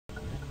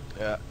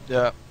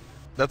Yeah.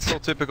 That's so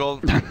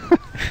typical.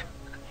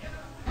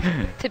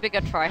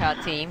 Typical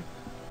tryhard team.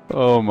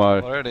 Oh my.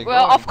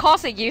 Well, of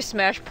course they give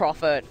Smash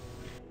Prophet.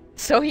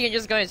 So he can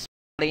just go and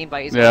lane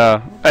by his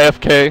Yeah,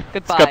 AFK. Goodbye.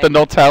 It's got the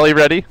no tally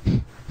ready.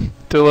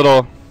 Do a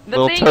little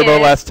turbo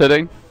last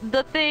hitting.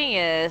 The thing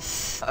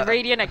is,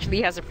 Radiant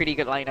actually has a pretty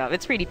good lineup.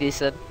 It's pretty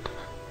decent.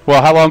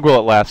 Well, how long will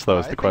it last though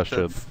is the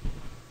question.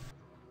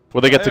 Will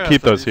they get to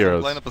keep those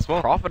heroes?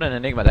 Well. Prophet and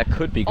Enigma, that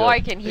could be good. Oh,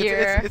 I can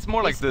hear. It's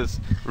more like this.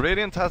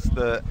 Radiant has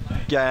the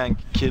gank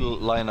kill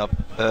lineup.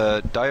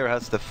 Dire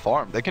has the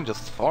farm. They can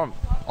just farm.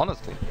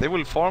 Honestly, they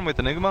will farm with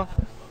Enigma.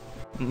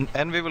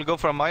 Envy will go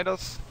for a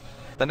Midas.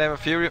 Then they have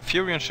a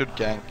Furion should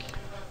gank.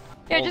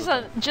 Yeah,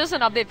 just an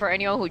update for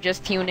anyone who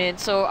just tuned in.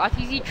 So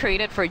Arteezy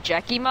traded for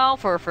Jackie Mao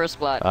for First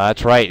Blood.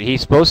 That's right.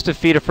 He's supposed to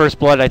feed a First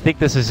Blood. I think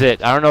this is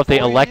it. I don't know if they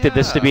elected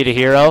this to be the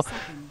hero,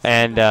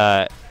 and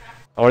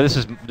or this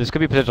could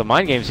be potential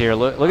mind games here.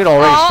 Look at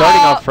already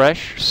starting off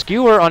fresh.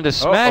 Skewer onto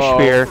Smash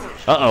Spear.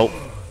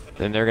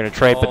 Then they're gonna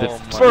trade, but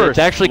it's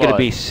actually gonna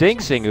be Sing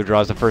Sing who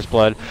draws the First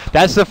Blood.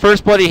 That's the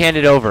First Blood he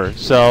handed over.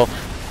 So.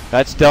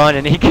 That's done,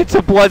 and he gets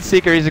a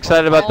Bloodseeker. He's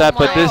excited about that,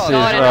 but this is,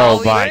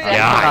 oh my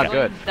god. Not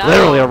good.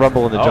 Literally a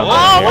rumble in the jungle.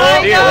 Oh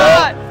my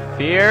god!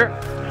 Fear.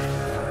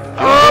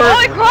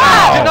 Holy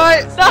crap!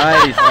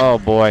 Nice. Oh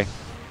boy.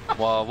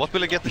 Wow, what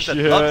will I get?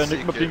 Yeah,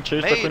 Enigma being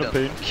chased by Queen of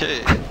Pain.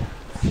 Okay.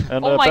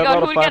 And oh my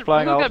god, who got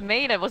out.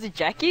 made it? Was it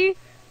Jackie?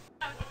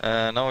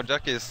 No,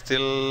 Jackie is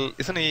still...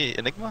 Isn't he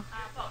Enigma?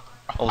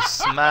 Oh,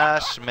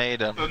 Smash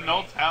Maiden. The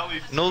no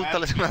tally. No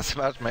talisman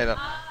Smash Maiden.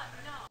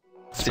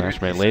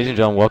 Smash Maiden. Ladies and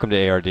gentlemen, welcome to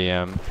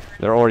ARDM.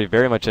 They're already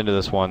very much into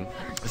this one.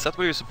 Is that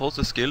where you're supposed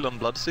to skill on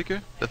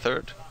Bloodseeker? The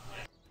third?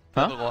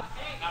 Huh?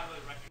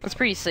 That's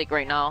pretty sick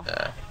right now.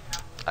 Yeah,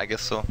 I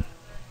guess so.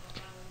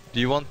 Do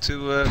you want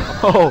to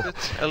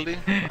LD?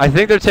 I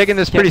think they're taking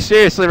this pretty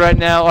seriously right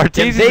now.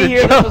 Arteezy. They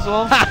hear this as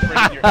well?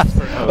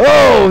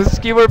 Oh,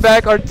 Skewer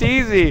back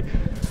Arteezy.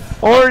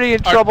 Already in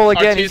trouble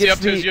again. He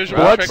gets the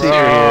Bloodseeker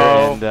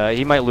here, and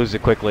he might lose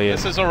it quickly.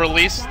 This is a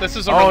release. This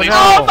is a release.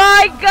 Oh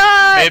my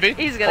god! Maybe?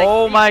 He's gonna.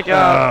 Oh my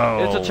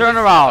god! It's a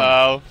turnaround.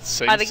 Oh,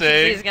 Sing I think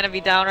he's gonna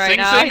be down right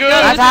now. Sing good.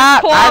 That's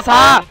hot. That's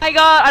hot. Oh my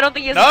god! I don't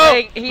think he has no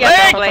blink. He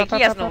has no blink.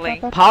 He has no blink.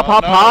 Pow,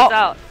 pow, pow. He's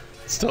out.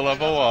 Still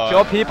level 1.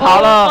 Go P, Oh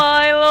Paula.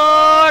 my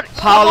lord!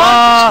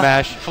 Paula.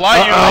 Smash. Fly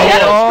you.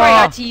 That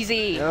was great,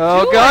 Arteezy.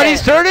 Oh Do god, it.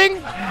 he's turning.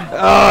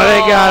 Oh, they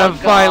got him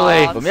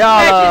finally.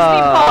 Smash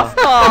is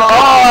the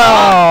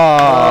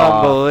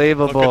Oh,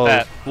 unbelievable. Look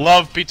at that.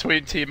 Love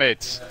between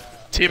teammates.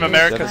 Team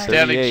America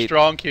standing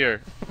strong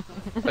here.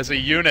 As a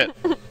unit.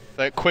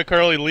 That quick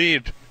early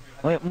lead.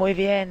 Muy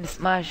bien,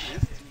 Smash.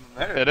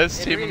 It is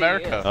Team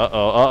America.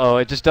 Uh-oh,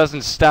 it just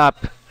doesn't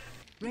stop.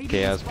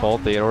 Okay, as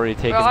fault, they had already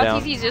taken down.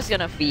 Arteezy's just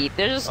gonna feed.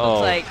 There just looks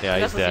like yeah,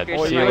 he's dead.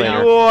 secret See you right later.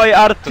 now. Oi,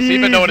 Arteezy. Does he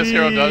even know what his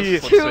hero does?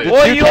 Let's see.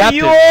 Oi,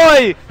 oi,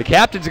 oi. The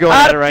captain's going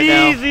at it right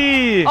now.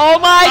 Arteezy. Oh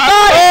my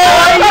god!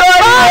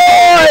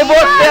 Ой,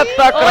 вот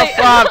это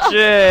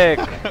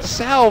красавчик!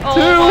 Salve, too!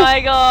 Oh my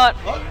god!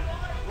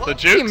 The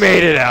juice? He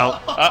made it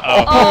out.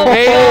 Uh-oh.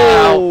 Made it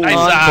out.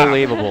 Nice.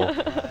 Unbelievable.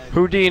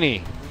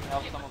 Houdini.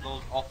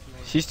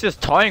 She's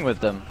just toying with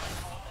them.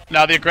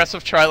 Now the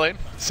aggressive tri-lane.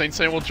 Sing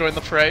Sing will join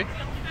the fray.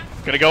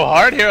 Gonna go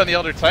hard here on the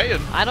Elder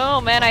Titan. I don't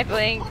know, man. I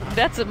think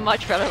that's a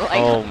much better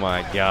lineup. Oh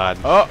my god.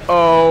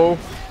 Uh-oh.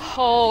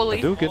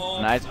 Holy.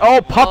 Nice.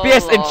 Oh, Puppey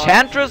is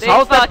Enchantress?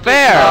 How's that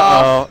fair?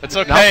 Uh-oh. It's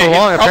okay. Not for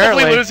long, He's probably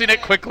apparently. losing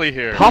it quickly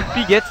here.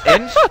 Puppey gets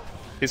inched?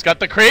 He's got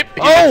the creep.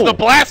 He gets the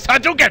blast.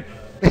 Hadouken!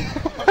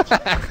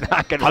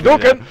 Not gonna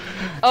Hadouken!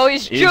 Oh,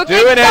 he's He's juking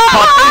doing it! so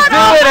Puppey's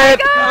hard! doing it!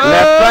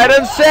 Left, right,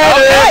 and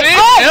center!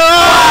 That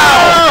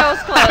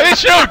was close. He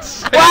shoots!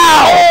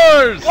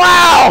 Wow!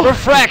 Wow!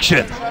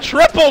 Refraction.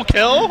 Triple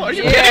kill? Are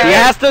you He kidding me?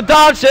 has to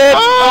dodge it!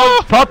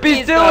 Oh! Puppey's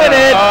He's doing done.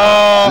 it!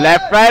 Oh.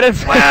 Left, right, and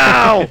center!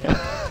 Wow.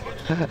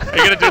 Are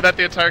you gonna do that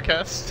the entire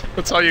cast?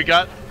 That's all you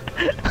got?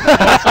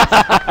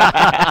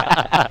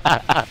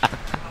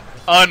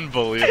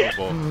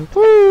 Unbelievable.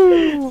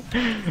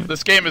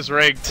 This game is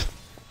rigged.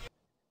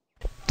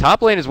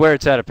 Top lane is where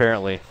it's at,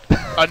 apparently.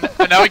 And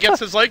now he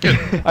gets his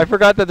Lycan. I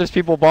forgot that there's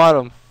people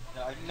bottom.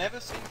 Yeah, I've never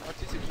seen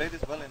Arteezy play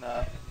this well in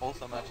a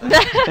All-Star match. Yeah,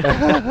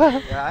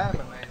 I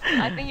haven't, man.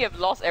 I think you've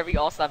lost every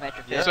All-Star match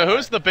of this. So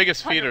who's the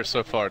biggest feeder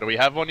so far? Do we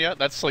have one yet?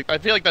 That's like I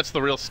feel like that's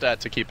the real stat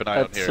to keep an eye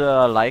on It's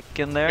here. like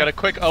in there. Got a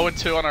quick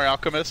 0-2 on our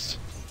Alchemist.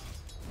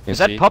 Is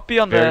that Puppey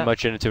on very the...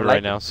 much into it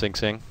right now, Sing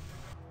Sing.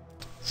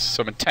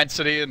 Some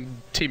intensity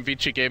in Team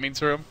Vici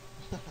Gaming's room.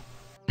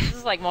 This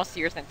is like more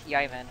serious than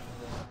TI, man.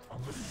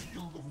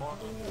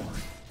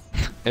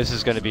 This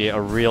is going to be a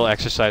real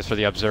exercise for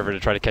the Observer to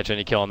try to catch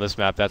any kill on this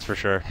map, that's for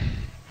sure.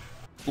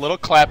 Little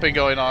clapping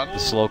going on. The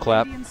slow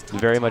clap,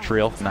 very much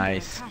real.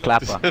 Nice.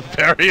 Clapper.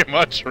 Very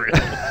much real.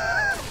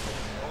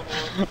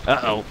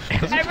 Uh-oh.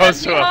 As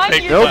opposed to a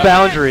fake No clap.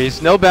 boundaries,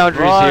 no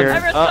boundaries Run. here.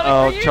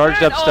 Uh-oh,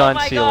 charged up stun,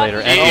 see you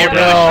later. He And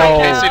really oh,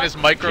 showcasing his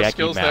micro Jackie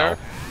skills Mao. there.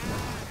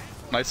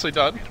 Nicely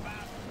done.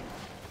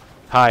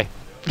 Hi.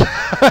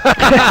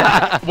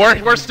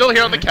 We're still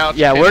here on the couch.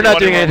 Yeah, in we're case not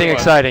you're doing wondering anything where we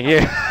exciting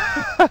here.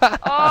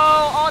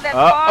 that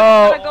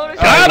Uh-oh. farm. Go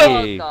to Got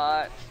oh, him.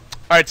 God.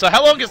 All right, so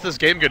how long is this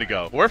game gonna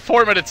go? We're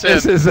 4 minutes in.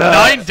 This is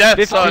 9 deaths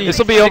 15. on. This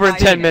will be over in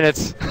 10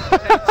 minutes.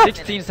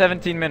 16,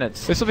 17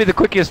 minutes. This will be the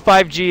quickest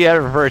 5G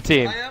ever for a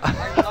team.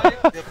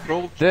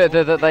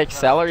 The like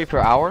salary per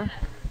hour?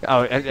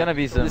 Oh, It's gonna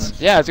be some.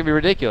 yeah, it's gonna be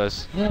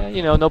ridiculous. Yeah,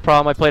 you know, no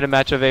problem. I played a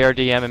match of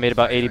ARDM and made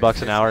about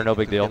 $80 an hour, no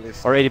big deal.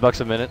 Or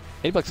 $80 a minute.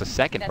 $80 a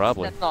second,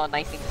 probably. That's not a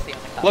nice thing to say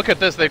on the cup. Look at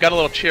this. They've got a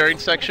little cheering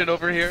section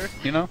over here.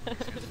 You know,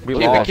 We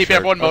keep, lost. keep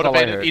everyone That's all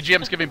I motivated.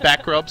 heard. EGM's giving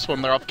back rubs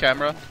when they're off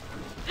camera.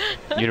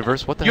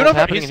 Universe, what the hell is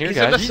happening he's, in here, he's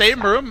guys? in the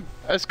same room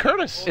as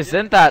Curtis.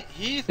 Isn't that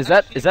is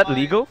that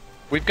legal?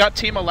 We've got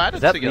Team Aladdin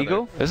Is that together.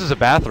 legal? This is a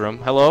bathroom.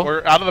 Hello?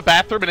 We're out of the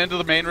bathroom and into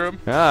the main room.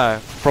 Ah,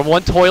 from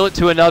one toilet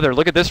to another.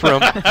 Look at this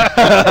room.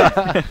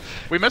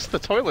 We missed the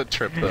toilet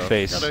trip though.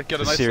 Face, Gotta get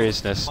a the nice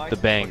seriousness, the Look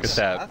at bangs.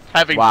 that.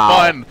 Having Wow.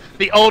 fun.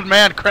 The old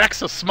man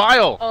cracks a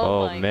smile.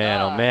 Oh my man,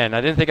 God. oh man.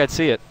 I didn't think I'd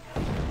see it.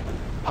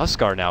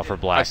 Huskar now for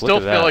black. I still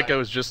Look at feel that. like it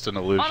was just an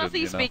illusion. Honestly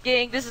you know?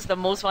 speaking, this is the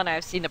most fun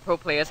I've seen the pro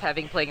players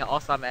having playing an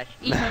all-star match.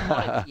 Even more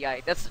than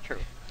TI, that's the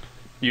truth.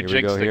 You Here we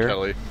jinxed go it, here.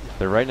 Kelly.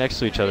 They're right next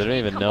to each other. They don't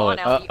even Come know on,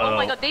 it. Alfie. Oh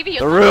my God, Davey,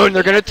 The rune.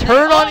 They're gonna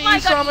turn on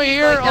Isama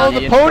here. Oh,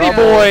 the pony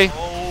boy.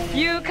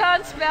 You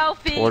can't smell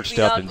feet Torched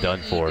up without and done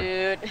EE, for.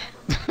 dude.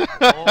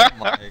 Oh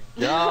my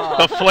god.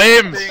 The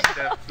flames.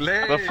 The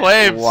flames. The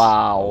flames.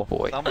 Wow.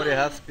 Boy. Somebody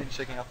has been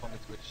checking up on the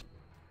Twitch.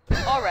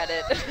 Or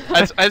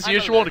Reddit. As I'm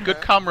usual, a good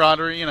lurker.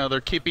 camaraderie. You know,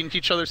 they're keeping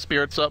each other's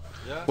spirits up.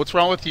 Yeah. What's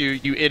wrong with you,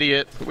 you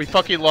idiot? We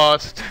fucking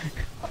lost.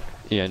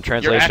 Yeah, in You're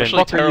translation.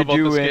 actually terrible at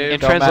this doing? game. In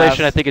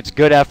translation, I think it's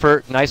good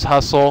effort, nice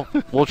hustle.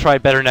 We'll try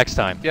better next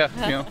time. Yeah,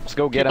 you know. Let's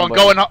go get Keep him. on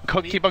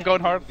going. Keep on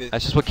going hard.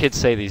 That's just what kids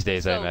say these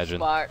days, I So imagine.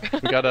 smart. We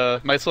got a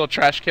nice little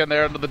trash can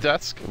there under the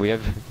desk. We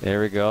have,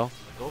 there we go.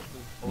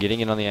 Getting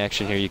in on the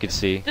action here, you can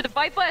see. Dude, the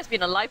Viper has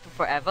been alive for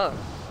forever.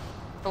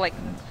 For like,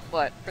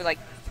 what? For like,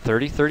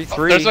 30,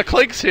 33. There's a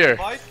Clinks here.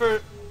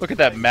 Viper. Look at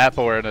that map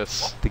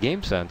awareness. The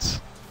game sense.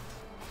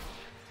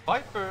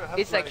 Viper has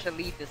it's like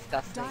actually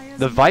disgusting.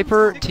 The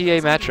Viper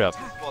TA matchup.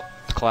 what?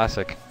 It's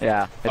classic.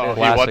 Yeah, it Oh, is.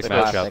 he wants Classic this.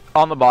 matchup.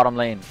 On the bottom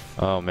lane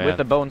Oh man. with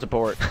the bone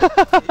support. EY has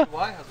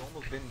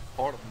almost been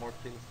part of more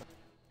kills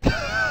than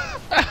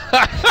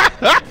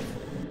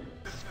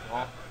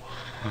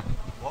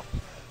what?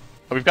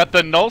 We've got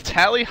the null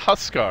tally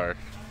Huskar.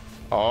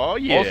 Oh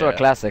yeah. Also a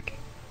classic.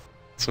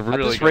 It's At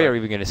really this rate, are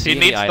good. we going to see He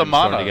any needs the items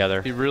thrown mana.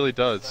 together? He really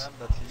does.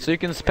 So you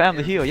can spam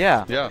the heal.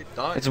 Yeah. Yeah.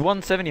 It's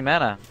 170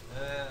 mana.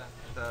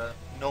 The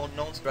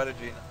known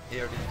strategy in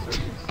ARD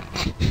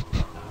circles.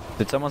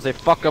 Did someone say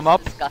fuck him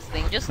up?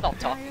 Disgusting. Just stop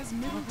talking.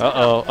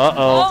 Uh-oh,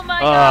 uh-oh. Oh my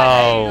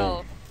God. There you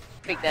Oh. go.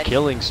 Big Daddy.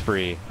 Killing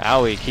spree.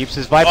 Owie keeps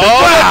his Viper.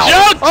 Oh, the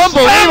jump!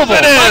 Unbelievable! Slams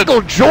it in!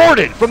 Michael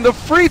Jordan from the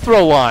free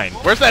throw line.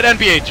 Where's that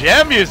NBA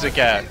Jam music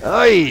at?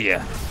 Ay.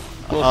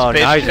 Oh,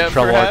 Space now he's in Jam,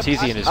 trouble. perhaps?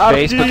 Arteezy in his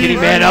face. But can he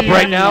man up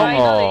right now?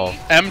 Oh.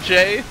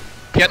 MJ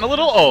getting a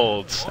little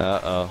old.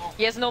 Uh-oh.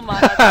 He has no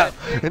mana.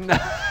 dude.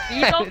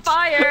 He's on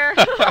fire.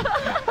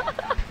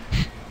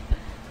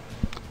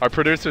 Our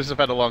producers have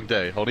had a long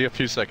day, only a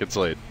few seconds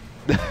late.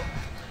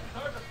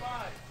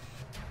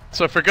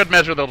 So for good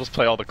measure, they'll just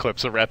play all the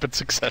clips in rapid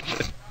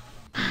succession.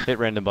 Hit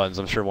random buttons.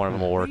 I'm sure one of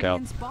them will work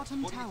out. Radiant's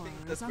bottom tower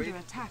is under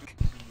attack.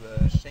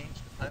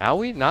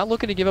 Owie not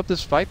looking to give up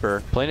this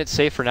Viper. Playing it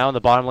safe for now in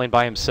the bottom lane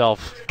by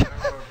himself.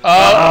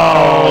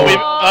 Oh!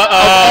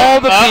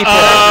 All the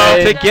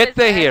people to get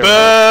the hero.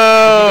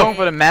 Going Boo!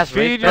 for the mass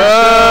raid.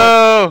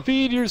 Boo!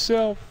 Feed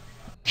yourself.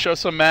 Show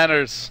some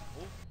manners.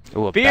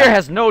 Ooh, a Fear bat.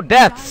 has no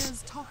deaths.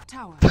 Dire's top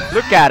tower.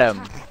 Look at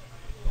him.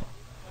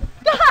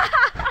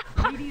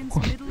 Radiant's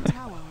middle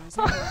tower is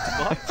under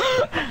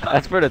attack.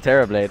 That's for the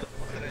Terrorblade.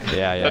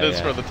 Yeah, yeah, That is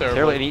yeah. for the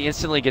terrible. And he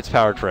instantly gets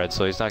power tread,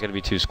 so he's not going to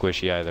be too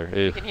squishy either.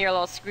 You Ugh. can hear a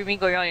lot of screaming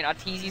going on in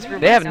Arteezy's room.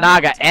 They have right now.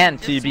 Naga and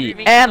Just TB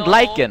screaming and so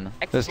Lycan.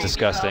 That's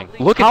disgusting.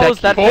 loudly. Look at How that. is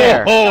that keyboard.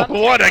 fair? Oh,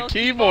 what a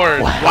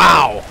keyboard!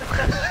 Wow.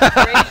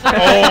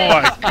 Oh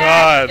my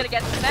God. He's gonna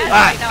get smashed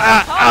right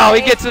now. Oh,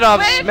 he gets it off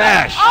Wait,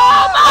 smash.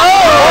 Oh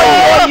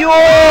my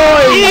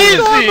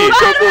Easy!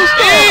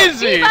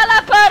 Easy! Viva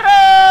la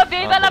Peru!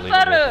 Viva la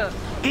Peru!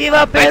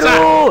 Viva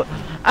Peru!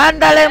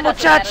 Ándale,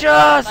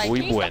 muchachos! Like, Muy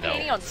can you stop bueno.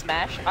 hating on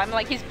Smash? I'm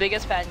like his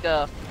biggest fan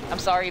girl. I'm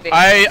sorry, baby.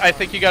 I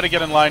think you gotta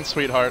get in line,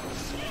 sweetheart.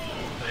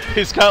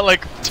 He's got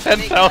like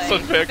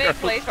 10,000 Big pickers.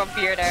 plays from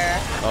Fear there.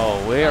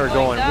 Oh, we are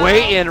going down.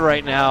 way in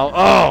right now.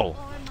 Oh.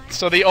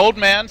 So the old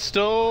man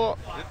still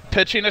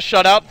pitching a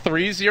shutout,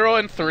 3-0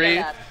 and 3,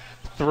 Look at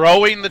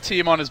throwing the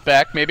team on his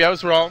back. Maybe I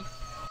was wrong.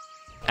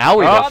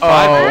 Owie got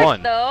that.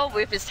 5-1. Though,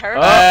 with his turn.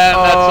 And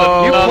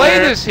that's You another- play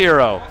this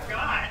hero.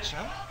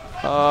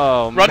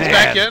 Oh, Runs man.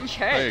 back in.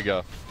 Okay. There you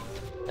go.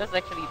 That's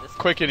actually this.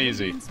 Quick and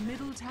easy. Radiant's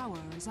middle tower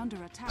is under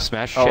attack.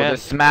 Smash Oh, Chen. the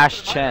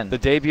Smash Chen. The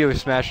debut of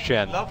Smash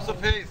Chen. Loves of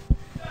haste.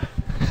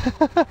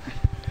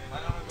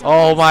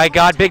 Oh my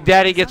God, Big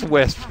Daddy gets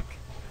wisp.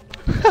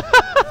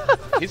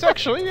 He's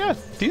actually, yeah,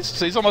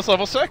 he's almost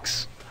level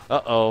 6.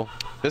 Uh-oh.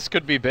 This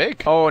could be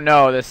big. Oh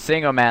no, the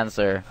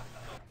Singomancer.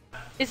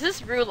 Is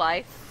this real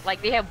life?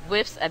 Like they have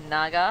whiffs and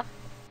Naga?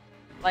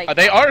 Like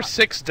They are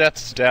 6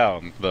 deaths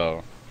down,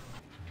 though.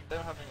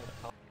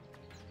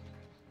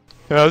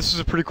 Yeah, this is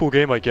a pretty cool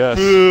game, I guess.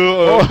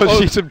 Oh,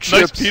 see some nice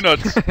chips.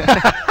 peanuts.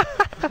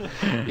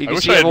 You can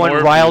wish see I had everyone more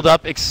riled views.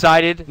 up,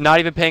 excited, not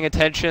even paying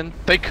attention.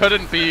 They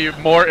couldn't be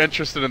more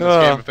interested in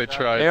this game if they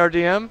tried.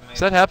 ARDM? Is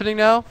that happening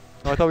now?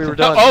 Oh, I thought we were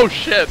done. Oh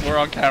shit, we're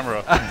on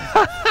camera.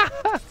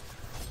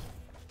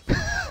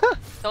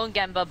 Don't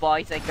gamble,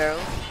 boys and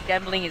girls.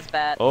 Gambling is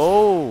bad.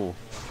 Oh.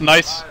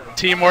 Nice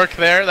teamwork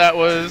there. That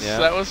was Yeah.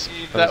 that was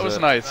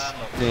it. nice.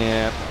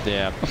 Yeah,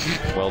 yeah.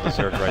 Well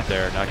deserved right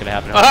there. Not gonna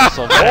happen.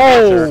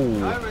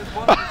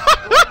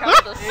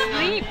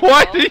 Sleep,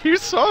 Why bro. do you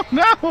song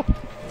now?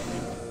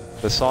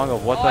 The song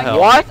of what Oh, the hell?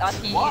 yes,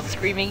 Arteezy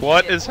screaming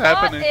What shit. is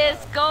happening? What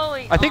is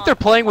going I think on? they're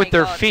playing Oh with my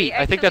their God, feet. I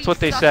think actually that's what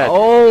they suck said. at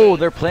Oh,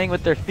 the they're playing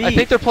with their feet. I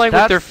think they're playing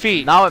with their That's-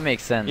 feet. Now it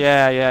makes sense.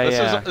 Yeah, yeah,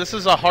 yeah. This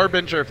is a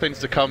harbinger of things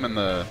to come in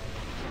the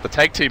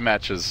tag team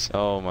matches.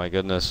 Oh my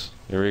goodness.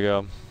 Here we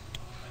go.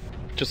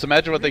 Just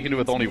imagine what they can do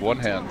with only one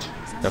hand.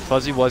 Got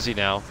Fuzzy Wuzzy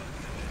now.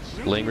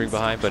 Lingering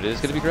behind, but it is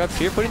going to be grabbed.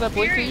 Fear putting that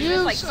blink to Fury is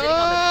just, like, use. sitting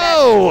on the bed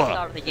at the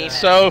start of the game.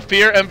 So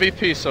Fear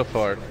MVP so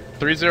far,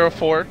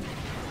 304.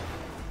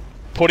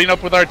 Putting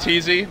up with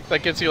Arteezy,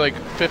 that gets you like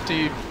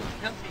 50.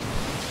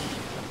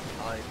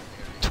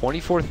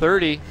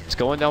 24-30. It's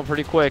going down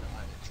pretty quick.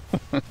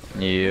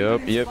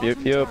 Yep.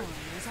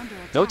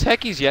 No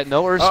techies yet.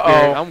 No Earth Uh-oh.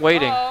 Spirit. I'm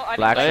waiting.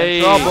 Black's in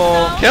Hey.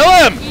 trouble. Kill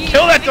him!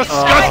 Kill that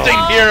disgusting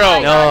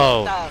hero!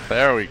 No.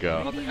 There we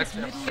go.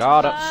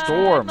 Got it.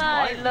 Storm.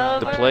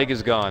 The plague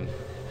is gone.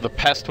 The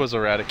pest was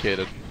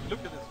eradicated.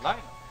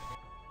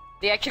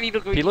 They actually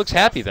look He looks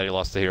happy that he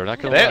lost the hero. Not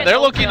gonna They're, lie. they're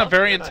looking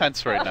very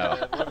intense right now.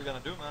 What are we gonna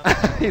do,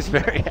 man? He's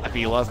very happy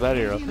he lost that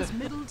hero.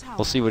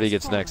 We'll see what he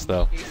gets next,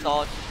 though.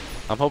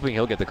 I'm hoping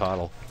he'll get the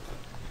coddle.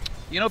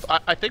 You know,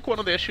 I think one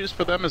of the issues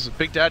for them is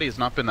Big Daddy has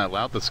not been that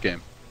loud this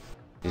game.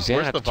 He's gonna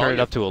Where's have the to turn it volume?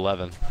 up to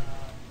 11.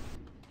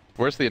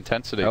 Where's the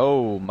intensity?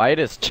 Oh,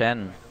 Midas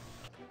Chen.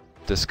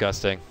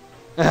 Disgusting.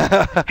 They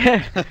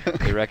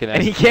recognize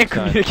And he it can't this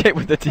time. communicate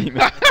with the team.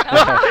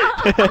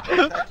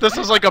 This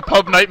is like a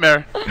pub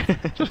nightmare.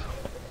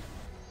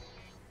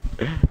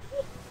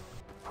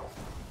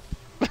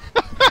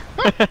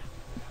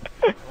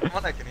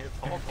 Someone I can hear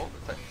talk all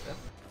the time.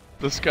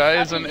 This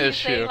guy is an Arteezy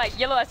issue. saying, like,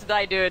 yellow has to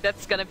die, dude.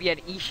 That's gonna be an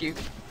issue.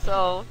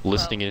 So.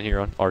 Listening in here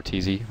on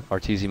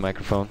Arteezy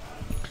microphone.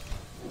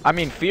 I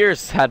mean,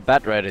 Fierce had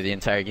bat rider the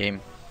entire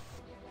game.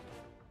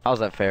 How's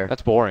that fair?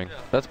 That's boring.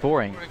 That's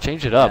boring.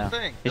 Change it up.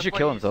 Yeah. He should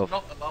kill himself.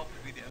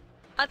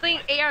 I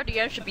think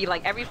ARDM should be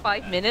like every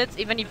 5 minutes,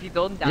 even if you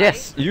don't die.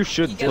 Yes, you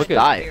should you just get a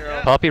die.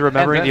 hero. Puppey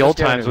remembering then the old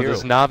just get a times with hero.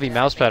 his Navi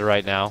mousepad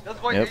right now.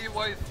 That's why Yep.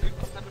 AUI is 3%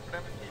 for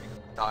them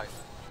and die.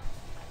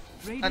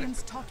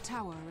 Radiant's top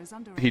tower is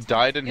under He attack.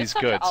 died and You're he's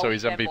such good, a so AoE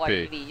he's fanboy, MVP.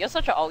 really. You're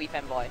such an AoE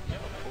fanboy.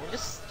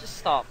 Just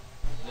stop.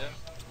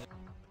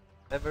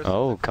 Ever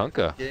Oh, since I played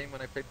Kunkka. the game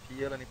when I played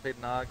PL and he played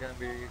Naga and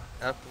we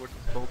afterwards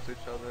spoke to each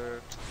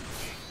other.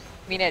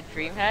 I mean, a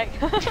DreamHack.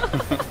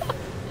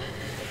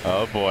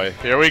 Oh boy,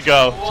 here we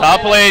go.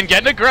 Top lane,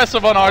 getting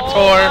aggressive on our Oh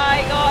tour.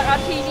 my god,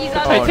 Arteezy's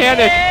on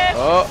Titanic. the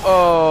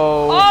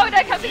Uh-oh. Oh,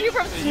 that comes to you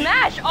from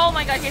Smash! Oh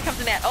my god, here comes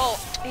the net. Oh,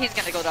 he's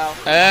gonna go down.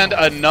 And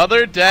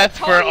another death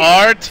I for told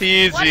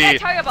you. What did I Arteezy.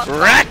 tell you about Smash?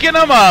 Racking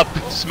him up.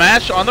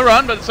 Smash on the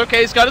run, but it's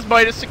okay. He's got his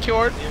Midas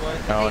secured.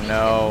 Oh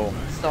no.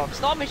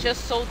 Storm is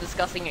just so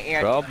disgusting in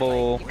air.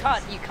 Trouble.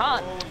 Like, you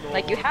can't.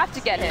 Like, you have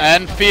to get him.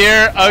 And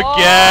Fear Oh,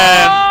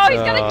 again. he's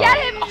gonna get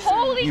him!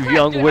 Holy You crap,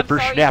 young dude, I'm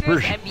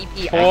whippersnappers. sorry, Fear's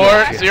MVP.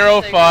 I guess.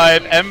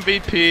 405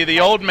 MVP.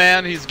 The old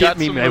man, he's got Get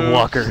me, some my moves.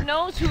 walker. He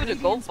knows who to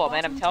go for,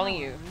 man, I'm telling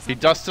you. He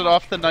dusted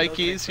off the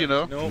Nikes, you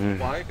know. No,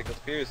 why? Because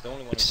Fear is the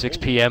only one. It's 6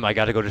 p.m. I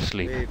gotta go to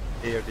sleep.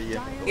 ARD.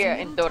 Yeah,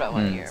 in Dota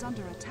 1 year. Is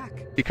under attack.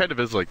 He kind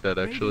of is like that,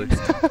 actually.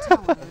 Radiant's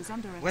top tower is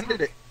under When attack.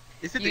 did it?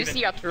 Is it You even?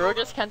 see Arturo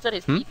just cancelled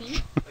his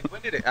PP? Like,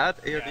 when did they add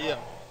ARDM?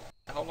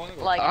 How long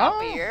ago? Like, half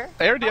a year?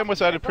 ARDM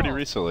was added pretty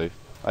recently,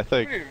 I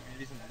think. Pretty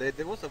recent.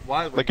 There was a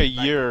while where Like a you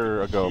could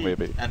year ago, shield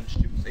maybe. And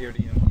choose ARDM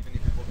even if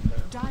it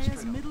wasn't there.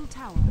 Dire's middle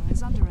tower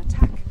is under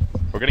attack.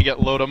 We're gonna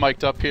get Loda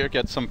mic'd up here,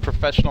 get some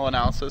professional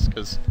analysis,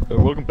 because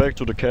Welcome back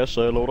to the cast,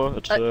 Loda.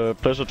 It's a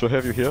pleasure to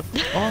have you here.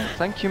 Oh,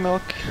 thank you,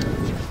 Milk.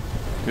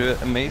 You're an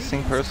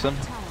amazing person.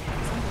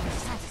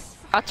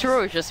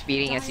 Arturo is just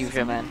feeding as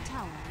usual, man.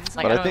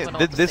 Like, But I don't think even know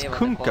what to this say about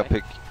Kunkka that boy.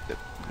 pick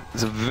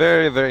is a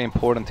very, very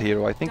important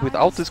hero. I think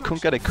without this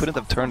Kunkka they couldn't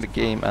have turned the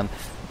game, and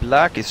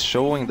Black is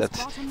showing that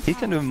he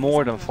can do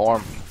more than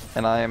farm.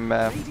 And I'm,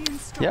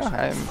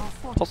 I'm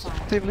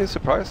positively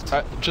surprised.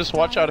 just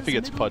watch out if he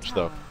gets punched,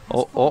 though.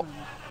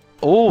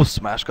 Oh,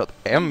 Smash got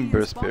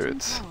Ember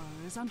Spirits.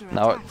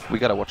 Now we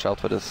gotta watch out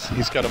for this.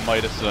 He's got a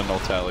Midas and a null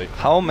tally.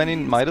 How many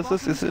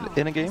Midases is it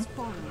in a game?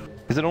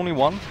 Is it only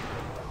one?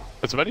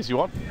 As many as you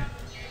want.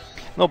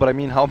 No, but I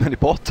mean how many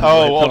bottom?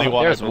 Oh, only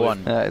one. There's I believe.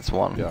 one. Yeah, it's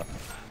one. Yeah.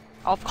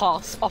 Of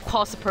course,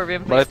 the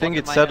Peruvian But I plays think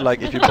it Pokemon said now.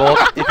 like if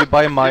you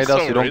buy Midas,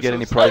 so you don't get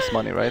any racist. prize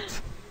money,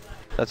 right?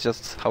 That's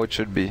just how it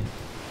should be.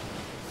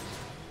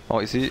 Oh,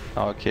 is he?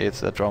 Oh, okay,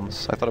 it's the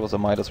drums. I thought it was a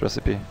Midas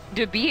recipe.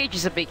 Dude, BH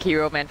is a big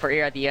hero, man, for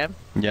ARDM.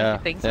 Yeah,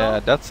 think so? yeah,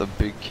 that's a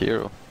big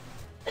hero.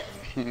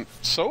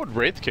 So would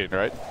Wraith King,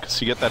 right?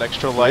 Because you get that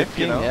extra life,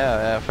 you know?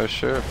 Yeah, for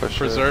sure, for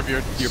sure. Preserve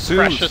your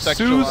precious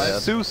extra life.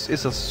 Zeus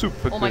is a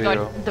super Oh my good god,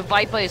 hero. the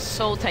Viper is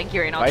so tanky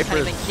right now. Viper Viper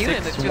is is cute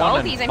in the 6, two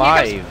 1, ulties, and and here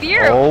 5. comes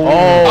Fear.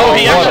 Oh,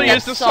 he what actually a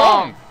used the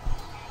song. song.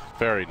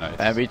 Very nice.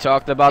 And we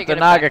talked about the Taking it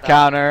Naga back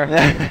counter.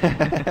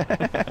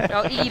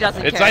 No, he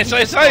doesn't It's care. Ice, He's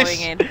Ice, just Ice.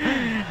 going in.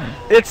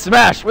 It's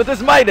Smash with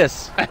his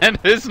Midas. And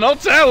his no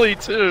tally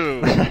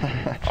too.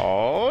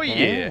 Oh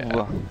yeah.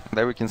 Ooh.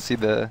 There we can see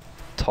the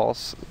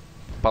toss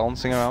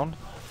bouncing around.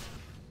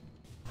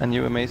 A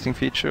new amazing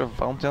feature of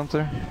Bounty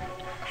Hunter.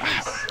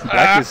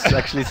 Black is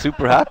actually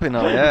super happy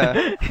now,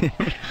 yeah.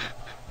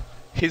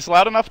 He's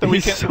loud enough that we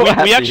He's can. so we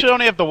happy. actually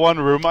only have the one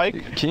room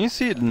mic. Can you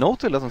see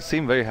No-tail doesn't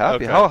seem very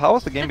happy? Okay. How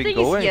has the The game been thing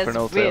is, going he for has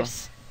No-tail?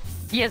 whiffs.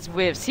 He has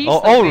whiffs. He's Oh,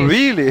 the oh whiff.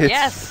 really? It's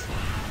Yes.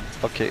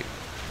 Okay.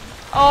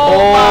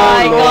 Oh,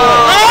 my Lord.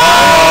 god!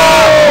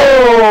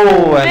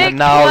 Oh, and Big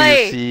now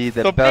play. you see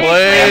the The best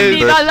play. members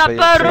Viva la play.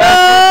 Perra!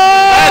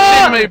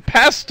 Flashing me,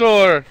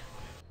 Pastor.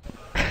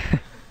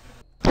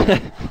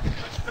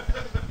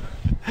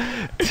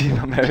 Team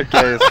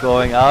America is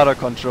going out of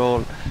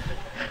control.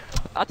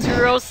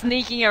 Arturo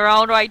sneaking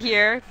around right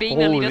here, being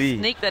the Holy. little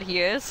sneak that he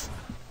is.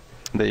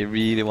 They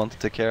really want to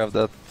take care of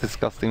that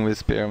disgusting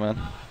Whisper, man.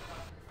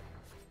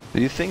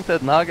 Do you think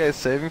that Naga is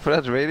saving for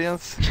that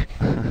Radiance?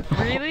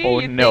 Really? Oh,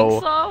 you no.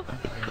 think so?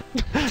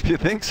 You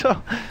think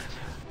so?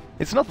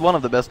 It's not one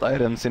of the best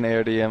items in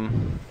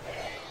ARDM.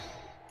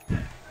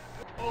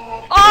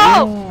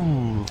 Oh!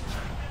 Ooh.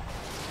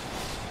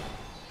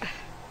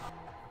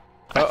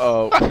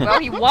 Uh-oh. Well,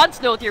 he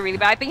wants no theory,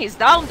 but I think he's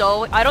down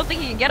though. I don't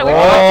think he can get away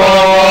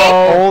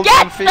Oh, from it.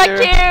 Gets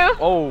the kill!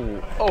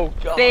 Oh. Oh,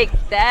 God. Big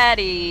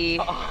Daddy.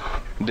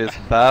 This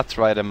Bat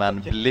Rider, man.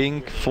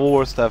 Blink,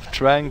 Force Staff,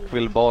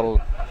 Tranquil Bottle.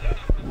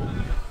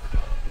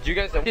 You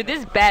guys Dude,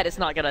 this bat is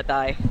not gonna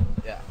die.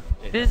 Yeah.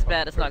 This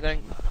bat is not gonna...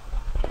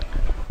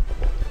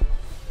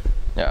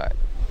 Yeah.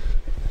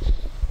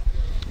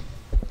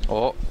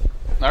 Oh.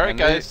 All right, And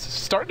guys,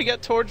 starting to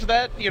get towards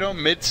that, you know,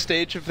 mid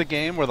stage of the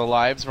game where the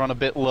lives run a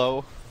bit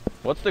low.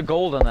 What's the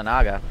gold on the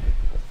Naga?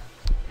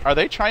 Are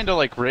they trying to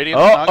like Radiance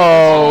Uh-oh. Naga?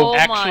 Oh my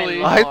Actually,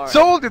 lord. I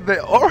told you they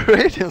are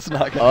Radiance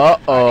Naga.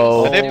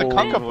 Uh-oh. they have the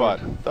Kunkka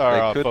Bud.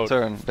 They could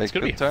turn. They It's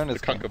gonna be could turn the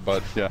this Kunkka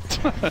Bud. Yeah.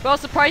 Well,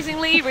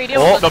 surprisingly, Radio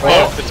Oh, was the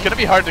right. boat. It's gonna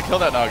be hard to kill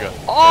that Naga.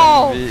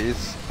 Oh!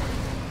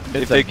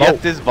 If they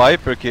get this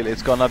Viper kill,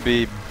 it's gonna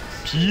be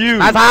huge.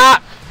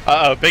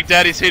 Uh-oh, Big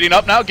Daddy's heating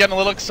up now, getting a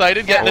little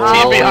excited, getting the Oh,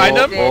 team behind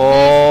him. he's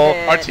Oh.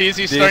 dead.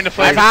 Arteezy's starting to This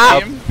flame is the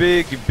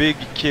a team. big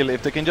kill.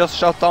 If they can just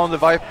shut down the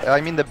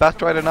the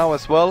Bat Rider now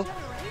as well,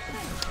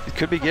 it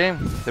could be game.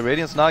 The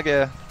Radiance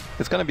Naga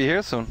is gonna be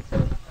here soon.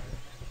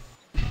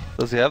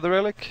 Does he have the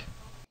relic?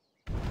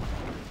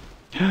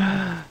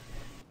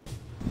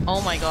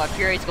 Oh my god,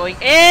 Fury's going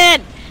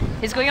in!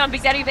 He's going on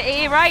Big Daddy with the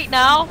A right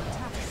now.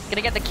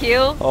 Gonna get the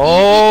kill.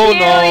 Oh, easy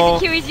kill, no.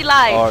 easy kill, easy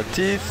life.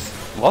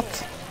 Arteezy,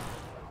 what?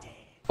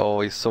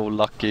 Oh, he's so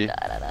lucky.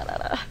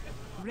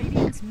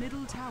 Radiant's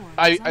middle tower is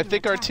I under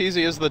think attack.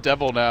 Arteezy is the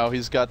devil now.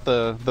 He's got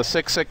the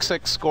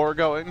 666 score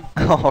going.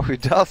 Oh, he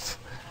does.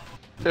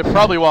 It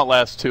probably won't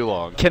last too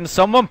long. Can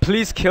someone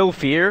please kill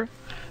Fear?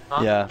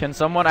 Yeah. Can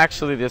someone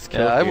actually just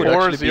kill Yeah, I Fear? would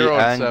Or actually be 0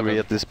 and angry 7.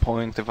 at this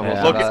point if I was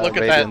Yeah. Look on at a look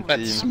at Radiant that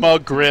team.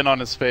 smug grin on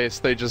his face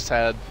they just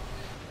had.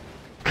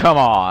 Come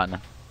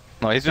on.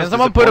 No, he's Can just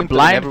someone put a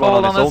disappointed in everyone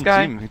blindfold on his this own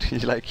guy? team.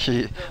 He's like,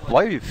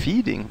 why are you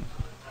feeding?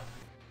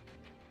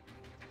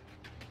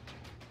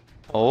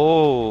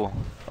 Oh,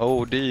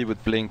 OD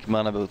with Blink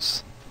Mana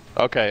Boots.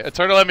 Okay,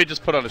 Eternal Enemy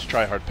just put on his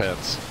tryhard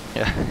pants.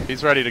 Yeah.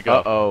 He's ready to go.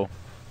 Uh-oh.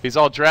 He's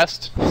all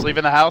dressed. He's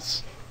leaving the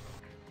house.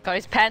 Got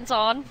his pants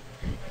on.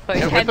 Got his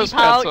Yeah, with handy his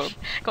pants pouch.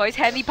 Got his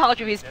handy pouch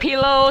with his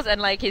pillows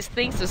and like his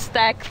things to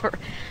stack for.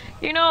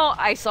 You know,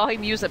 I saw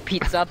him use a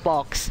pizza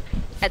box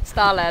at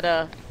Star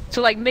Ladder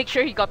to like make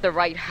sure he got the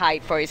right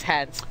height for his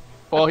hands.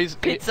 Well, Pizza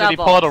did he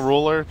pull out a box.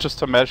 ruler just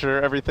to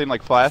measure everything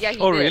like Flash? Yeah, he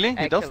Oh, did, really?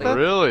 He does actually. that?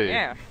 Really?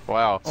 Yeah.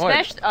 Wow.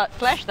 Flash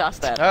does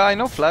that. I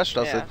know Flash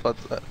does Yeah. it, but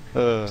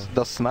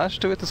does Smash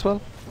do it as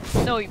well?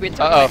 No, we've been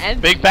talking Uh-oh. about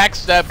Envy. Big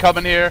backstab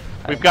coming here.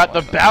 We've got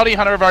the bounty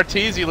hunter of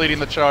Arteezy leading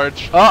the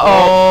charge.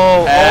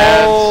 Uh-oh.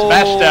 And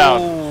smash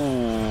down.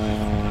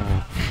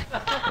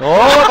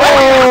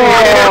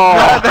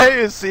 Oh, there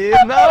you see it.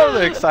 Now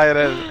they're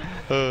excited.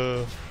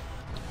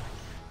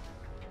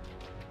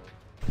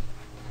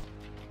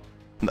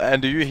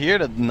 And do you hear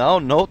that now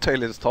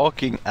No-tail is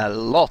talking a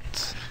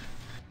lot?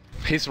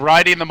 He's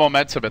riding the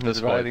momentum at He's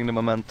this point. riding the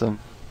momentum.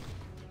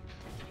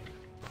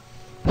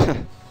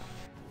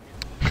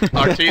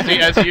 Arteezy,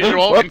 as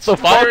usual, What the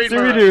fuck inspiring do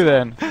we morale. do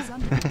then? Is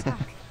under attack.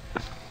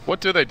 What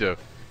do they do?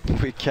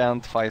 We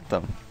can't fight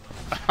them.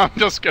 I'm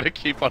just gonna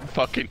keep on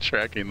fucking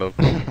tracking them.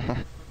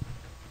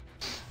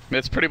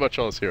 It's pretty much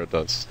all his hero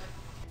does.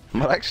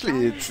 But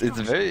actually, it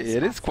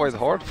is quite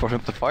hard for him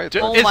to fight.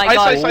 Oh Is my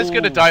God. IceIceIce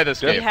gonna die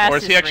this He game, has or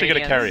is he his actually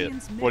gonna carry it?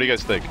 radiance. What do you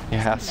guys think? He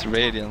has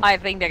Radiance. I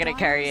think they're gonna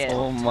carry it.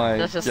 Oh my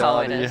That's just how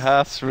god, it he is.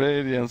 has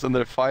Radiance and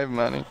they're 5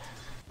 money.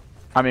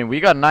 I mean, we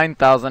got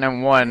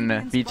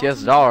 9,001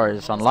 BTS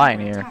dollars online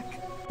here.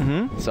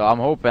 So I'm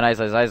hoping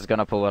IceIceIce is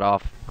gonna pull it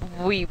off.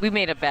 We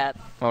made a bet.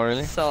 Oh,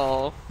 really?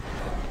 So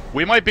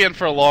We might be in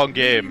for a long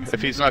game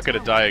if he's not gonna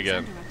die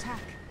again.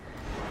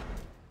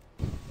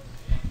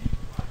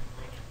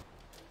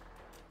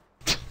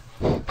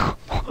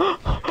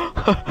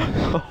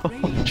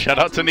 Shout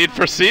out to Need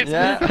for Seat.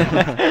 Yeah.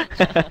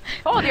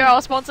 oh, they're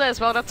our sponsor as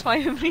well. That's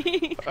fine with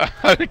me.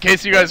 In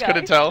case you guys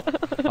couldn't tell.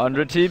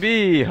 100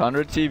 TB,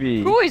 100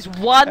 TB. Who is And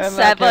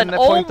 1-7? I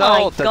Oh point my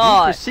out that Need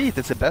god. for Seat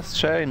is the best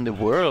share in the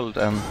world,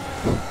 and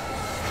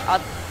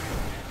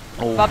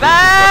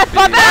Babette!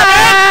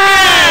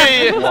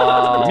 Babette!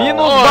 wow. Minus Oi,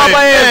 Baba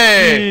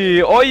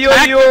hey. FP! Oi oi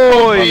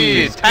Tactical, oi!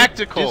 please,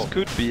 tactical. This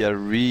could be a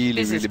really,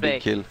 This is really big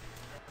big. kill.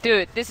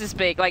 Dude, this is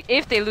big. Like,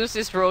 if they lose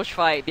this Roche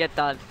fight, they're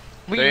done.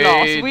 We They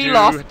lost. We do-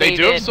 lost, They David.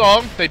 do have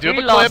song. They do We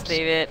have lost, clips.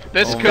 David.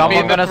 This Oh, could be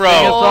someone the gonna throw.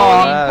 sing a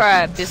song. Holy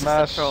crap, this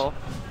Smash. is the throw.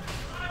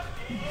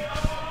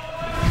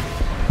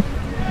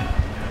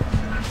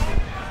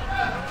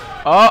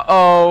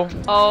 Uh-oh.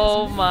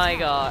 Oh my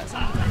god.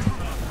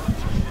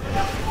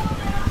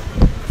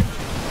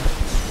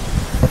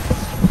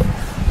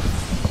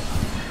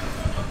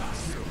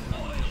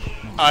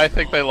 I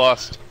think they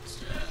lost.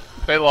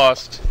 They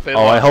lost. They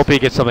Oh, lost. I hope he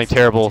gets something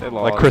terrible, They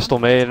like lost. Crystal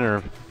Maiden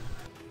or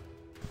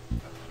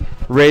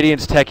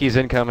Radiance Techies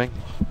incoming.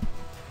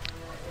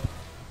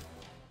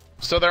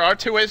 So there are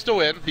two ways to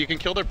win. You can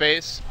kill their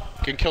base.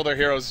 You can kill their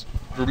heroes.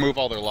 Remove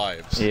all their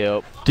lives.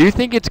 Yep. Do you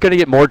think it's going to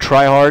get more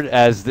tryhard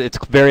as it's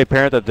very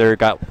apparent that they're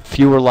got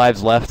fewer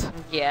lives left?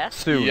 Yes.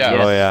 Soon. Yeah.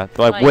 Oh yeah.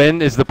 Like, Like-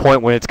 when is the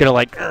point when it's going to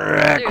like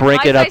Dude,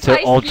 crank it up to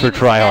IceIceIce ultra team is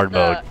tryhard at the-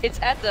 mode? It's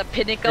at the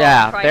pinnacle.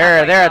 Yeah, of tryhard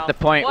they're right at now. the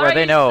point What where are they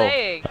you know.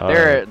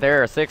 saying?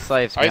 They're 6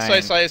 lives behind.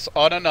 IceIceIce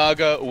on a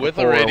Naga with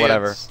a Or Radiance.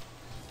 whatever.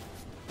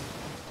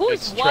 Who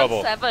is It's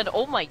trouble. 1-7?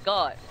 Oh my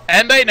god.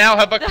 And they now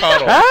have a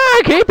cuddle.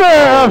 Ah, keeper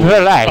of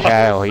the light.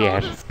 Oh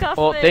yes.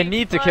 Disgusting. Well, they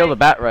need to kill the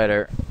Bat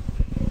Rider.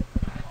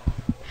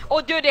 Oh,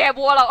 dude, they have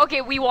Warlock.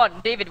 Okay, we won.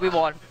 David, we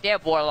won. They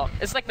have Warlock.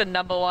 It's like the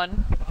number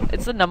one.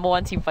 It's the number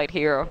one team fight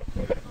hero.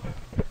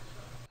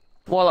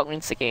 Warlock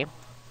wins the game.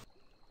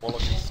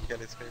 Warlock is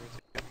Kelly's favorite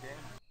game.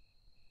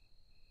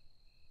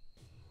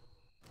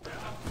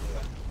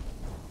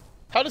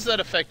 How does that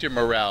affect your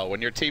morale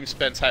when your team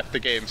spends half the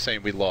game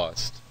saying we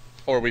lost?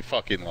 Or we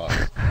fucking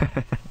lost?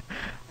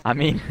 I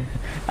mean,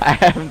 I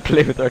haven't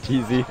played with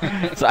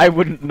Arteezy, so I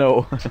wouldn't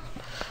know.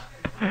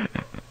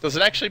 Does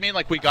it actually mean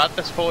like we got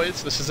this,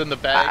 boys? This is in the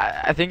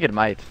bag? I think it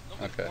might.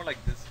 Okay. More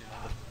like this, you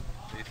know.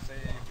 They say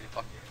we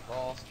fucking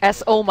lost.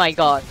 As oh my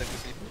god. They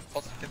would be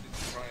positively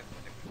surprised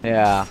when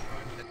Yeah.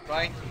 they're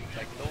trying to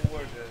like lower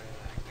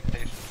the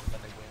expectations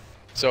when they win.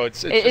 So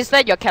it's Is just,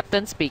 that your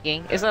captain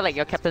speaking? Is that like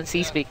your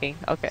captaincy speaking?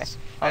 Okay.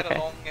 I had a Okay.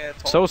 long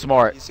talk So with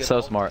smart, Arteezy so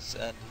about smart. this,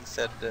 and he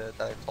said that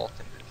I taught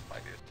him this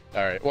 5 years.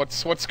 alright,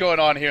 what's going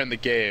on here in the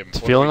game? It's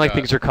feeling like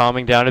things are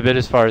calming down a bit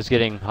as far as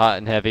getting hot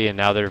and heavy, and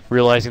now they're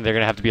realizing they're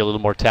going to have to be a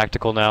little more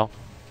tactical now.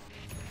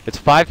 It's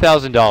We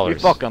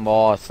 $5,000. fucking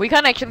lost. We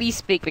can't actually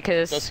speak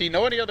because Does he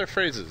know any other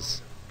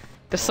phrases?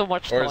 there's so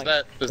much Or noise. is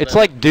that... It's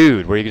like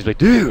dude, where you can just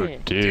be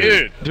like, dude,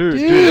 Dude!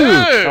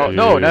 dude. Oh,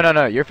 no, no, no,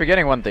 no. You're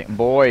forgetting one thing.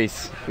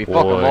 Boys. We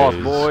fucking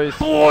lost, boys.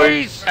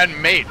 Boys! And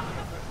mate!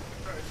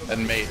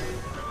 And mate.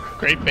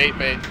 Great bait,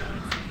 mate.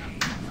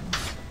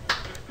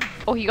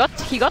 Oh, he got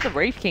the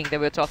Wraith King that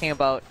we were talking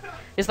about.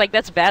 It's like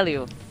that's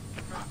value.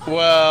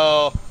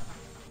 Well...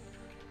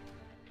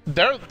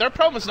 Their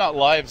problem is not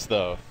lives,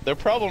 though. Their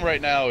problem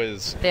right now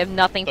is... They have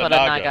nothing The for the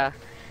Naga. Naga.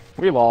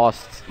 We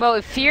lost. Well,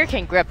 if Fear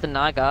can grab the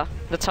Naga,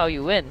 that's how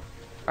you win,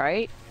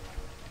 right?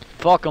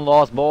 Fucking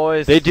lost,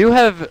 boys. They do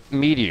have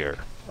Meteor,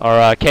 or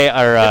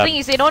The thing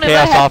is, they don't even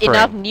Chaos have Offering,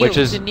 enough nukes which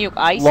is to nuke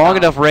Ice. long now.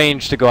 enough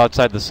range to go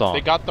outside the song.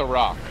 They got the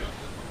rock.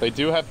 They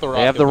do have the rock.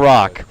 They have in the their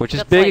rock, side. which is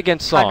That's big like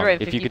against song, if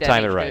 150 you could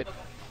time it damage, right. dude.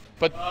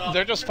 But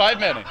they're just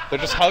 5-manning. They're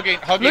just hugging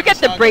Look at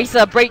the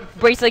Bracer,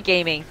 Bracer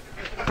Gaming.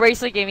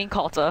 Bracer Gaming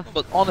Coulter.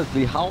 But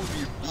honestly, how do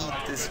you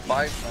beat this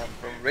 5-man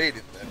from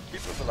Radiant then?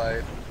 Keep us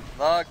alive.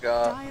 Naga,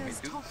 Dire's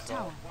top Medusa,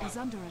 tower is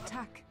under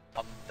attack.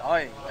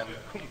 Undying, and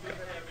Kunkka.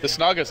 This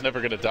Naga's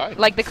never gonna die.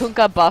 Like the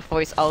Kunkka buff for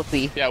his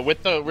ulti. Yeah,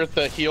 with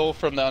the heal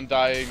from the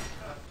Undying,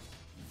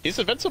 he's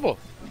invincible.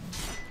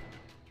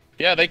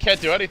 Yeah, they can't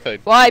do anything.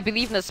 Well, I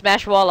believe in the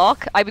Smash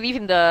Warlock. I believe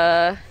in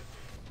the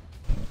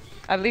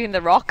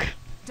Rock.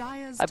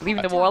 Dire's I believe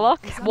in the top tower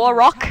Warlock. is under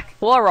Warrock. attack.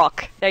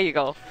 Warrock. There you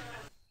go.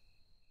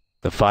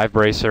 The 5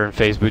 Bracer and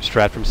phase boot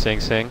strat from Sing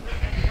Sing.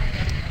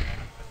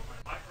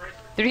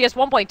 Dude, he has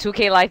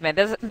 1.2k life, man.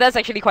 That's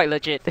actually quite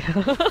legit.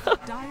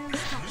 Dire's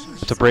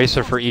structures It's a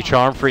Bracer for each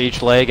arm, for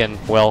each leg, and,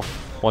 well,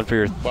 one for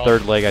your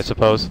third leg, I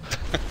suppose.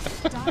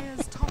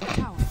 Dire's top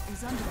tower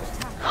is under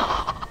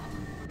attack.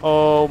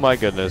 Oh my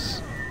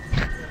goodness.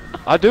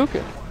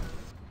 Hadouken.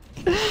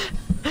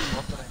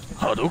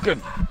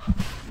 Hadouken.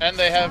 And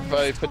they have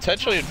a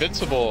potentially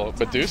invincible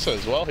Medusa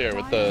as well here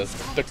with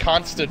the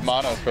constant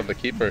mana from the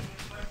Keeper.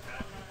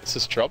 This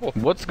is trouble.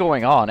 What's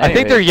going on? I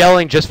think they're anyways?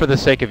 yelling just for the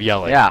sake of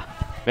yelling. Yeah.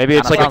 Maybe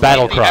it's Kinda like a sounds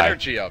battle Keep the cry.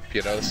 energy up,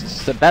 you know. This is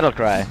It's a battle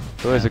cry.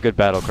 It was a good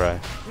battle cry.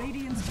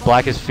 Radiant's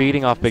Black bottom is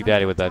feeding tower off Big under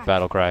Daddy with that attack.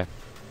 battle cry.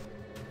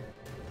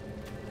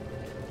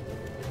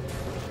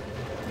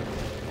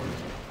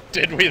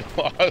 Did we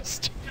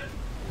lost?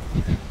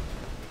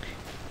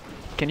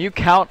 Can you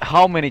count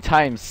how many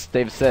times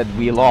they've said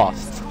we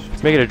lost?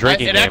 Make it a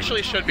drinking It game.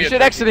 actually should be. You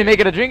should actually make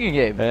it a drinking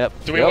game.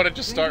 Yep. Do we want to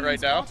just start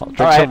right now? Drink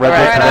Alright, some Red Bull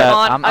alright, for that.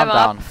 I'm I'm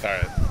down. up. All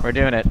right. We're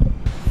doing it.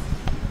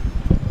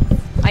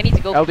 I need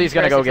to go. LD's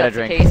gonna first go if get a that's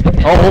the drink.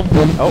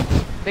 case.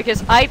 Oh,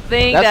 Because I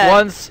think that's that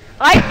once.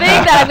 I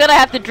think that I'm gonna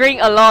have to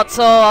drink a lot,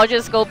 so I'll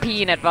just go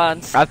pee in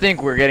advance. I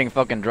think we're getting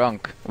fucking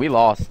drunk. We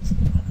lost.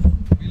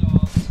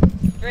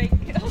 Drink.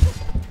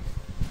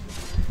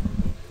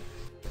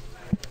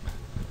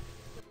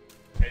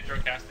 Pedro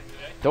casting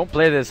today? Don't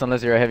play this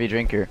unless you're a heavy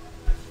drinker.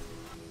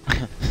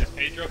 Is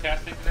Pedro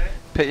casting today?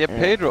 Yeah,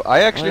 Pedro.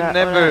 I actually Hola,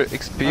 never hola.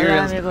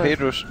 experienced Hola,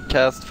 Pedro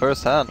cast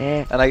firsthand,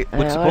 Eh, and I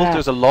would suppose hola.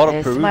 there's a lot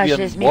of Smash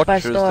Peruvian es mi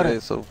watchers pastor. today.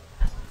 So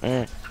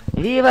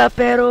 ¡Viva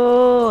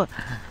Perú!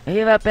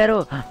 ¡Viva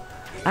Perú!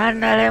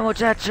 ¡Ándale,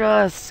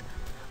 muchachos!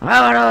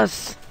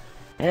 ¡Vámonos!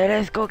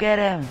 Let's go get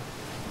him!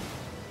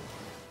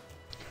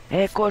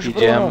 Coach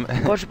Bruno!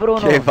 EGM Coach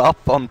Bruno! gave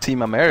up on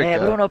Team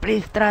America. Bruno,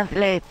 please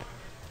translate.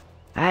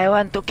 I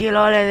want to kill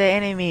all of the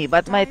enemy,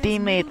 but my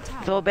teammate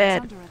so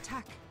bad. Under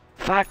attack.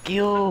 Fuck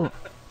you!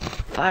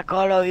 Fuck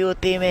all of you,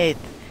 teammate!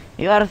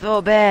 You are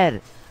so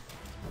bad!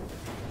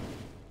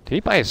 Did he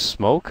buy a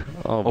smoke?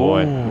 Oh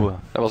boy. Ooh,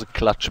 that was a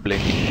clutch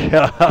blink.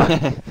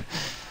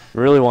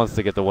 Really wants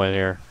to get the win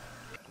here.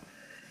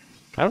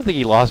 I don't think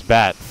he lost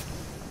bat.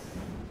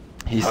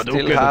 He Oh, still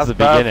good, has it's the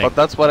bat, beginning. but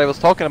that's what I was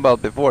talking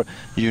about before.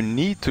 You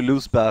need to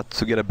lose bat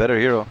to get a better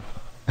hero.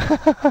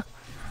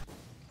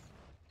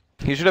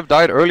 He should have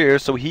died earlier,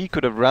 so he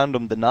could have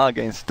randomed the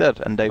Naga instead,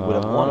 and they would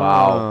have won.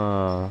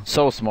 Wow.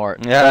 So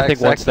smart. Yeah, I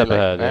think one exactly, step like,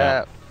 ahead. Yeah,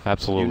 You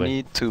absolutely.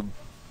 need to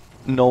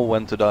know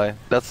when to die.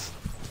 That's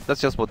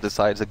just what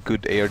decides a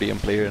good ARDM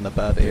player and a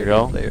bad There you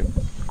go. ARDM player.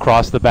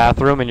 Cross the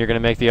bathroom, and you're gonna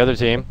make the other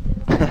team.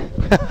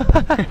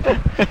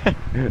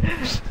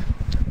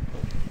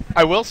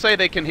 I will say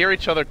they can hear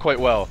each other quite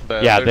well.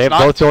 Yeah, There's they have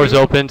not both doors too-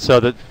 open, so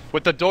that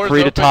With the doors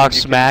free to open, talk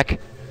you can- smack,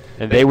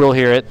 and they will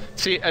hear it.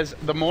 See, as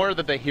the more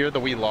that they hear that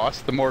we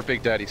lost, the more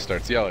Big Daddy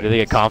starts yelling. They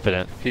get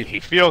confident. He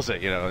feels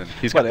it, you know, and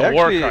he's But got the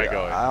war actually, cry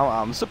going.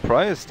 I'm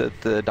surprised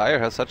that Dyer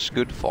has such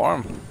good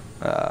farm.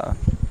 Well,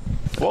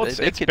 they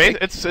it's could-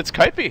 it's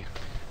Kaipi.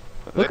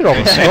 Look at all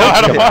the They know how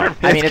to smoke. farm.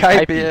 I mean, it's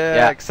Kaipi, Kaipi, yeah,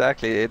 yeah.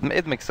 exactly.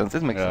 It makes sense.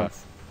 It makes Yeah.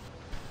 sense.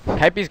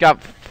 Kaipi's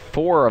got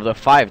 4 of the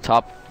 5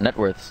 top net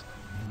worths.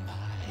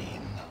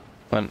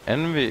 When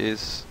Envy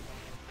is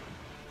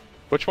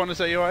Which one is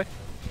AUI?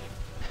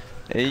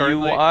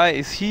 Currently- AUI,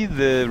 is he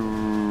the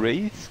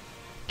Wraith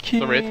King?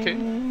 The Wraith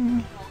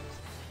King?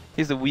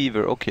 He's the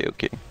Weaver. Okay,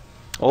 okay.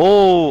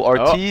 Oh,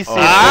 Arteezy is going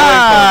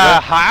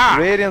Ah!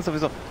 for the radiance of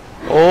his own.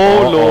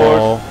 Oh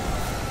lord.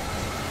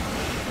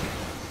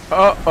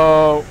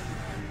 Uh-oh.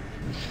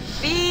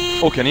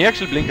 Oh, can he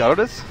actually blink out of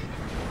this?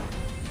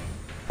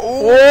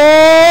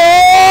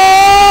 Oh!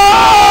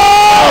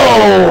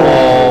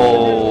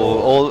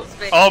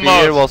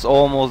 Almost. Fear was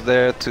almost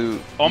there to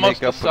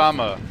Almost make up for it.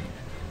 Osama.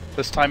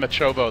 This time a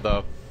Chobo,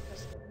 though.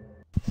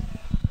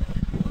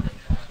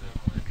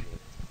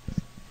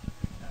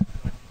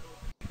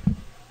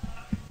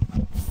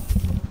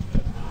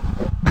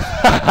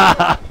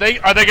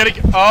 Are they gonna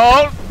get...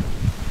 Oh!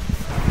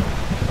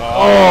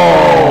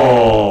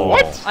 Oh!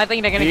 What? I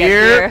think they're gonna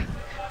Fear. get Fear.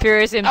 Fear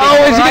is in.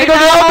 Oh, is he right gonna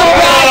go now? down?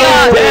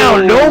 Oh my God.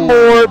 Down. No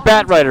more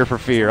Bat Rider for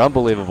Fear.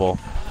 Unbelievable.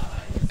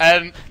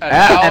 And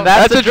And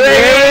that's a drink.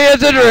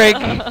 It's a drink.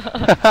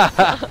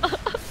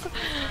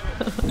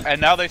 And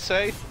now they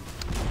say,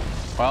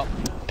 well,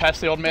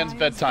 past the old man's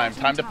bedtime.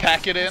 Time to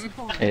pack it in.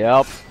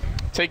 Yep.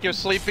 Take your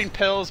sleeping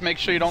pills. Make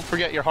sure you don't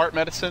forget your heart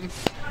medicine.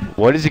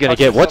 What is he gonna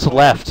get? What's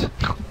left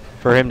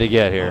for him to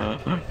get here?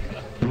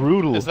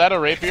 Brutal. Is that a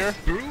rapier?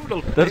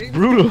 Brutal. That's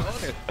brutal.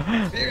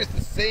 Fear is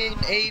the same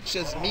age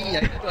as me.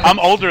 I'm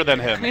older than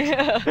him.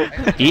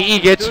 EE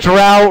gets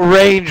Drow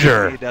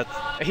Ranger.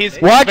 He's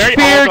Watch very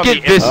Fear old on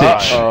get the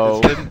inside.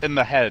 visage. It's in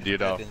the head, you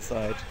know.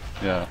 inside,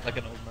 Yeah. like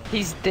an old man.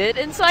 He's dead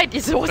inside.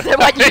 Was that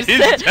what you He's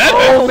said? dead.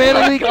 Oh man,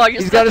 my he- God,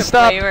 you're he's gotta such a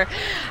stop. flavor.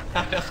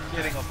 Just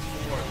kidding, of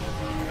course.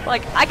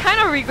 Like, I kind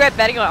of regret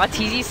betting on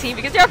Arteezy's team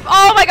because they're.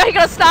 Oh my God, he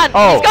got a stun.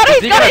 Oh, he's got it. is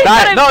he He's got gonna it. He's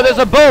die? got it. No, there's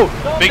a boat.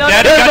 Big no,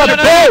 Daddy no, got no, you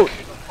no, now. no.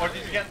 Or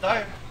did you get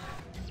die?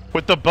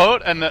 With the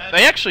boat and the,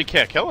 they actually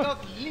can't kill him. Not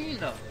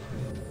Lina.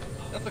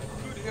 That's a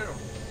good hero.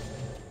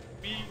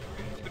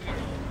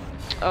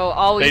 Oh,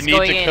 always They need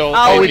going to in. kill- Always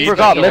they Oh, we need to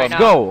forgot. kill Let's him.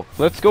 go.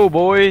 Let's go,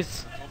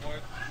 boys.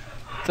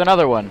 It's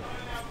another one.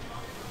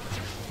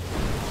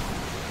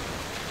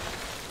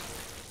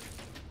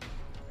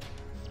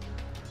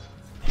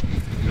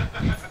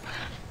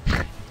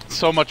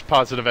 So much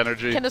positive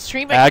energy. Can the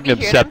stream actually Agnum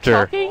hear Scepter.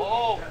 them talking?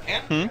 Oh,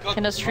 and got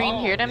Can the stream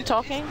hear them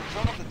talking?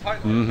 One of the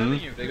titles, I'm telling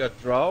you, they got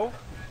Drow,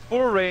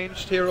 4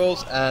 ranged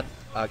heroes, and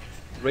a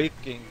Great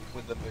King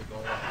with them.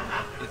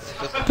 It's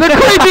just The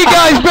creepy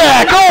guy's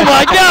back! Oh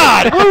my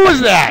God! Who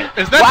was that?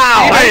 Is that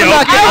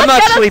I'm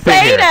not I was sleeping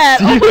gonna say here. that.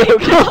 Oh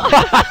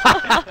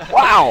my God.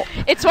 Wow.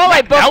 It's what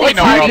I booked. Now we It's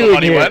know where all fine. the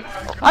money went.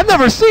 I've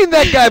never seen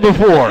that guy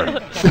before.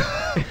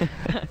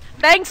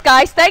 Thanks,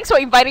 guys. Thanks for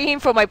inviting him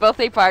for my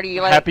birthday party.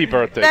 Like, Happy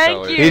birthday, thank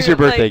Kelly. you. Here's your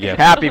birthday Like, gift.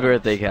 Happy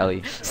birthday,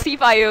 Kelly. Steve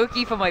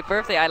Aoki for my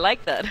birthday. I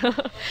like that.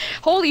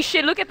 Holy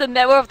shit! Look at the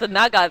network of the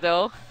Naga,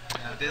 though.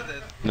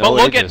 No But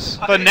look ages.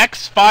 at the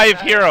next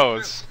 5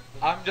 heroes.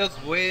 I'm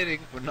just waiting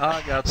for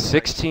Naga.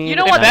 16. You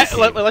know what Let's this-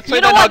 say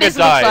you know the what Naga this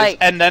looks dies, like?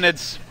 and then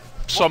it's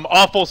some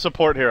awful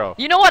support hero.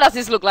 You know what does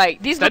this look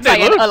like? This Then looks like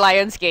they an lose.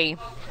 alliance game.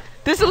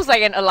 This looks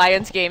like an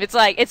alliance game. It's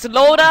like it's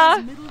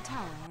Loda, Middle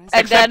tower is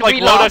and Except then like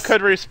we Loda lost. could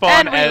respawn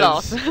And we as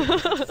lost.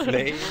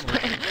 Flame.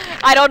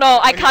 I don't know.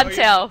 I can't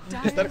tell.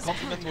 Is that a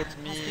compliment towards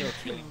me or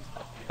Flame?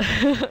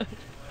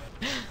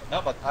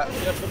 No, but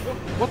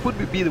what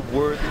would be the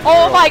word?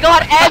 Oh my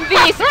god, Envy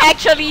is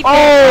actually Oh,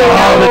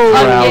 dead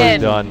the round again.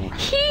 done.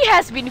 He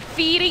has been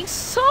feeding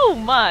so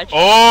much.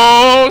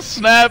 Oh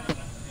snap!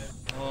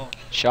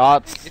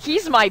 Shots.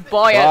 He's my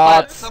boy There's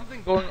at but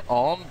something going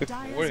on before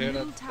Dyer's here.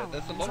 middle tower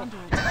That's a is lot under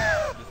of.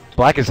 attack.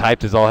 Black is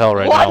hyped as all hell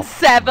right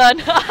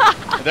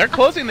 1-7. They're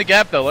closing the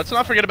gap though. Let's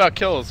not forget about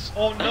kills.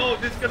 Oh no,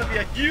 this is gonna be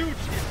a huge.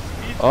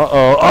 now.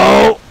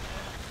 Uh-oh.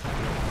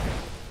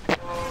 Oh!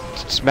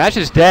 Smash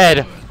is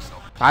dead.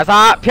 卡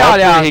莎，漂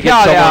亮， Hopefully he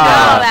漂 gets 漂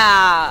亮，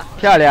亮，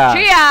漂亮。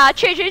去呀，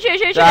去，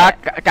来，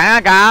赶啊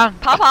赶！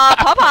跑跑，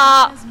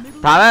 Dyer's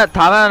middle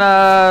他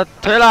们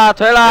推了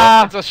推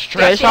了 It's a，推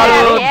stretch. 上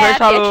路推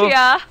上路别去。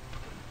啊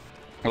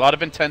A lot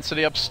of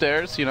intensity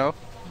upstairs, you know.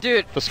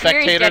 Dude, The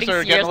Fury's spectators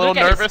are serious. getting a little Look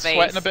at his nervous, face.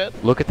 sweating a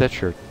bit. Look at that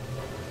shirt.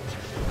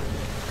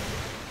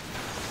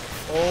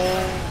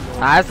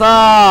 来色，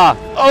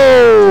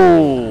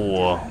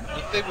 Oh!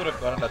 If they would have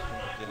gotten that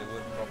kill, it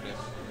would probably.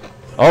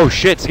 Oh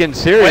shit, it's getting When,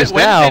 serious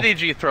when now.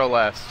 did EG throw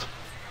last?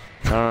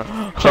 Check out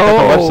the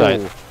Oh.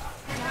 website.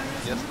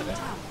 Yesterday.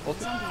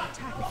 is under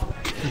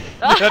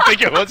attack. I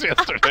think it was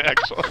yesterday,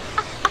 actually.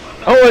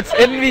 Oh, it's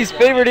Envy's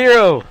favorite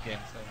hero. Game,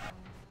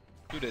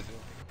 so 2 days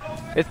ago.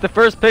 It's the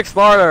first pick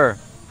slaughter.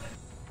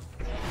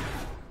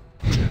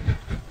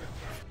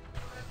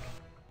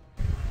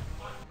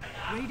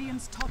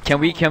 Radiant's top Can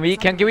we tower is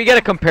under get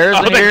a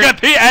comparison Oh, they here? got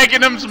the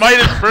Aghanims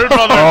Midas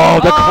Broodmother. Oh,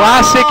 the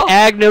classic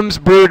Agnum's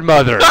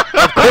Broodmother.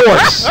 Of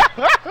course.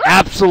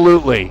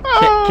 Absolutely.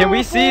 Can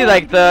we see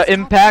like the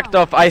impact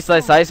of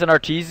IceIceIce and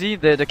Arteezy,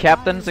 the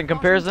captains in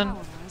comparison? tower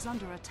is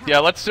under attack. Yeah,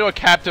 let's do a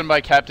captain by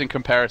captain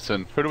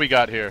comparison. Who do we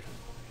got here?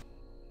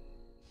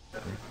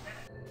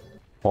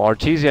 Well,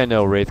 Arteezy, I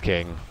know, Wraith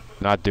King,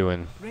 not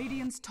doing.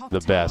 Radiant's top the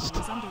tower best.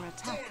 is under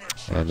attack.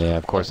 And yeah,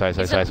 of course, Ice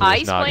Is Ice it Ice Ice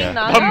was playing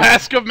Naga. The Naga?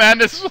 Mask of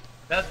Madness.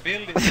 That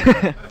building.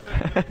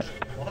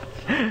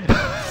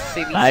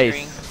 Silly Nice.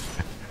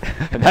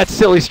 string. That's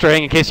silly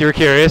string, in case you were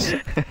curious.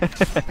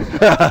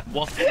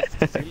 What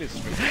is silly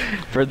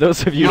string? For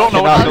those of you, You don't who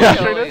know what cannot- silly I'll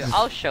show string you. is?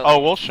 I'll show Oh,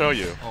 you. we'll show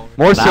you.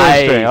 More silly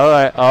Nice. string. All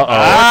right. Uh-oh.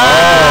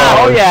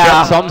 Ah, oh,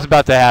 yeah. shit, something's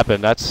about to happen.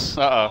 That's...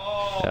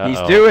 Uh-oh. He's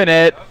doing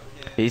it.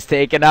 He's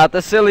taking out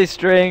the silly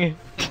string.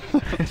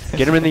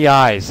 Get him in the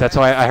eyes. That's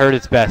why I heard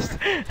it's best.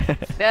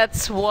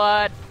 That's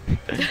what.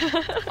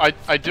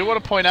 I do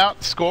want to point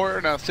out, score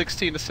now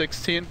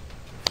 16-16.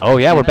 Oh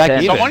yeah, we're back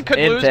Intense. even. Someone could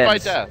lose by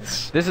Intense.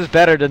 deaths. This is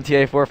better than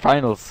TA4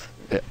 finals.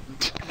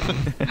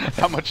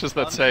 How much is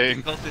that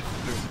saying? Because it's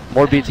true.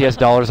 More BTS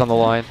dollars on the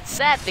line.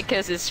 Sad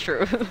because it's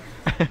true.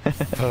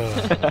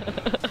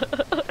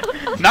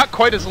 Not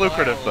quite as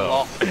lucrative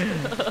though.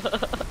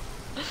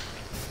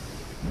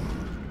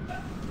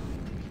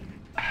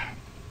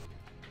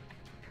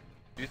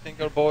 Do you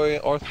think our boy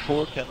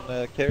Arthur can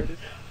carry this?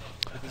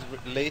 With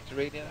his late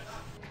radiance?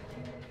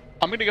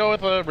 I'm gonna go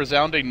with a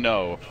resounding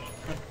no.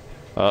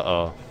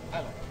 Uh-oh.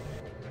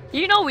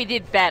 You know we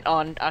did bet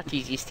on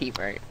Arteezy's team,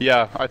 right?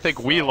 Yeah, I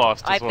think we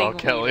lost I as well,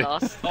 think Kelly. we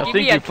lost. I Give think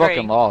me a you fucking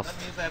drink. lost.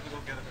 That means I have to go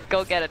get a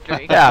Go get a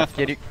drink. Yeah,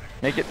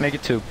 make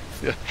it 2.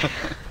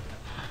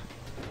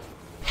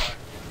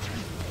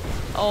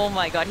 Oh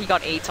my god, he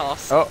got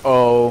ATOS.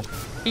 Uh-oh.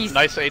 He's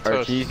Nice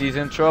Atos. Arteezy's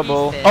in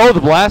trouble. dead. Oh, the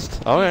blast.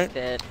 He's Alright.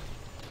 dead.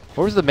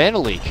 Where's the mana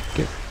leak?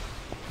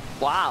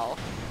 Wow.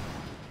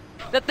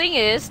 The thing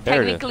is,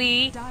 There it is.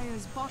 technically,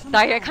 Dyer's bottom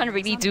Dyer tower can't is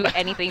really under do attack.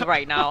 anything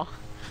right now.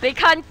 They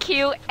can't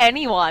kill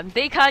anyone.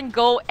 They can't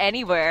go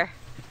anywhere.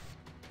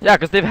 Yeah,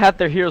 because they've had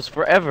their heroes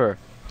forever.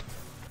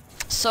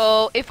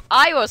 So if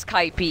I was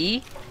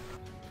Kaipi,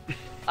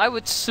 I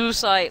would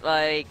suicide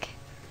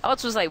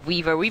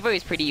Weaver. Weaver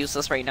is pretty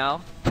useless right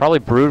now. Probably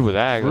Brood with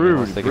Ag.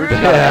 Brood. They Brood could-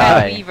 Yeah.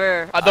 and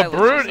Weaver. I The would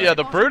Brood, suicide. yeah,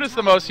 the Brood is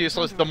the most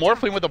useless. The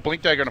Morphling with a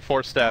Blink Dagger and a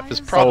Force Staff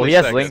is Oh, probably Oh, he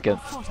has second. Lincoln.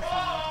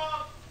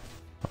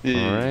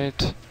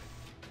 Alright.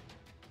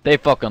 They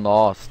fucking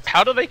lost.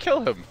 How do they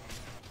kill him?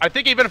 I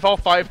think even if all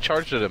 5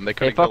 charged at him, they They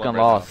couldn't kill him fucking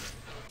right lost.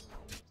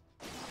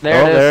 Oh,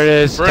 There there it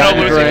it is. Bruno Time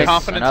to losing drink.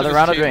 confidence. Another in his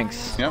round of team.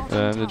 drinks. Yep.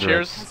 And the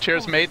Cheers,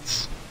 cheers,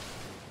 mates.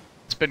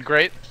 It's been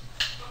great.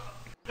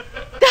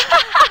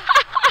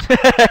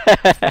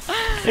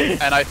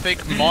 And I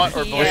think Mont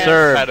or Blaze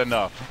Deserved. had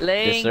enough.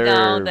 Laying down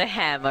Deserved. the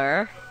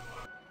hammer.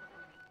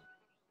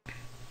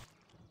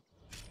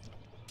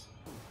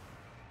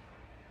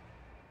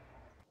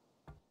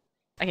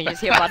 I can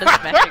just hear buttons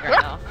smashing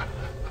right now.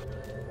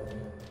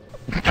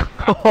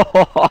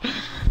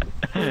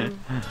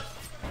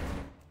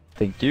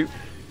 Thank you.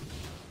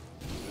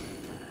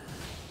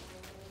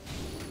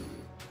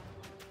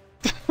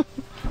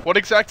 What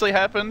exactly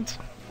happened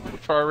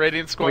for our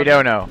Radiant squad? We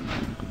don't know.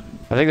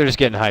 I think they're just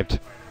getting hyped.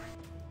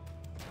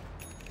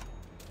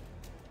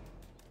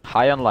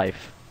 High on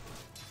life.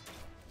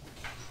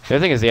 The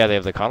other thing is, yeah, they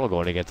have the Coddle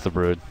going against the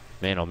Brood.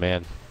 Man, oh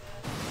man.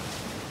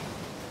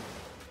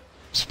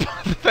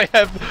 they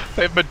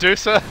have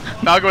Medusa,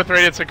 now go with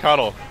Radiance and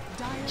Coddle.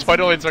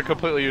 Spiderlings are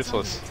completely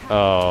useless.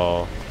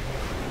 Oh.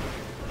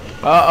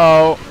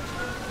 Uh-oh.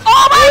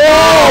 Oh my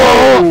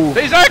god!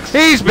 He's X!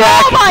 He's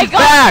back! Oh my He's god!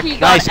 back! He got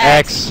Nice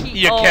X.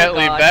 You can't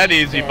leave that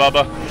easy,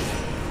 Bubba.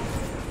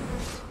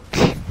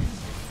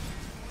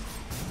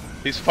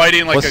 He's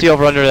fighting like What's the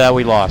over-under that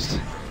we lost?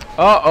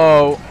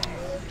 Uh-oh.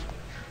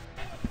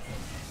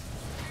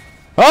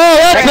 Oh,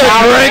 that's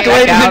a drink,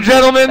 ladies and counts.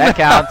 gentlemen! That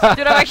counts.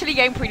 Dude, I'm actually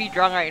getting pretty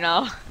drunk right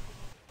now.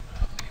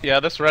 Yeah,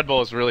 this Red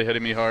Bull is really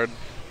hitting me hard.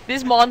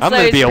 This monster I'm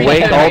gonna is be really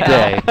awake good all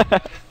right day.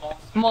 now.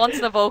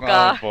 Monster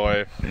Voca. Oh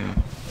boy.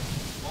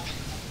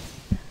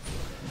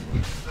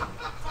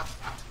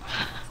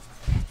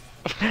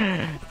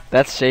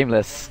 That's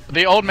shameless.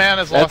 The old man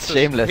has That's lost his...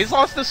 shameless. He's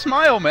lost his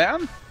smile,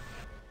 man!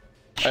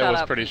 Shut It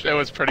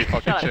was up. pretty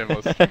fucking Shut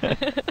shameless.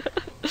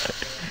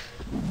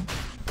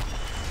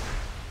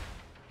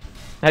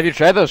 Have you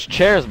tried those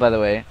chairs, by the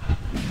way?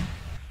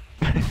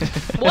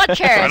 What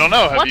chair? I don't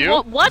know, have you?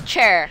 What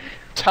chair?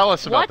 Tell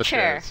us about What the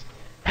chair? chairs.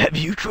 Have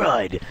you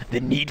tried the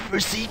Need for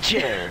Speed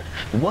chair?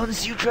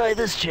 Once you try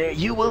this chair,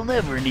 you will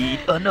never need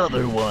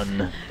another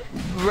one.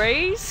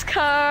 Race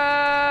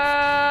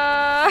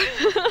car.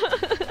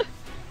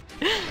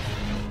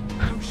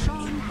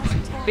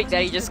 Big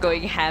Daddy just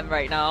going ham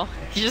right now.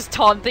 He's just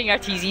taunting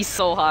Arteezy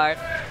so hard.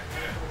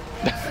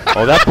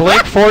 Oh, that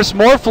Blink Force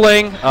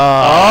Morphling!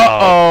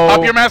 Uh-oh!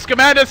 Pop your mask,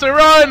 Commandus, and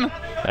run!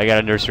 I got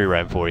a nursery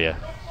rhyme for you.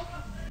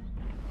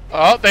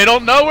 Oh, they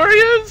don't know where he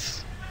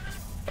is!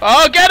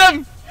 Oh, get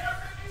him!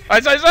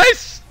 Ice, ice,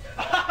 ice!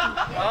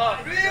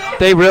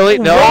 They really?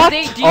 No? Do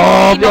you see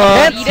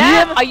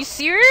that? him? Are you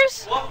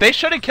serious? They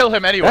shouldn't kill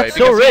him anyway, That's so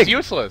because he's rigged.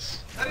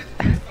 useless.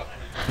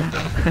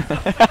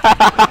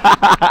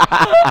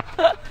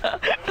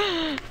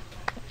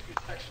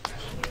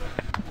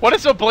 What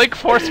is a Blink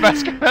Force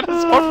Mask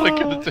Commandus Morphling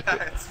gonna do?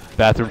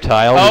 Bathroom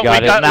tile, Oh, we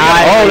got we it. got-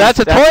 Oh, that's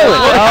a That's toilet!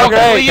 Look how Oh,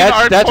 great! clean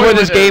our That's where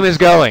this toilet game is. is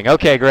going.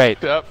 Okay,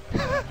 great. Yep.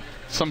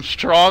 Some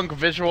strong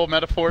visual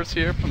metaphors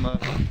here from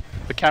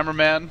the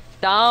cameraman.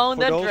 Down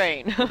For the those-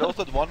 drain. For those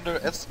that wonder,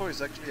 S4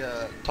 is actually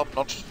a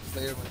top-notch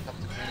player when it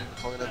comes to cleaning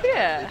the toilet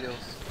Yeah.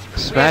 videos.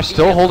 Smash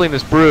still holding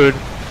this Brood.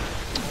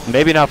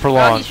 Maybe not for Bro,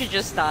 long. he should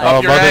just die. Oh,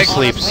 your Mother eggs.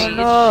 sleeps. Honestly,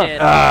 no. shit.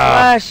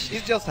 Flash!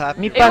 He's just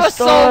happy. Mi It was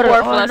so pastor!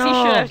 worthless. Oh, He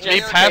should no. have He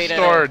just passed traded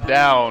her it.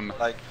 down.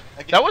 Like,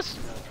 That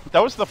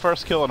was the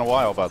first kill in a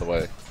while, by the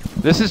way.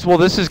 This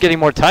is getting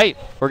more tight.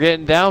 We're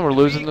getting down. We're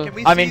losing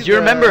the. I mean, do you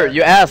remember,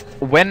 you asked,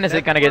 when is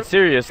it gonna get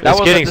serious? That It's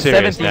was getting at the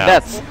serious 17 now.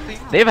 deaths.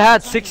 They've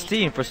had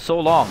 16 for so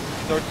long. Is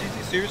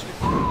Arteezy seriously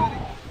everybody?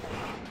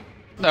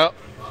 No,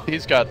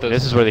 he's got this.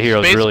 This is where the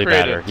heroes Space really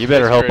created. matter. You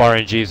better Space hope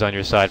created. RNG's on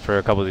your side for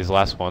a couple of these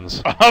last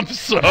ones. I'm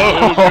so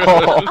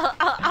good.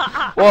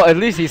 Well, at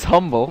least he's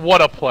humble.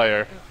 What a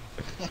player.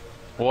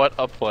 What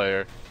a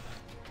player.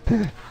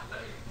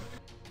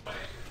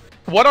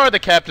 What are the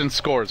captain's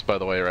scores, by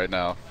the way, right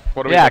now?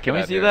 What are we Yeah, looking can we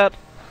at see here? that?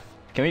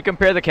 Can we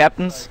compare the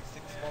captains?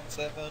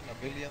 617,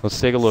 a billion. Let's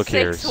take a look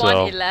here. So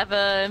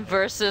 6-1-11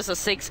 versus a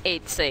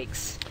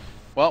 6-8-6.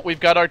 Well, we've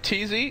got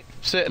Arteezy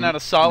sitting at a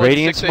solid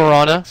Radiance 6-8,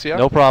 Marana, yeah.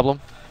 no problem.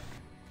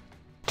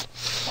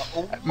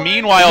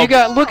 Meanwhile, You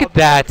got look at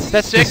that.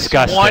 That's 6,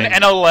 disgusting. 1,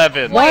 and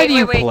 11. Why Wait, do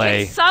you wait,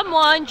 play? Can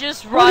someone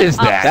just run is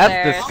up that? That's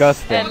there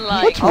disgusting. And,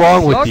 like, What's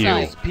wrong with you?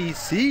 like,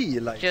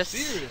 PC, like, Just-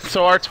 seriously.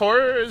 So our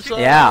tour is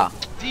Yeah.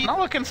 not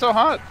looking so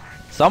hot.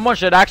 Someone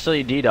should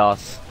actually DDoS.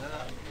 Sorry,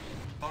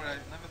 I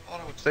never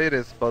thought I would say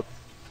this, but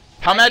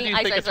How I mad think do you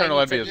Ice think Ice Eternal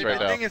Ice Envy needs is to right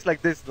the now? thing is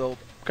like this though.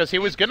 Because he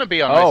was gonna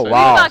be on Oh, Ice Ice.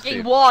 wow. We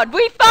fucking won!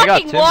 We got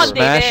fucking Timber. won,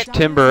 Smash David!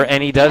 Timber,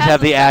 and he does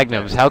have the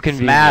Agnums. How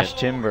convenient. Smash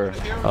Timber.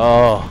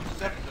 Oh,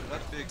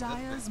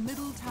 Dire's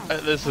middle tower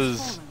This has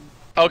is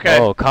fallen. okay.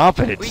 oh,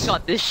 confidence. We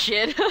got this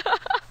shit.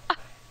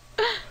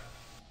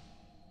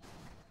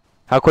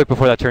 How quick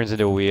before that turns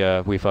into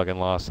we fucking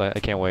lost? I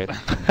can't wait.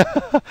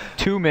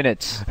 2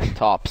 minutes,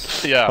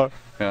 tops. Yeah.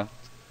 Yeah.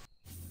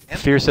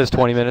 Fear says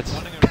 20 minutes.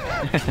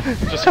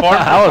 Just farm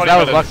for that 20 was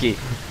minutes. lucky.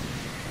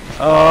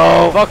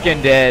 Oh,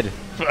 fucking dead.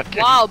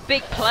 Fucking Wow,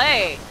 big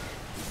play.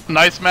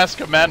 Nice Mask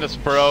of Madness,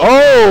 bro.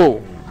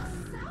 Oh!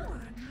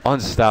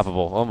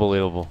 Unstoppable.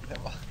 Unbelievable.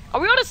 Are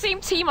we on the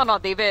same team or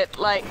not, David?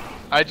 Like,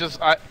 I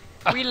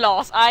we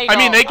lost. I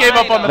mean, know, they gave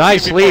up on the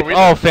Nice before leap. we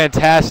Oh, did.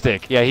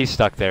 fantastic. Yeah, he's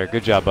stuck there.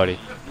 Good job, buddy.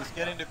 He's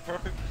getting the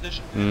perfect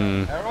position.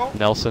 Mm.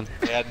 Nelson.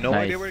 They had no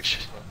Nice. idea where it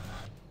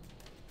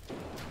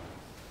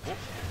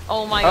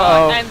Oh my Uh-oh.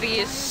 god, Envy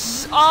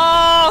is...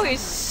 Oh,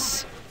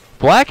 he's...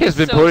 Black has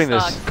been So putting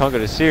this stuck. Congo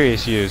to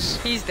serious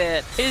use. He's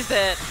dead. He's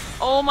dead.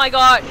 Oh my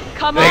god.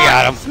 Come They on.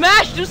 got him.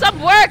 Smash, do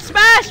some work.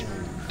 Smash.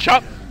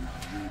 Chop.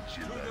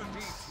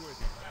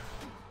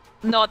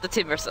 Not the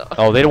Timbersaw.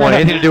 Oh, they don't want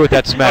anything to do with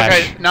that smash.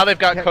 Okay, now they've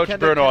got Coach Can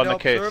Bruno on they the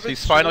case. observe it?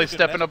 He's finally Show the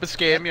stepping net- up his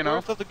game, you net know.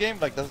 worth of the game.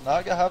 Like, does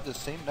Naga have the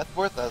same net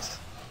worth as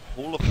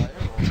Wall of Fire?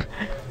 Or?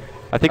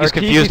 I think he's Arteezy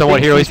confused on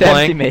what thinks hero he's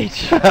playing.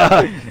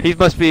 Mage. He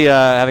must be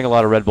having a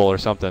lot of Red Bull or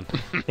something.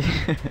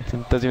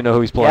 Doesn't even know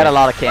who he's He playing. had a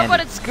lot of Well, candy. but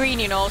it's green,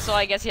 you know, so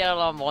I guess he had a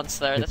lot of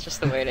monster. That's just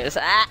the way it is.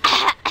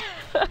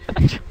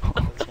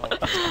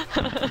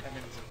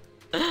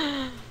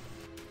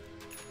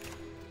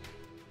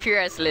 Pure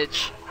as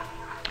Lich.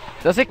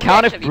 Does it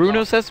count if actually Bruno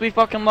lost. says we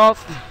fucking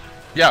lost?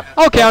 Yeah.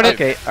 I'll count it.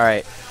 Okay,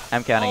 alright.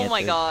 I'm counting it. Oh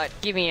my too. god,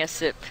 give me a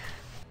sip.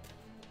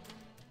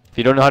 If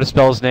you don't know how to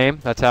spell his name,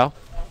 that's how.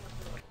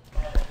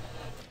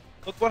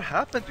 Look what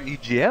happened to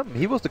EGM.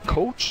 He was the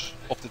coach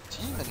of the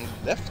team and he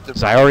left the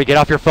Zyori, get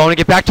off your phone and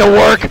get back to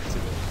work!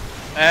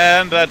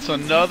 And that's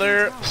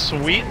another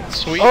sweet.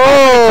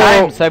 Oh!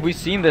 Times have we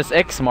seen this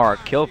X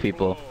mark kill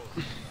people?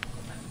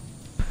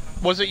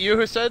 Was it you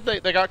who said they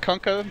got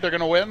Kunkka? They're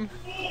gonna win?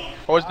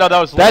 Or was, no, that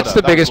was That's Loda.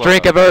 the That was biggest Loda.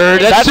 drink I've ever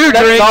heard. That's two that's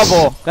drinks.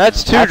 double.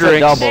 That's two That's a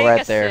drinks. double. Take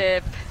right a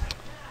there. sip.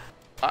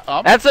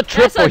 That's a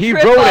triple. a He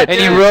triple, wrote it. And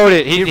he dude. wrote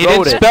it. He He didn't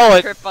wrote it. spell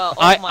it. Triple.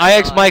 Oh my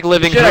IX God. Mike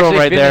living You should through him actually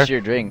right finish there.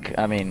 your drink.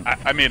 I mean,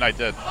 I mean, I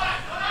did.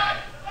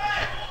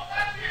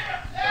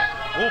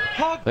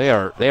 They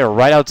are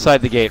right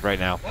outside the gate right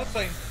now.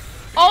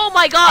 Oh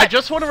my god! I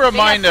just want to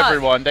remind got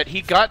everyone that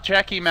he got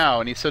Jackie Mao,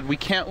 and he said we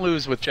can't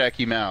lose with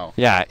Jackie Mao.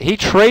 Yeah, he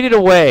traded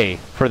away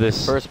for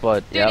this. first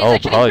blood. Dude, Yeah. it's Oh,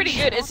 actually Pudge. pretty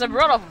good. It's a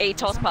run of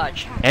ATOS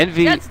Pudge.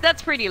 Envy.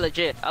 That's pretty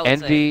legit, I would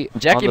say. Envy.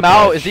 Jackie on the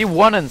Mao, Pudge. is he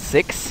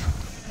 1-6?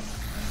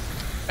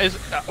 Is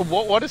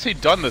what has he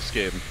done this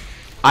game?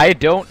 I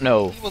don't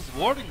know. He was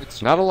warding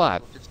with Not a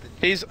lot.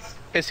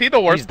 Is he the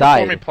worst died.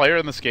 performing player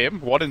in this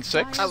game?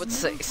 1-6. I would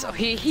say so.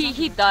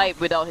 He died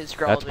without his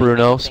growl. That's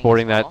Bruno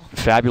sporting that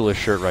fabulous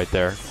shirt right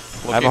there.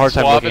 I have a hard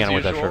time suave looking at as him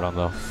with that usual. shirt on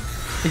though.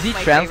 Is he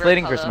My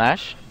translating favorite for color.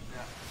 Smash?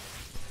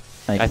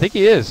 I think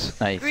he is.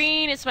 Nice.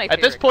 Green is my At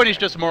favorite. this point, he's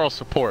color. just moral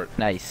support.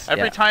 Nice.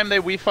 Every yeah. time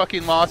we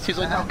fucking lost, he's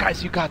like, "No,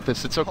 guys, you got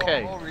this. It's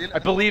okay. Oh, really? I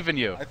believe in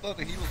you." I thought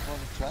he was one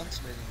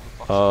translating.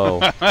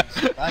 Oh.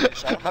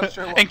 Spanish. I'm not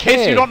sure what. In case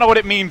Hey. you don't know what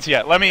it means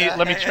yet, let me Yeah,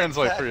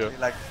 translate for you.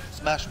 exactly, Like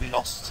Smash, we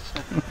lost.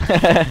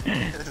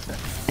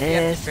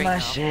 Yes, my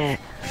shit.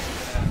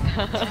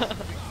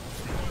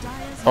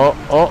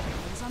 Oh.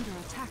 is under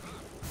attack.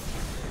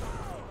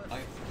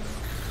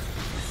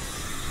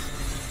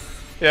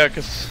 Yeah,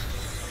 cause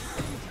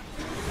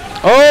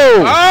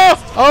Oh!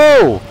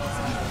 oh,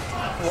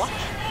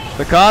 What?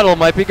 The coddle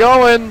might be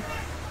going.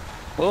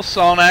 little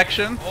Son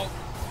action.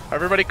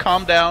 Everybody,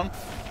 calm down.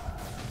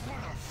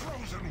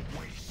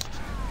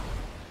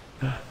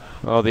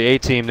 Oh, the A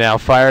team now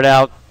fired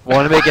out.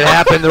 Want to make it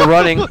happen. They're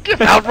running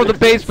out from the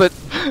base, but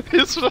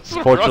He's just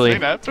Fortunately-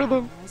 running after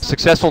them.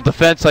 successful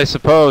defense, I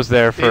suppose,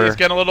 there for. He's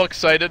getting a little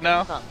excited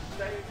now.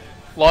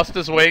 Lost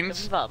his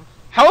wings. Bum.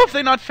 How have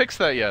they not fixed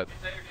that yet?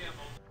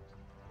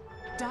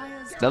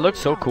 Dire's That looks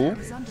so cool.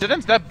 is under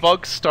Didn't that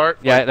bug start?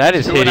 Yeah, like, that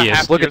is 2.5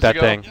 hideous. Look at years that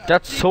ago? thing.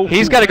 That's so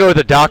He's cool. got to go to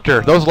the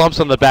doctor. Those lumps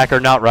on the back are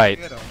not right.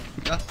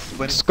 That's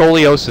when it's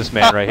Scoliosis,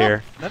 man, right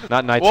here.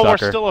 Not Night Well, we're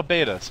Stalker. still a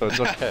beta, so it's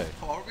okay.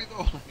 Are we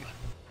though?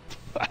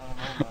 I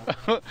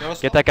don't know, man. There was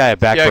Get that guy a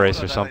back Yeah, brace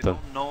or that I something.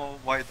 don't know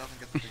why it doesn't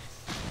get fixed.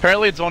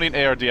 Apparently, it's only an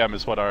ARDM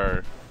is what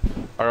our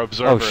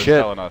observer is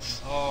shit. telling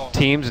us. Oh,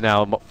 Teams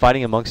now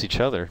fighting amongst each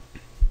other.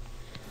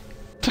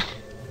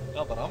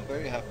 no, but I'm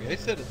very happy. I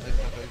said it. I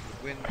thought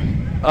I would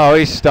win. Oh,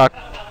 he's stuck.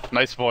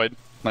 Nice void.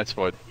 Nice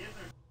void.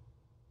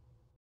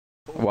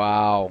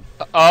 Wow.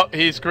 Oh,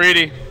 he's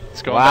greedy.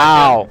 He's going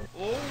Wow.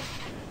 Oh,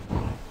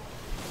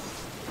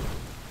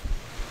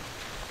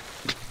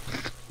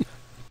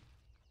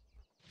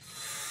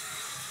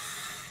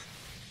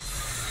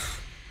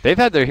 They've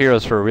had their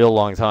heroes for a real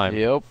long time.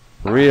 Yep.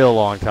 Real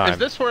long back in. Is time.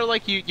 this where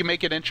like you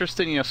make it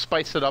interesting, you know,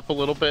 spice it up a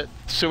little bit,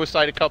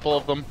 suicide a couple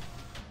of them,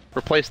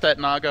 replace that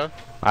Naga?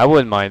 I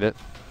wouldn't mind it.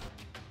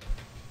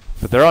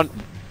 But they're on.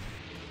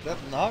 that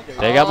Naga.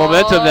 They got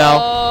momentum now.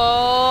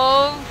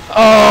 Oh.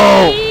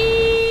 Oh!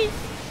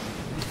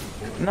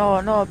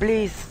 No,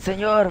 please,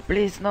 senor,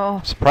 please,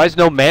 no. Surprised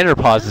no manner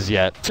pauses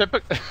yet.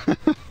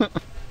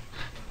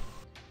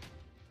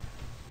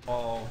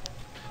 Oh,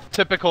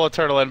 Typical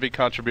Eternal Envy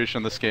contribution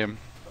in this game.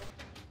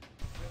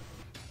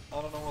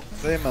 I don't know what to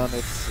say, man.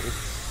 It's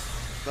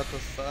such a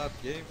sad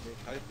game for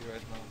Kaiti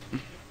right now.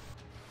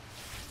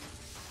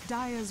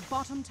 Dire's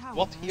bottom tower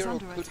What is hero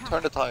under could attack.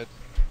 turn the tide?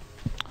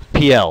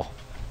 PL.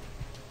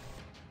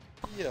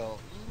 Yeah.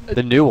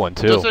 The new one,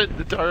 too. Does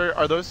it,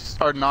 are those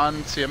our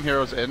non-CM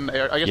heroes in?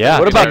 I guess Yeah. they're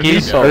What about in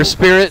Geese? there. Mipo? Earth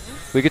Spirit.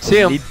 We could see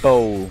him.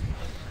 Meatball.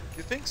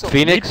 You think so?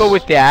 Phoenix. Meatball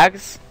with the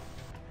Ags?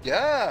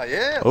 Yeah,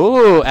 yeah.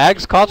 Ooh,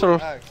 Axe Kotter.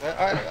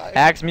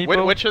 Ags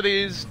Meatball? Which of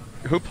these?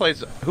 Who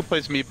plays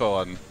Meepo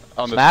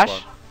on this Smash?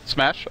 one?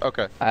 Smash.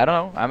 Okay. I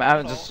don't know.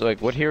 I'm just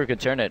like, what hero could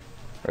turn it,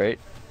 right?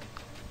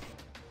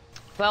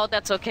 Well,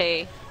 that's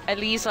okay. At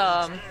least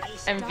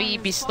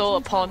MV bestow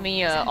upon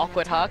me a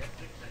awkward hug.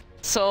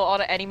 So all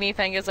the anime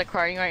fangirls are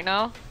crying right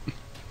now.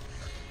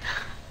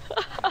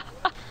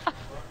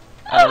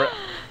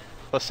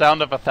 The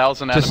sound of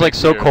 1,000 Just anime like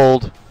so tears.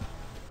 cold.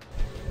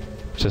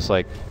 Just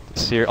like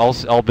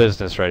all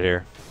business right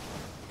here.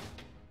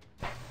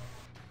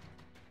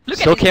 Look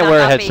Still at his can't wear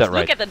a Naga headset face. right.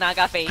 Look at the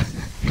Naga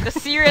face. The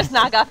serious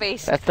Naga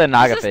face. That's the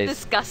Naga this face. is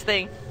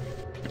disgusting.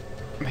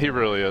 He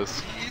really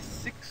is. He's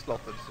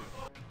 6-slotted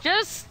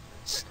soon.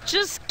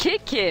 Just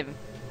kick him.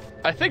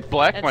 I think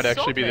Black That's might so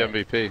actually be the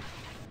bad. MVP.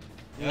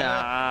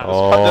 Nah.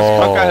 This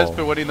punk guy has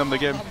been winning them the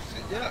game.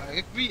 Yeah, I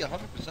agree 100%.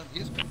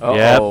 He's been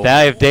Yep,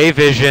 they have day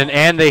vision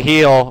and the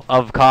heal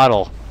of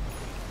Coddle.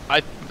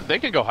 They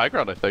can go high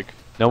ground, I think.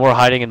 No more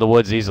hiding in the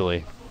woods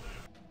easily.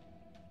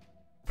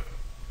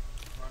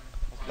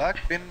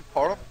 Black been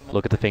part of the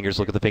Look at the fingers,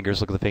 look at the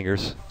fingers, look at the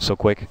fingers. So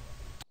quick.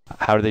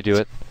 How do they do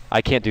it?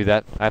 I can't do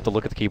that. I have to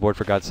look at the keyboard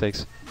for God's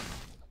sakes.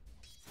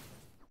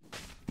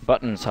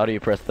 Buttons, how do you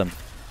press them?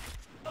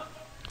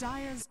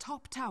 Dire's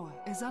top tower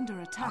is under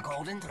attack.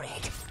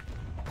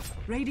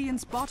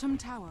 Radiant's bottom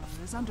tower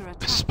is under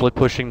attack. Split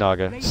pushing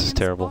Naga. This is Radiant's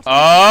terrible. bottom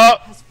Oh!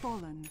 tower has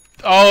fallen.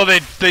 Oh,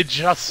 they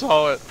just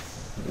saw it.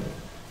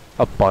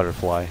 A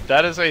butterfly.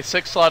 That is a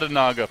 6-slotted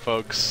Naga,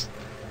 folks.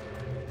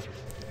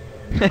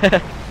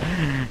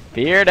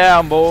 Fear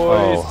down,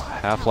 boys. Oh,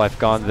 Half-Life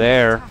gone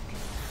there.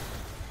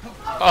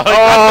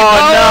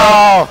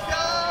 Oh,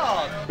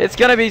 no! It's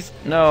gonna be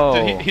no.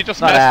 Did he just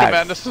not Master Axe.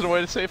 Madness his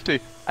way to safety.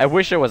 I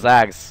wish it was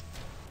Axe.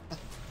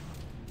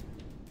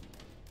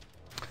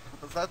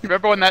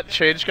 Remember when that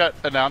change got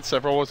announced?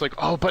 Everyone was like,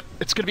 "Oh, but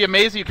it's gonna be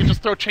amazing! You can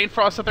just throw Chain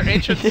Frost at their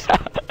ancients."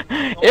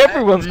 Yeah.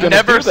 Everyone's gonna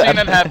Never do that. seen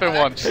it happen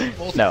once.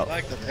 No.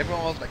 like that.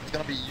 Everyone was like, it's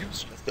gonna be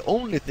useless. The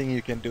only thing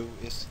you can do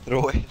is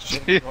throw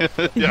it.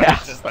 Yeah,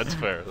 that's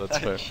fair. That's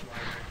fair.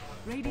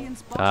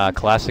 Radiant's bottom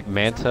Classic tower is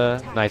Manta, under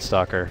attack. Night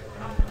Stalker.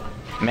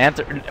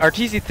 Manta,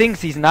 Arteezy thinks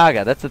he's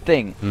Naga. That's the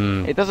thing.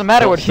 Hmm. It doesn't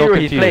matter what So hero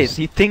he confused. plays.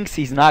 He thinks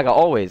he's Naga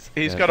always.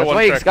 He's Yeah. got a That's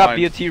why he's one-track got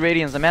mind. BOT,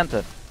 Radiance, and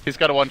Manta. He's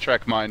got a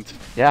one-track mind.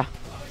 Yeah.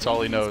 That's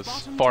all he knows.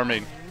 Radiant's bottom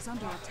Farming tower is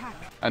under attack.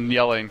 and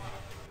yelling.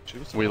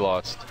 We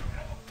lost.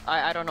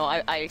 I don't know.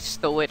 I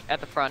stole it at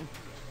the front.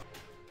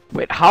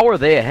 Wait, how are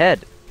they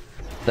ahead?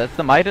 That's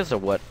the Midas or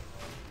what?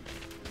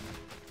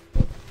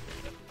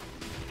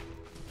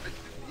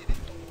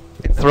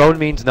 Throne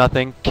means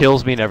nothing.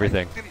 Kills mean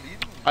everything.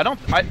 I don't.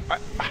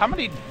 How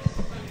many?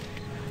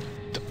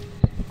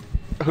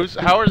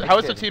 How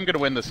is the team gonna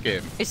win this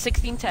game? It's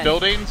 16-10.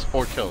 Buildings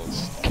or kills?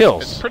 It's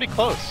Kills. pretty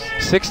close.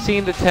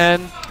 16 to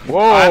 10. Whoa!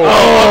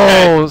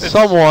 Oh, okay.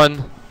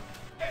 someone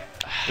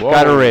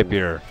got a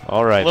rapier.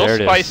 All right, A little there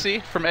it is. spicy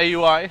from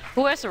AUI.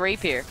 Who has a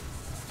rapier?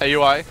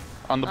 AUI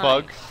on the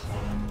bug.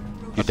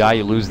 You die,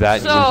 you lose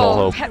that, you lose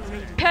all So, hope.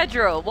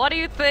 Pedro, what do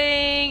you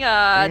think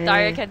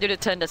Dyer can do to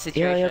turn the Yo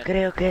situation?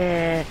 creo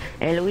que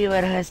el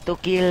Weaver has to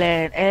kill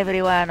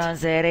everyone on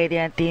the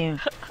Radiant team.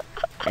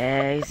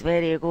 It's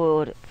very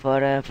good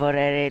for a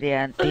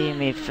Radiant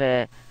team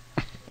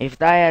if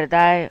Dyer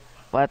die,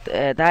 but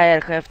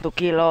Dyer have to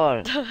kill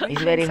all.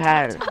 It's very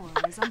hard. Tower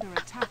is under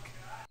attack.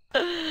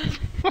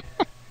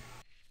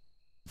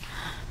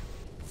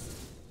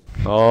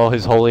 Oh,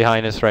 His Holy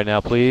Highness right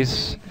now,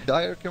 please.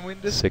 Dyer can win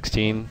this.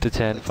 16 to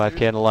 10, 5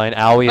 candle line.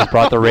 Owie has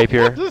brought the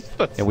rapier,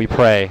 and we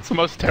pray. It's the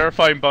most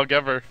terrifying bug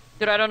ever.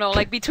 Dude, I don't know.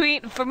 Like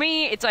for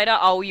me, it's either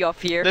Aoi or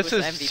Fear. This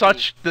who's is MVP.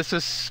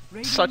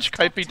 Radiant's such top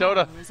Kaipi tower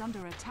Dota. is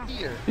under attack.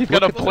 Here. You've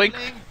got a He was blink.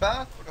 playing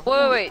bad for the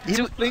whole Wait.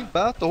 He was playing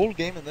bad the whole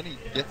game and then he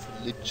gets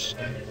Lich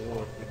and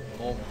Lord with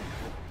normal.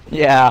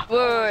 Yeah.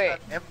 Wait.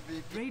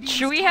 Radiant's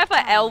Should we top have a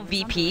tower is under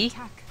LVP?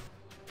 attack.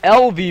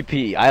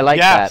 LVP. I like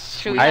Yes.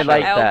 Should we that. I have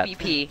like an that.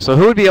 LVP? So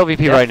who would be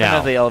LVP right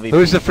now? Definitely LVP.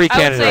 Who's the free I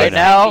would candidate say right it's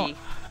now? now? Envy.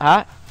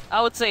 Huh?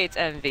 I would say it's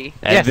Envy.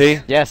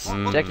 Envy? Yes.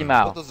 Mm. Check him What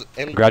out. does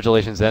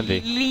Congratulations, Envy.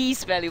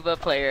 Least valuable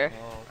player.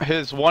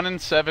 His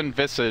 1-in-7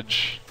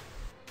 visage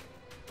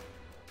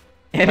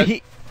And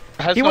he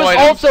has he no was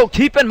items. also,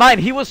 keep in mind,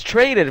 he was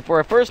traded for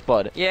a first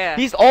blood. Yeah.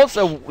 He's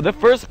also the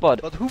first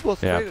blood. But who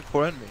was Yeah. traded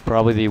for Envy?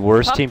 Probably the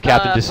worst team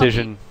captain Puppey.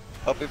 decision.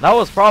 That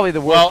was probably the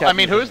worst. Well, I captain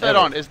mean, who is that ever.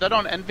 on? Is that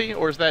on Envy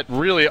or is that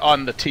really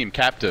on the team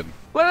captain?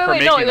 Wait, for no,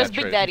 making it was that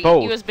Big trade? Daddy.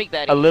 Both. It was Big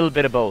Daddy. A little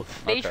bit of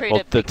both. They Okay. traded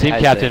Well, the Big team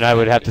Daddy. captain, I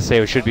would have to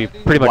say, should be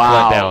pretty much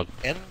Wow. let down.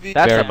 Envy.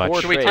 That's Very a poor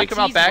much. Should we trade. take him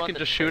out Arteezy back won and the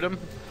just shoot him?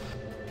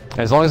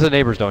 As long as the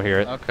neighbors don't hear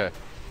it. Okay.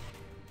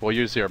 We'll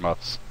use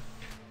earmuffs.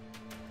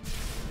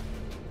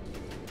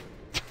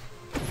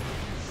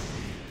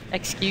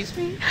 Excuse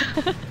me?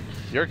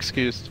 You're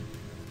excused.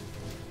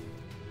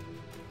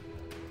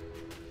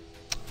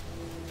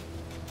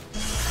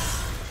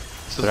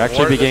 This is They're actually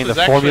war- beginning this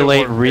to is actually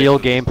formulate war real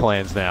phases. game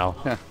plans now.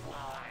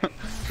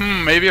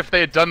 Maybe if they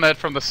had done that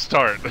from the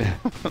start.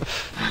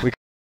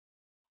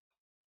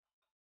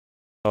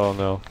 Oh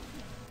no.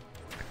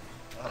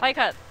 Hi,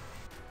 Cut.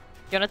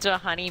 You wanna do a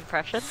honey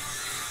impression?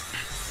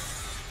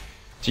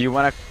 Do you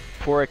want to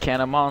pour a can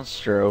of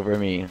Monster over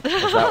me? Is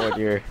that what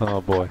you're...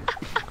 Oh boy.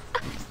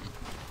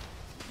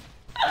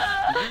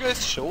 Did you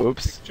guys show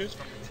Oops. the pictures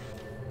from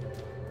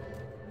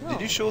the team?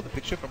 Did you show the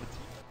picture from the team?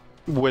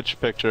 Which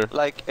picture?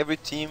 Like every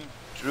team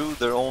drew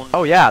their own.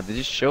 Oh yeah, did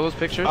you show those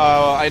pictures?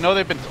 I know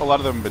they've been. A lot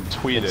of them have been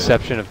tweeted.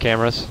 Inception of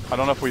cameras. I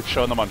don't know if we've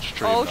shown them on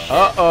stream. Oh, though. shit.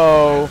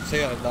 Uh-oh.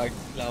 Say I like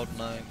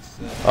Cloud9's.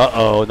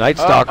 Uh-oh, Night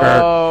Stalker.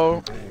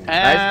 Uh-oh.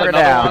 Nice And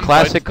down. The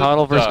classic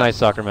Coddle versus Dota. Night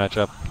Stalker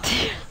matchup.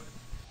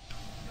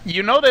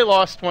 You know they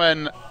lost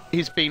when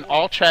he's being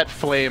all chat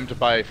flamed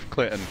by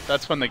Clinton.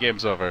 That's when the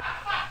game's over.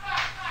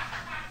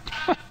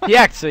 He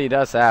actually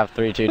does have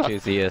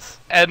 3-2-2 CS.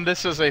 And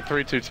this is a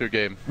 3-2-2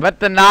 game. But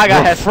the Naga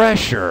has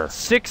Refresher.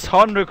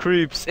 600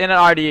 creeps in an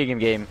RDA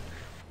game.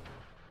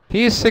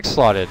 He is 6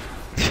 slotted.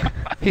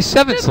 He's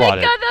 7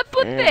 slotted.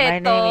 My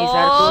name is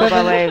Arteezy.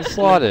 7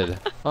 slotted.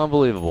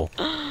 Unbelievable.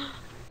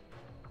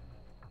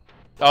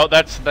 Oh,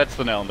 that's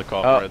the nail in the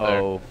coffin right there.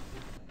 Uh-oh.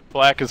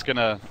 Black is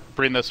gonna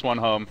bring this one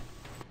home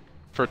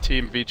for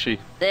Team Vici.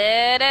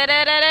 Now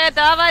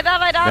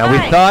we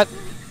thought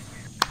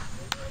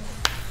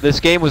this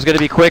game was going to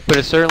be quick, but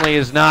it certainly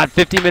is not.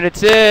 50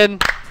 minutes in.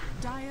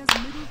 Dire's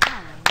middle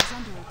tower is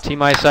under attack. Team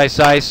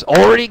IceIceIce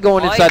already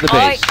going inside the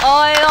base.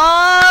 Oi,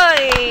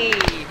 oi,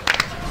 oi.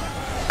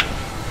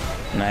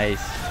 Nice.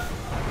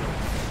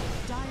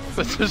 Dire's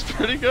This middle is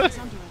pretty tower good. is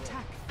under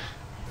attack.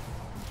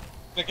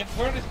 We can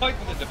turn this fight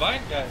with the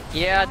Divine guy.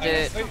 Yeah,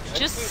 dude.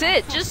 Just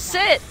sit, just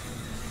sit.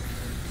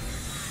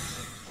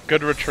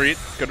 Good retreat.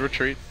 Good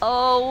retreat.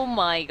 Oh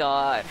my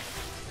god.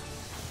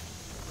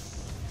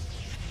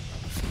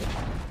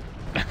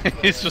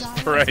 He's just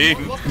praying.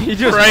 He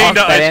just praying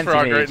to lost that Ice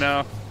Frog anti-mage. right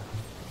now.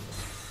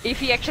 If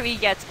he actually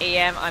gets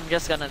AM, I'm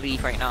just gonna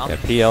leave right now. Yeah,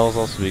 PL's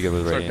also be good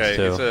with It's Radiance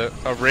okay. too.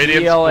 It's a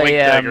Radiance PLAM, Blink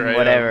Dagger. AM.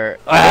 whatever.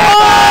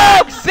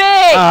 Oh,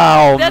 big!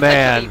 Oh, That's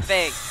man. actually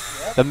big.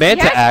 The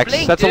Manta Yes, Axe.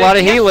 Blink, That's a dude. lot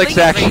of Yes, Helix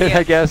Blink action, Radiance.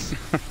 I guess.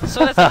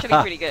 So that's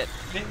actually pretty good.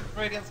 Blink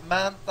Radiance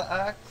Manta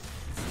Axe.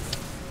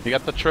 You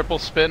got the triple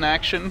spin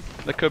action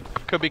that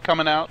could be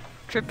coming out.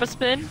 Triple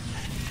spin?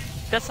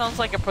 That sounds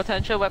like a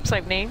potential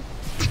website name.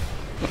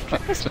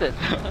 Triple spin.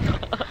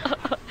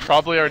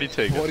 Probably already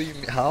taken. What do you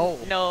mean? How?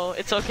 No,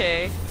 it's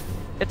okay.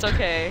 It's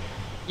okay.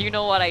 You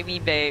know what I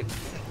mean, babe.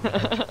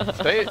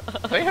 They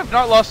have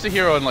not lost a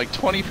hero in like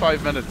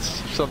 25 minutes.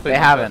 Something. They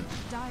like haven't.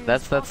 Dire's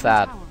That's bottom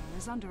sad. tower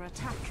is under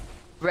attack.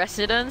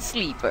 Resident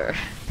sleeper.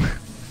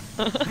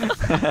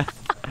 that.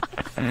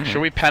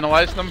 Should we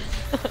penalize them?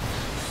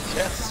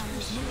 Yes.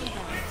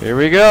 Here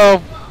we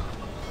go.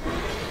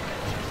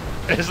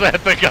 Is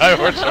that the guy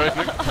we're showing?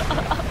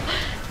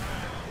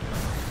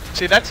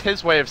 See, that's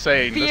his way of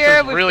saying this Fear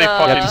is with really the- You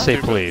fucking have to say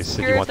stupid. please if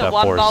you Here's want the that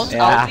one force. bounce Yeah.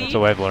 ulti. That's the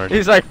way I've learned.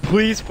 He's like,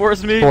 please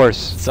force me. Force.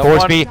 Someone,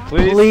 Force me.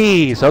 please.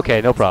 Please.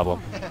 Okay, no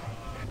problem.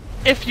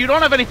 If you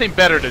don't have anything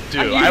better to Are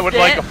do, you I would dead?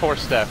 like a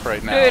 4-staff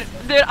right now.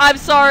 Dude, I'm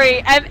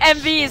sorry.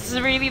 MV is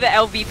really the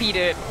LVP,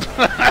 dude.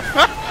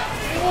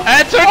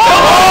 Answer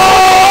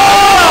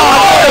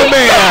Oh,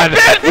 man!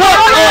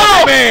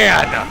 What a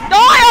man!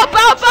 No,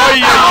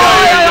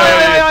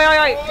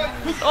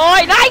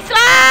 Oi, nice la!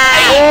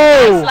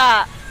 Oh. Nice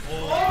la!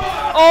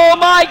 Oh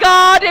my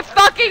god, they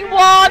fucking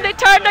won! They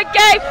turned the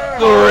game!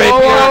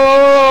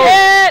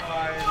 Shit!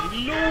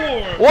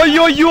 Oi,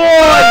 oi, oi!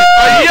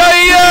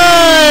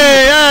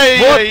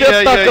 What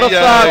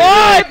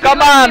Oi,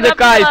 come on, the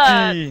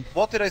guy.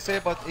 What did I say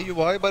about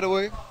AUI, by the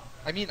way?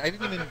 I mean, I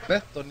didn't even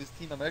bet on this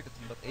Team America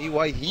team, but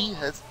AUI, he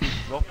has been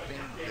dropping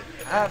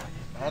the hammer,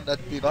 man.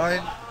 That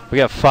Divine. We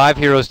got 5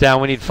 heroes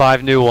down. We need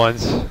 5 new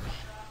ones.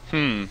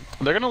 They're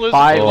gonna lose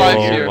 5 the lives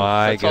Oh here.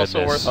 my That's also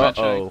goodness. worth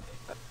mentioning.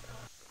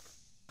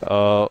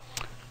 Oh,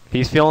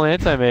 he's feeling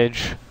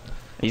anti-mage.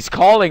 He's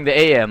calling the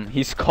AM.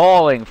 He's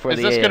calling for Is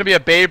the this AM. gonna be a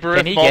Babe Ruth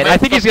Can he get moment? it? I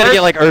think he's The gonna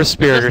get first- like Earth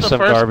Spirit is or this some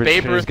the first garbage.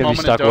 Babe He's Ruth gonna be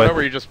moment stuck in Dota with.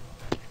 where you just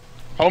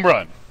home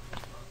run.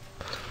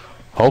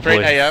 Hopefully,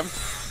 Great AM.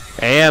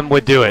 AM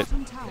would do it.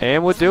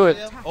 AM would do it.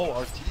 Oh,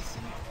 Arteezy.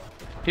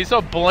 He's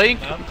a blink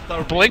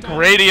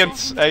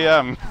Radiance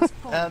AM.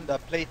 And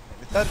Plate.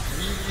 Is that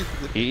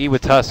really EE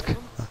with Tusk.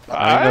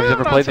 I don't know if he's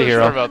ever I'm played not the so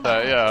hero. sure about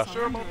that, yeah.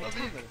 sure about that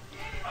either?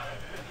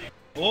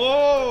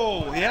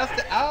 Oh, he has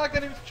the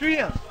Aghanim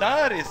Treant.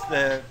 That is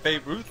the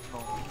Babe Ruth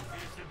moment.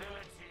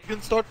 You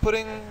can start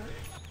putting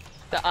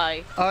The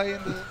eye. eye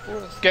in the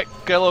forest. Get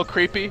a little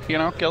creepy, you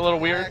know, get a little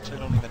I weird. actually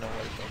don't even know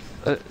what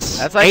it does.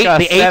 That's like a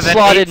the 8 7,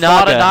 slotted 8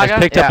 slotted Naga has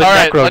picked up Yeah. a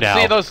Alright, Necro let's now.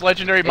 see those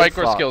legendary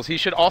micro slot. skills. He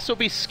should also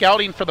be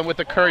scouting for them with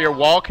the courier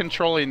while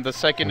controlling the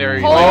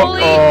secondary. Holy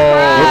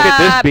crap! Look at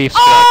this beef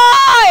stack.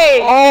 Oi!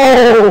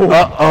 Oh!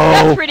 That's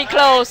Uh-oh. pretty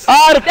close.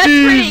 That's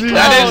pretty close.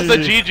 That is the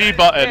GG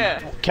button. Yeah.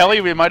 Kelly,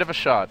 we might have a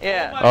shot.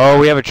 Yeah. Oh,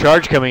 we have a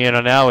charge coming in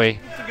on Owie.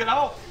 Get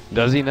out!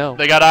 Does he know?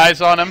 They got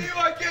eyes on him. Get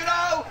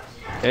out!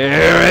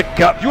 Here it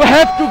comes. You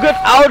have to get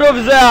out of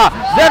there.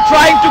 They're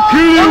trying to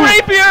kill you.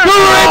 Rapier!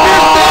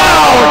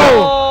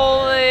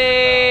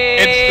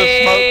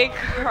 Insta-smoke.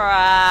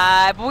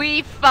 Crap.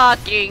 We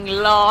fucking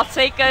lost.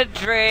 Take a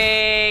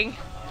drink.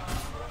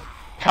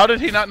 How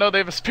did he not know they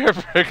have a spear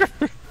breaker?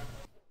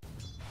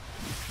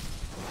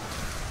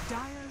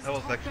 That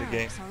was actually a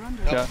game. Are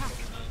under Yeah. attack.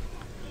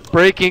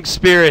 Breaking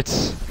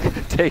spirits.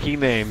 Taking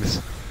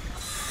names.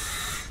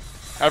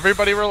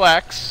 Everybody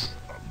relax.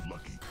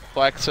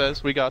 Black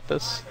says we got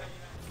this.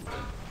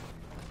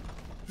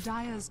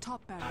 Dire's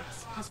top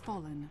barracks has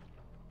fallen.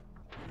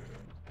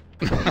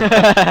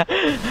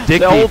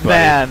 The old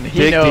man,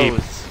 he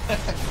knows.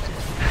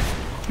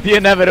 The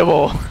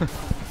inevitable.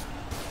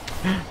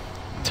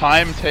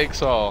 Time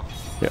takes all.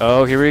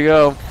 Oh, here we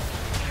go.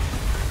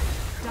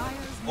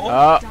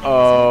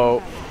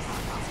 Uh-oh.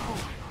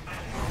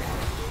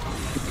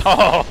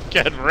 Oh,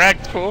 get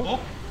wrecked, fool.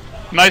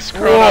 Nice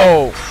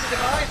chrono.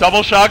 Whoa.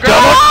 Double shotgun.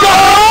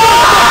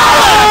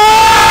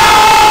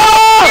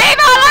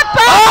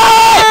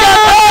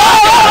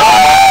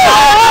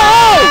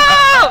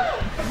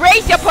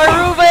 Raise your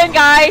Peruvian,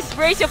 guys.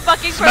 Raise your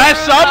fucking Smash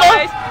Peruvian, Samba.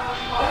 guys.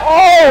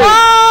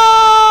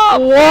 Oh!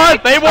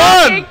 What? They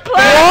won!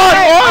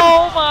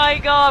 Oh my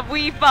god,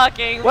 we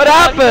fucking What won.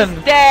 happened?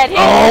 He's dead. He's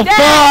Oh,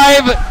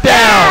 dead. 5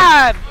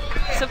 down.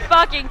 It's a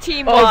fucking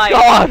team Oh wipe.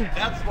 god!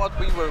 That's what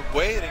we were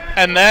waiting.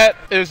 And that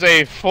is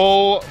a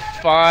full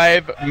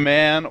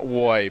 5-man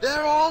wipe.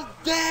 They're all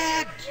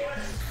dead.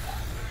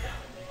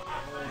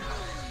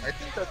 I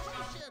think that's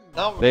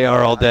now. They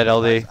are all dead,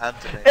 LD.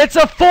 It's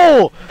a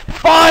full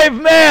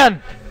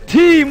 5-man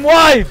team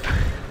wipe!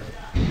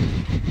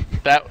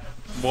 That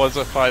was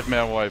a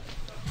 5-man wipe.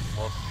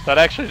 That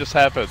actually just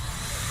happened.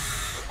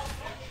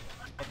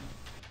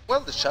 Well,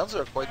 the chances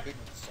are quite big.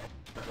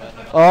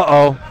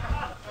 Uh-oh.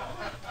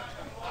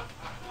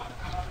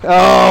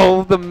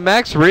 Oh, the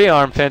max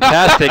rearm,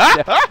 fantastic.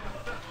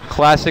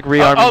 Classic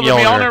rearm Oh, the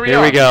Mjolnir. Mjolnir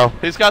Here we rearm. go.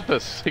 He's got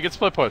this. He can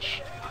split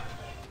push.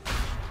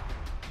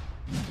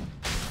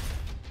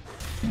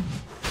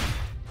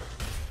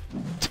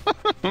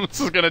 This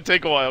is gonna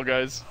take a while,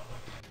 guys.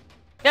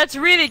 That's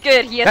really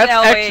good. He has That's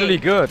LA. actually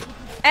good.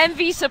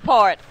 Envy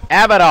support.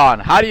 Abaddon,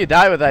 how do you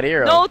die with that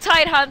hero? No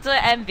Tide Hunter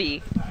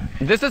Envy.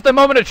 This is the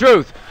moment of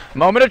truth.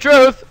 Moment of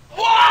truth.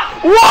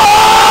 What? No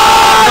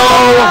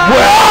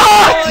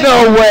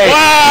way.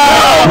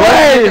 Wow! No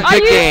way is Are the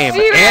you game.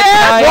 serious?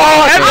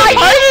 Anti-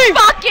 Are you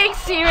fucking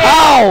serious?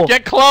 How?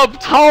 Get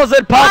clubbed! How is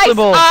it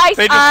possible? Ice,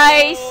 They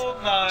ice, just-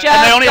 ice.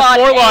 And they only have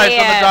 4 lives on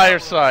the AF. dire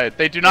side.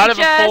 They do not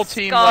They have a full just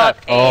team got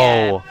left.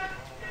 Oh.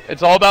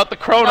 It's all about the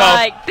chrono.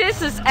 Like,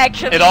 this is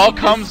actually It all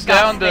comes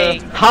down to-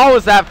 disgusting. How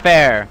is that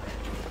fair?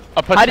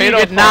 A potato How do you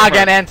get farmer. Naga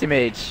and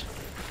Anti-Mage?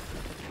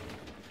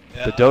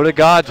 The Dota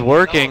God's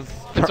working.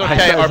 It's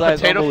okay, our That's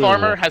potato unbelievable.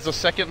 farmer has a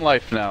second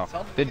life now.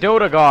 The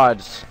Dota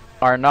gods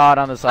are not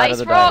on the side Ice of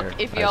the Frog, dire.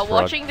 if you're Ice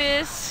Frog. watching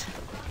this,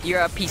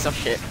 you're a piece of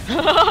shit.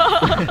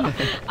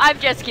 I'm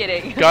just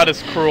kidding. God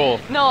is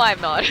cruel. No,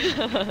 I'm not.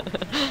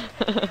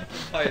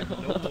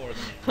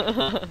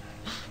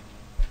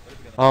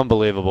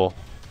 Unbelievable.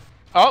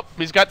 Oh,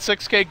 he's got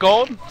 6k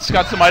gold. He's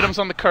got some items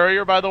on the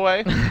courier, by the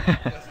way.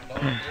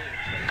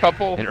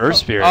 Couple. An Earth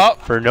Spirit Oh,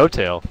 for No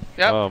Tail.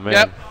 yep, Oh,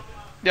 man.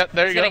 Yep,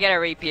 there He's you go. gonna get a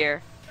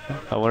rapier.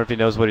 I wonder if he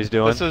knows what he's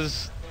doing. This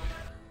is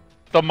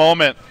the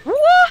moment.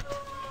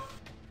 What?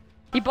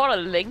 He bought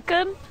a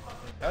Lincoln?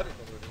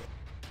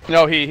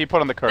 No, he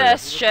put on the courier.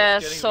 That's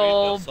just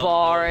so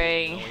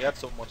boring. We had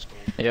so much gold.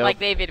 Yep. Like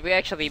David, we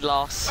actually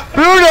lost.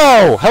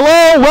 Bruno!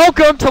 Hello!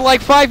 Welcome to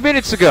like 5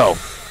 minutes ago.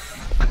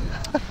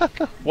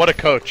 What a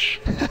coach.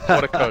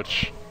 What a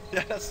coach.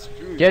 Yeah, that's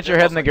true. Get your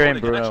head in the game,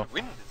 Bruno.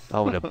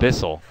 Oh, an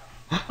Abyssal.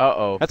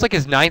 Uh-oh. That's like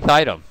his 9th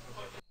item.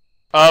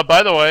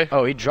 By the way,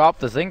 Oh, he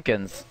dropped the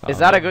Zinkins. Is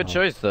that a good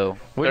choice, though?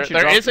 Wouldn't you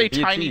there drop is the a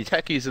tiny BTs?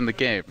 techies in the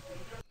game.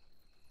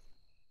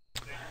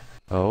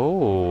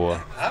 Oh.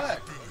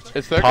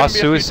 Is there Toss gonna be a few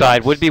suicide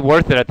times- would be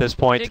worth it at this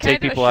point Dude, to can I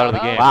take do a people out of the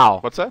shout-out? game. Wow.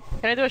 What's that?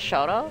 Can I do a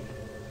shout out?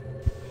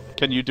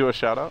 Can you do a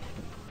shout out?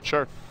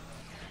 Sure.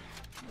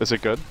 Is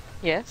it good?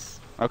 Yes.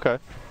 Okay.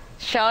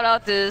 Shout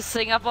out to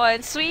Singapore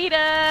and Sweden!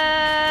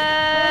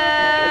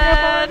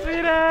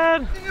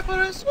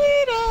 Singapore and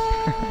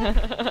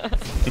Sweden.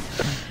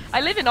 I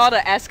live in all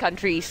the S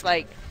countries,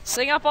 like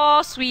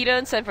Singapore,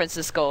 Sweden, San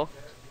Francisco.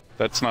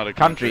 That's not a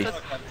Country.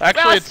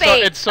 Actually,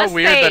 Well, it's so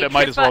weird that it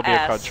might as well be a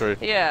triple S.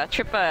 country. Yeah,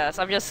 triple S.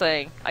 I'm just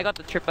saying. I got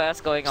the triple S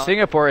going on.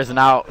 Singapore is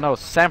now... No,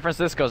 San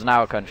Francisco is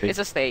now a country. It's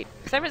a state.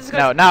 San Francisco.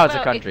 No, is, now it's a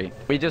well, country.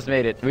 We just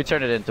made it. We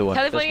turned it into one.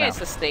 just California now.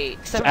 is a state.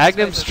 It's San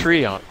Francisco Agnum's is a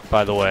tree, on,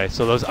 by the way.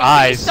 So those Can you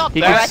eyes, stop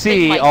he can correcting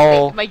see my,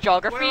 all my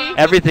geography.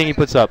 everything he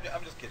puts up.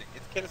 I'm just kidding.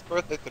 It's Ken's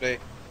birthday today.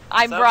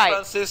 I'm San right.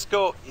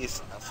 Francisco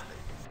is a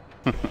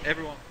state.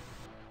 Everyone.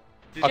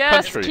 A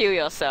Just country. kill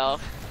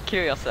yourself.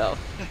 Kill yourself.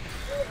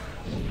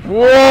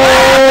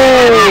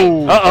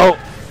 Whoa! Uh-oh.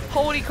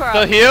 Holy crap.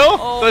 The heal?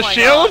 Oh The my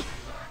shield? God.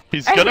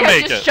 He's And gonna you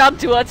guys make just it.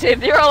 jumped towards him.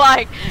 They were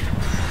like,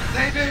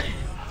 David.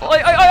 oi, oi,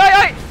 oi,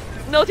 oi, oi.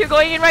 No, you're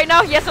going in right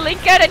now. He has a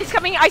Lincoln and he's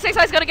coming.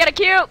 IceIceIce gonna get a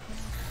kill.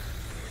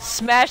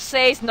 Smash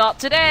says not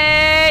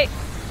today.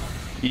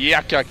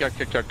 Yuck, yuck, yuck,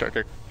 yuck, yuck, yuck,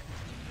 yuck.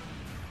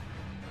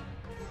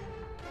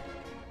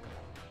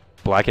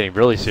 Black getting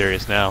really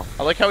serious now.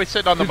 I like how he's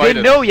sitting on the Do they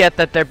Midas. know yet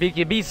that their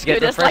BKBs get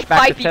Dude, there's refreshed like back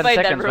 5 to 10 people in that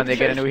seconds when room. they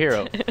get a new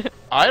hero?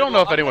 I don't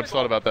know if anyone's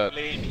thought about that.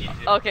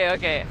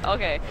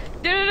 Okay.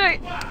 Dude.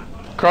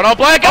 Chrono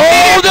Black!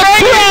 Oh, the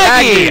Craggy!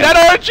 Craggy! That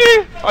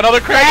Archie! Another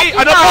Craggy!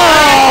 Craggy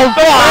Another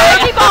boy,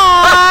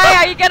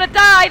 are you gonna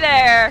die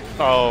there?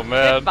 Oh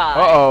man. Goodbye.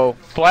 Uh-oh.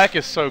 Black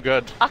is so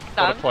good. What a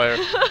Aktan. player.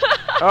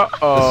 The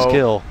Uh-oh.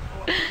 skill.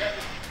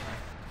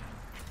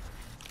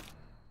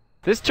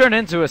 This turned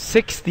into a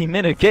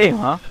 60-minute game,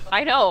 huh?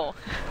 I know.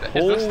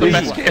 Is this the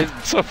best game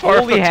so far?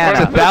 Holy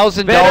Hannah.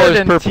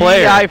 $1,000 per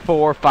player.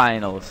 TI4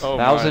 finals. Oh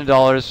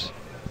 $1,000.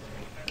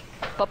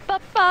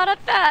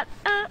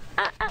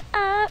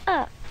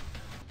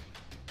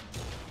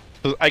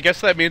 I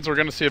guess that means we're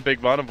gonna see a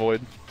big Mana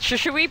Void.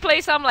 Should we play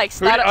some like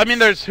I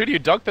mean, who do you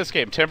dunk this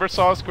game?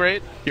 Timbersaw's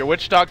great. Your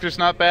Witch Doctor's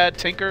not bad.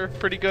 Tinker,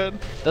 pretty good.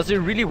 Does he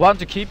really want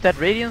to keep that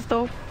Radiance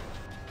though?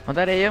 On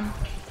that AM?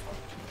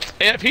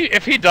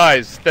 If he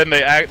dies, then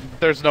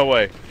there's no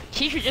way.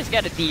 He should just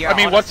get a DR. I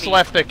mean, honestly. what's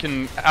left that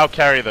can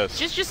outcarry this?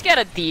 Just get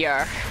a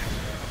DR.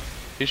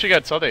 He should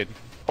get something.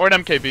 Or an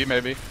MKB,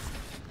 maybe.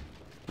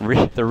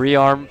 The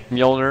rearm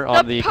Mjolnir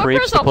on the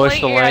creeps to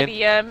push the lane. The purpose of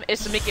playing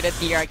is to make it a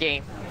DR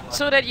game.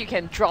 So that you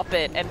can drop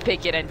it and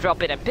pick it and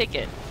drop it and pick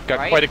it. Got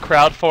right? quite a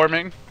crowd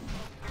forming.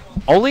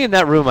 Only in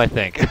that room, I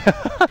think.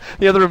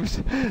 The other room's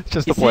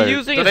just the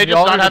players. Do they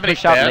just not have any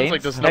fans?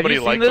 Like, does nobody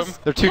like them?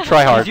 They're too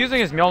tryhard. He's using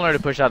his Mjolnir to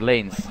push out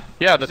lanes.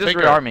 Yeah, the He's just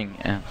Tinker. rearming.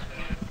 Yeah.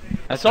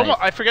 That's Someone,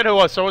 nice. I forget who it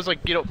was. Someone was like,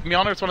 you know,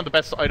 Mjolnir's one of the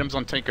best items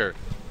on Tinker.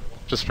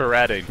 Just for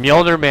ratting.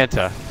 Mjolnir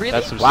Manta. Really?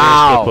 That's some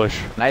Wow. serious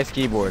good push. Nice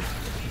keyboard.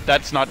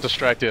 That's not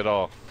distracting at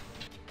all.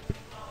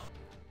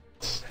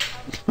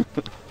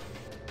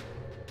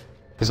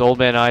 His old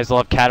man eyes will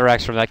have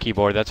cataracts from that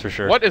keyboard, that's for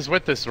sure. What is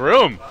with this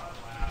room?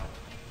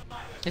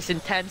 It's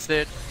intense,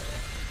 dude.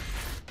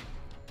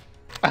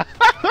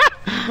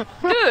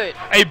 Dude.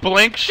 A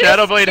Blink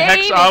Shadowblade Hex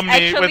game is Omni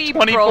with actually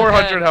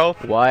 2400 broken.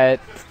 health. What?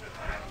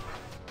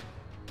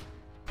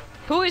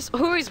 Who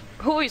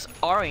is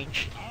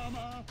orange?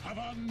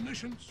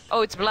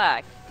 Oh, it's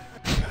black.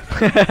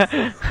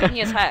 And he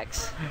has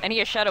Hex. And he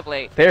has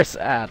Shadowblade. They're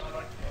sad.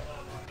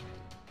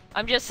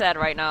 I'm just sad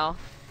right now.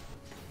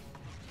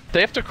 They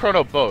have to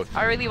chrono both.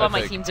 I really want my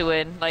think. team to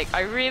win. Like,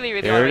 I really,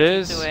 really There want it my team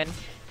is. to win.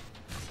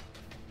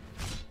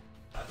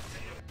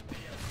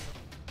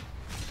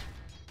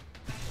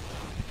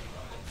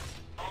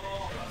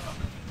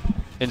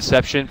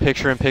 Inception,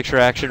 picture-in-picture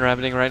action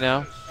happening right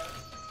now.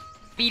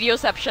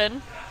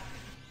 Videoception.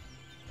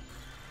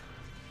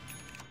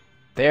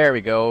 There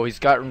we go. He's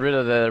gotten rid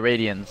of the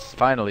Radiance,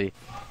 finally.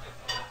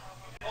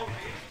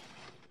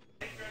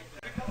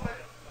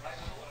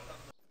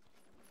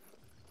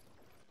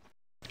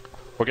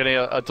 We're getting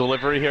a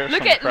delivery here.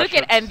 Look at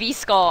MV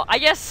score. I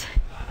just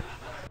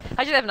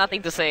have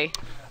nothing to say.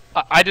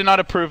 I did not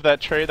approve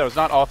that trade. That was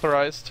not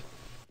authorized.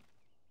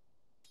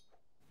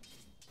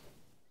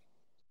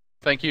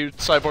 Thank you,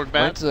 Cyborg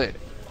Matt.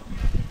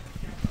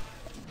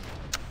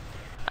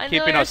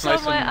 Keeping us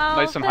nice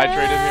and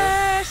hydrated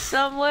here.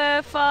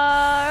 Somewhere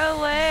far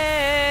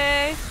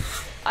away.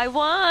 I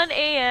want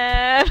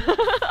AM.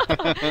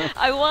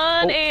 I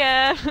want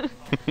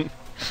AM.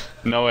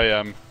 No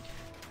AM.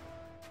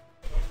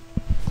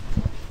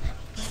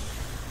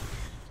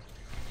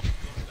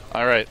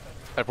 Alright.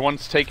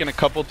 Everyone's taken a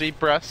couple deep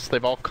breaths.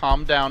 They've all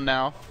calmed down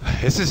now.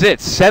 This is it.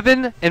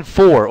 7 and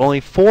 4. Only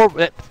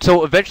 4.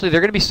 So eventually they're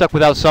going to be stuck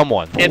without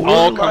someone. It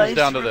all comes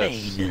down to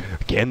this.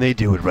 Can they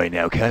do it right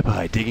now?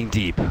 Kapai digging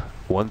deep. Did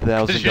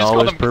you just call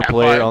 $1,000 them per Kapai?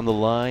 player on the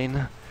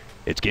line.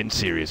 It's getting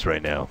serious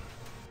right now.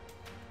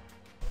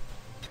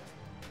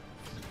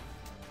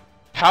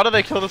 How do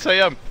they kill this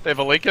AM? They have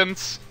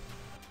Awakens,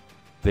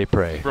 They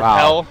pray.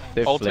 Repel,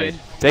 They've ulti. played.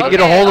 They can get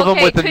a hold of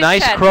them with a Twitch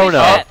nice chat, chrono.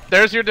 Twitch Oh,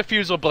 there's your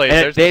diffusal blade.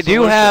 And There's they the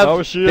do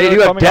solution.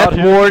 have Death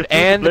Ward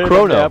and the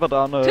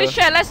chrono. Twitch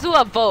chat, let's do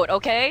a vote,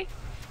 okay?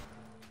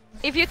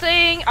 If you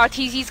think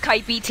Arteezy's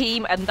Kite B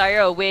team and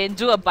Dire will win,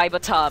 do a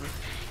Bibatom.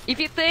 If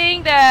you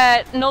think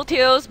that No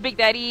Tails, Big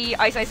Daddy,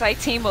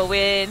 IceIceIce team will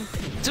win,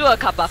 do a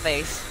Kappa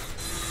face.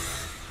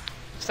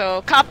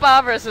 So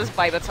Kappa versus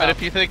Bibatom. And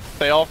if you think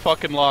they all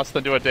fucking lost,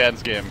 then do a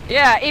dance game.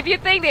 Yeah, if you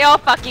think they all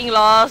fucking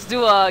lost,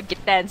 do a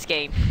dance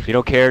game. If you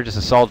don't care, just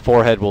a solid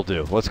forehead will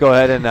do. Let's go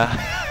ahead and...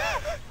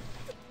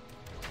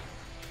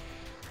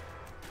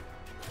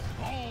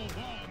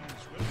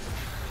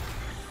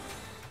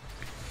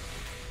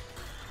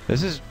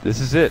 This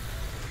is it.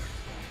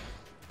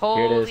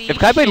 Holy If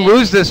Kaibai shit.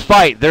 lose this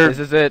fight, This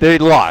is it. they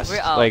lost. We're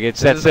out. Like it's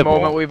This that is the simple.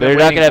 moment we've been They're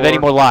not waiting gonna have any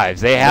for. more lives.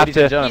 They have Ladies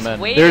and to.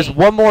 gentlemen. He's There's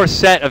waiting. one more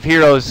set of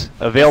heroes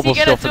available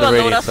gonna still for do the a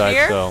Radiant Lotus side.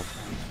 Sphere? So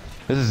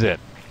this is it.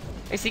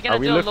 Is he gonna Are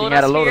we do a looking Lotus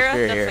at a Lotus Sphere?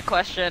 Sphere That's here? the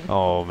question.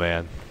 Oh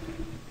man.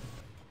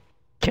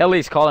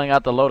 Kelly's calling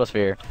out the Lotus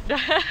Sphere. Oi,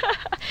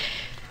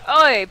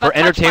 but For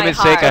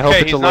entertainment's sake, I hope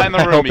Okay, it's a he's not in the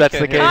I room, hope he that's the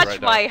can't hear case. it touch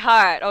right now. my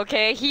heart,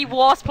 okay? He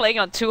was playing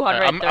on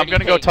 230. I'm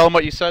gonna go tell him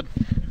what you said.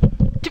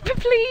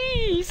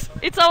 Please!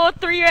 It's our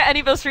 3-year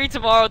anniversary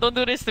tomorrow. Don't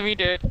do this to me,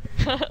 dude.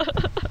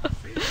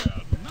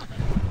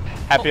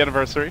 Happy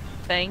anniversary.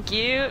 Thank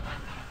you.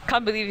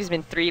 Can't believe it's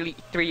been 3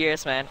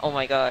 years, man. Oh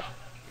my god.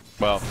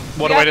 Well,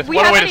 what a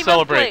way to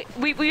celebrate.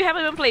 We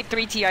haven't even played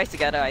 3 TIs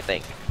together, I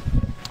think.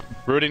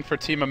 Rooting for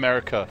Team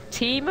America.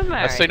 Team A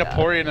America.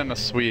 Singaporean and a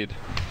Swede.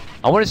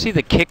 I want to see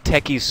the kick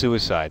Techie's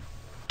suicide.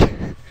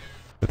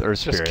 With Earth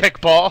Spirit. Just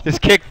kick ball.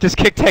 Just kick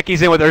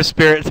Techie's in with Earth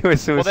Spirit to a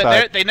suicide.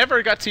 Well, they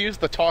never got to use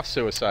the toss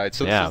suicide,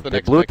 so yeah, this is the they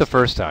next blew it the fix.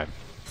 first time.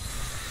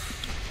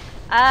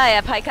 哎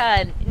呀，拍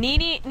看，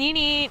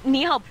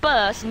你好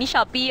笨，你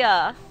傻逼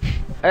啊！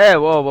哎，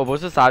我不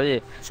是傻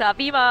逼，傻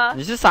逼吗？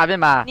你是傻逼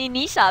吗？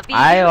你傻逼！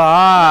哎呦，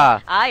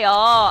哎呦，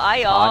哎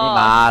呦！操你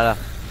妈的！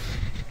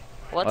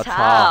我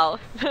操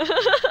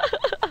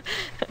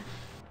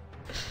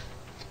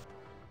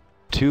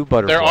Two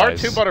butterflies. There are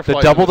 2 butterflies.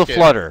 The double in the this game.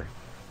 flutter.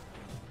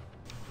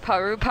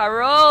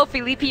 Paru,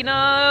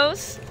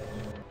 Filipinos.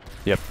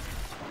 Yep.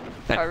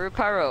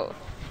 Paru.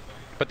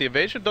 But the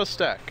evasion does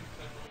stack.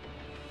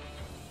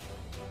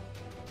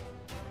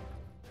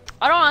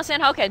 I don't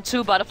understand how can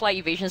 2 butterfly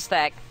evasion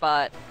stack,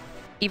 but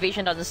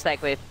evasion doesn't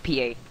stack with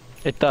PA.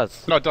 It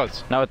does. No, it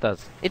does. No, it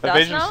does. It does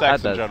Evasion now?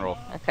 stacks That in does. general.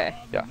 Okay.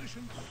 Yeah.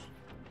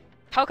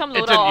 How come It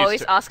Loda didn't always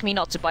used to. ask me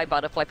not to buy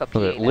butterfly for PA?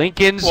 then?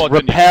 Lincoln's Well, it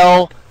didn't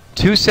repel,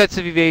 2 sets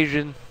of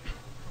evasion.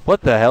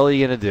 What the hell are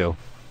you gonna do?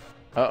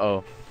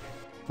 Uh-oh.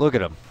 Look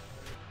at him.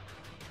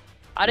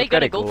 Are they Look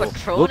gonna at it, go cool. for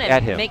throne Look at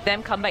and him. make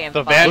them come back and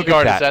The fight? Look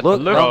Vanguard at is that. at Look,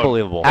 the throne.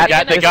 unbelievable. They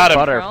got him.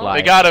 Butterfly.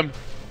 They got him.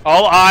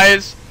 All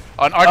eyes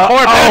on our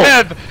core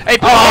Bev, a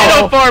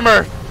potato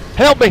farmer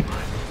Help me!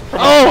 from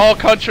a small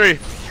country.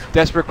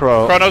 Desperate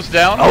Crow. Chronos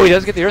down. Oh, he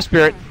does get the air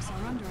spirit.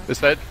 Is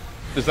that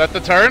the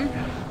turn?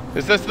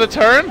 Is this the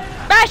turn?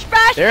 Bash!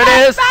 There it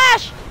is.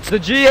 Bash! It's the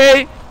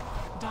GA.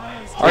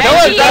 Oh, No,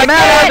 it doesn't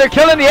matter. They're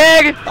killing the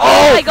egg.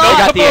 Oh my god!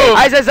 They got the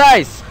egg.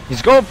 Ice.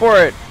 He's going for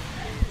it.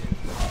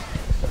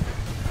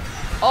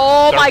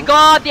 Oh my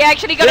god, they're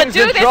actually gonna Thing's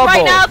do in this trouble.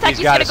 right now. He's Taki's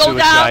got gonna a go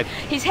down.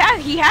 suicide.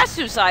 He has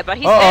suicide, but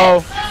he's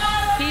Uh-oh.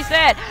 dead. He's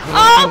dead.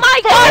 Oh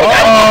my god!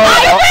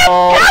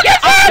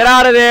 Get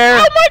out of there.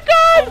 Oh my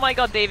god! Oh my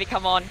god, David,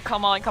 come on. Oi,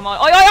 black!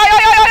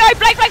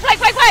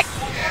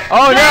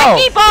 Oh no.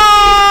 Blacky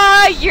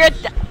boy! You're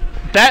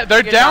They're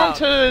You're down down.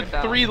 to You're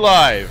down. 3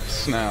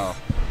 lives now.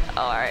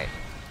 alright.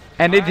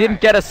 And they didn't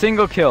get a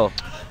single kill.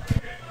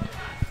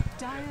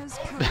 Dire's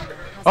current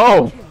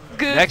Oh.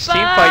 Next team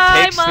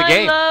fight takes the my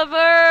game.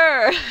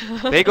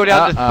 Lover. They go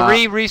down to 3 Uh-uh.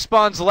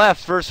 respawns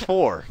left versus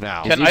 4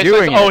 now. Is he Ice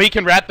doing oh, it? he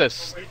can rat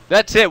this.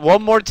 That's it.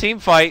 One more team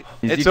fight.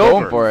 Is It's he going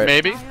over. for it?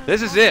 Maybe.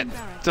 This is it.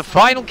 It's a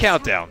final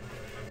countdown.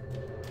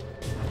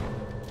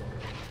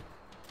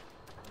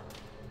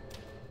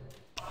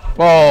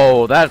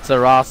 Whoa, that's a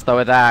Rasta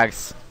with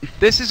axe.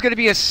 This is going to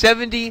be a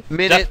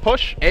 70-minute Death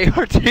push.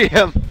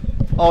 ARTM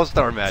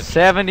All-Star match.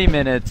 70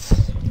 minutes.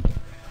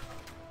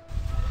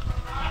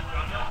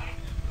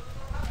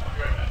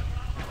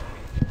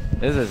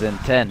 This is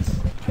intense.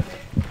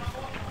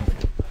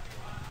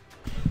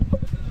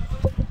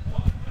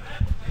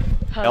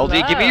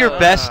 LD, give me your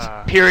best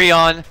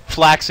Pyrion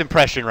Flax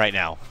impression right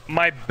now.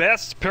 My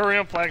best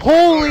Pyrion flag.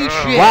 Holy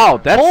shit! Wow,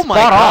 that's oh my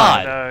spot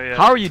god! on. Yeah.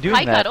 How are you doing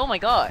Pika, that? oh my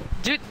god.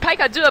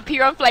 Pika, do a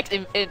Piron Flex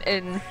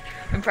in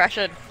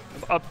impression.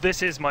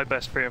 This is my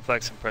best Pyrion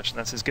flags impression.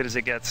 That's as good as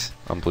it gets.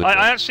 Unbelievable.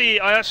 I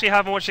actually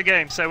haven't watched the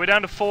game, so we're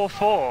down to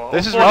 4-4.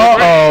 This is Or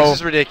ridiculous. 4-3. This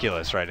is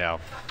ridiculous right now.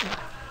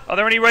 Are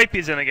there any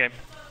rapies in the game?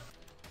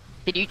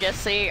 Did you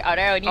just say, are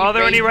there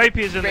any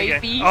rapies in the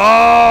rapies? game?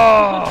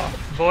 Oh!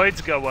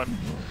 Void's got one.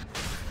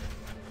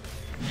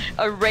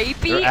 A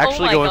rapey? They're actually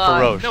oh my going god.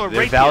 for Roche. No, a They're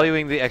rapier.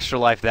 valuing the extra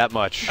life that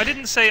much. I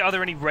didn't say are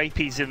there any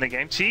rapies in the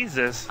game.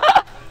 Jesus.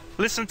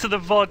 Listen to the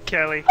VOD,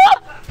 Kelly.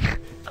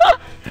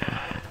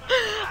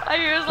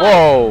 I was like,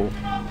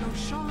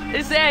 Whoa.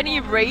 is there any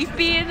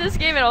rapey in this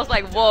game? And I was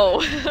like, whoa.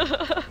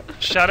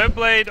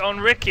 Shadowblade on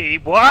Ricky.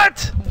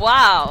 What?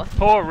 Wow.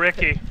 Poor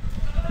Ricky.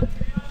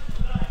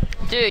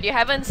 Dude, you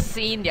haven't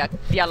seen their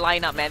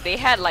lineup, man. They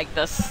had like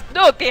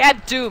they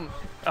had Doom.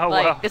 Oh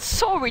like, wow. it's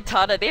so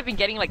retarded. They've been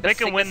getting like the They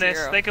can win this.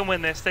 6-0. They can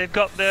win this. They've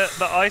got the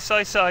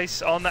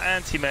IceIceIce on the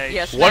anti-mage.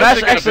 Yes, What that's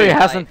is it gonna actually be?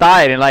 hasn't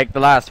died in like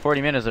the last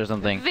 40 minutes or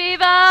something. Viva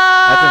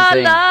That's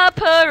insane. la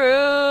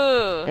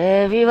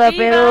Peru! Viva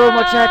Peru,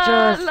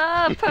 muchachos!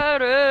 La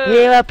Peru!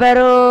 Viva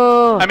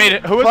Peru! I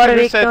mean, who was For it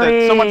who said that?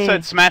 victory. Someone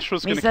said Smash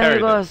was going Mis to carry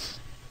amigos. this.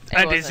 It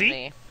And wasn't is he?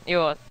 me. It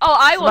was. Oh,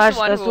 I was Smash the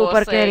one the who super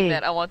was saying carry.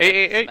 that I wanted Hey, to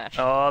hey, hey. smash.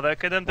 Oh, they're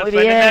going to Muy defend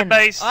their bien.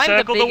 base. I'm the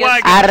Circle the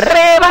biggest- wagons.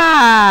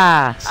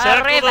 Arriba!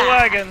 Circle Arriba. the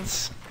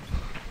wagons.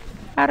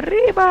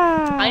 Arriba!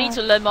 I need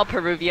to learn more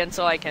Peruvian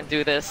so I can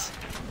do this.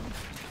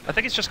 I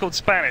think it's just called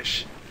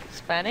Spanish.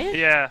 Spanish?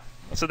 Yeah,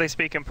 that's what they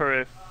speak in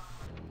Peru.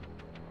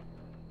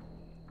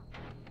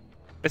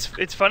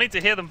 It's funny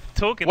to hear them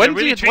talking. When They're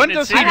really do you- when treating it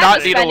does he I seriously. not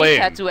have a need a Spanish lane?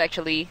 tattoo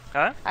actually.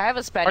 Huh? I have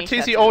a Spanish Arteezy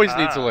tattoo. always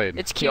needs a lane.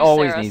 It's He cute,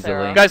 always Sarah, needs a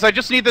Sarah. lane. Guys, I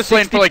just need this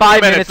lane for like 65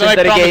 2 minutes. minutes Then I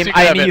into the promise game, you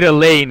can I have need it. a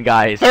lane,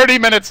 guys. 30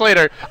 minutes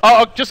later.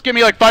 Oh, just give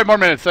me like 5 more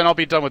minutes, then I'll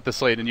be done with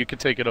this lane, and you can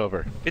take it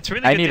over. It's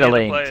really I good need to a hear the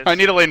lane. players. I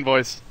need a lane,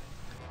 boys.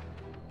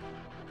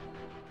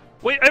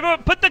 Wait,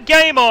 everyone, put the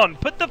game on.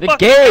 Put the fucking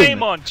game.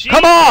 game on.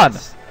 Come on!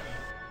 Jesus.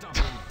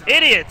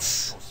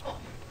 Idiots.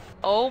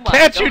 Oh my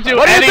Can't god. you do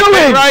What are you anything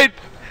doing? right?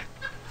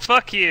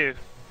 Fuck you.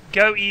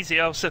 Go easy.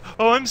 Oh,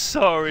 I'm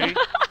sorry.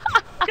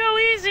 Go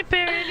easy,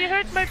 Perry. You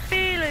hurt my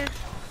feelings.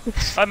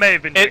 I may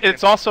have been.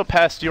 It's also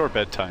past your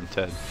bedtime,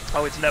 Ted.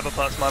 Oh, it's never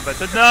past my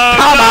bedtime.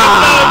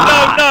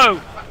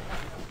 No!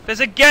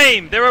 There's a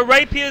game. There are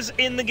rapiers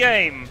in the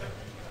game.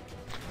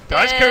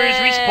 Guys, couriers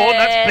respawn,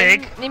 that's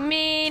big. You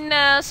mean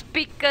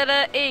speak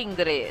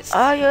English?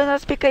 Oh, you don't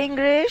speak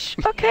English?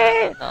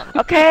 Okay.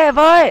 Okay,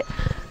 boy.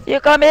 You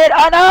come in.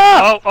 Oh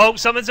no! Oh,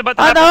 something's about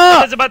to happen.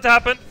 Something's about to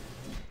happen.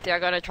 They're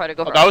gonna try to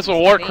go for that was a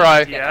war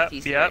cry. Yeah.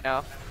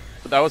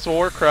 That was a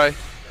war cry.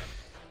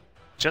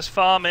 Just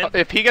farming.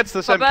 If he gets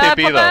this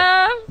MKB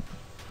though.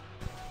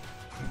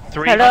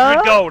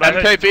 300 gold.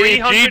 MKB,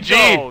 300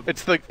 GG. gold.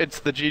 It's the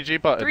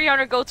GG button.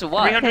 300 gold to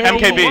what? 300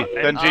 MKB, gold.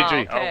 then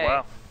GG. Oh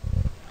wow.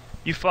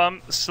 You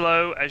farm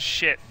slow as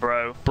shit,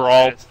 bro.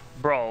 Brawl.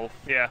 Brawl.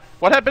 Yeah.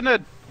 What happened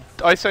to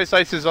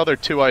IceIceIce's other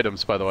 2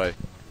 items, by the way?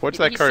 What's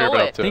that courier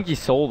been up to? I think he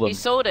sold them. He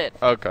sold it.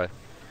 Okay.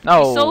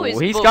 No,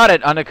 he's got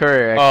it on the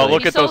courier. Oh, Actually.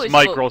 look at those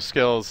micro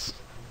skills.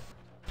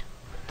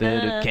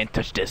 Dude, can't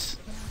touch this.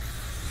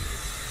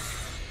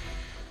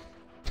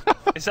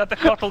 Is that the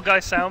Cottle guy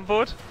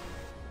soundboard?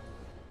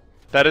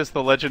 That is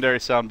the legendary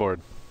soundboard.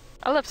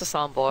 I love the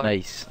soundboard.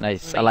 Nice,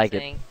 nice. I like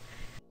it.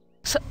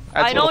 So,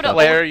 Adds I know the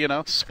flair, you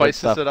know,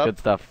 spices it up. Good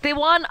stuff. The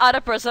one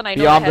other person I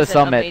know Beyond that has the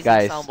summit, an amazing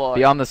guys. soundboard.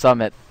 Beyond the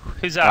summit.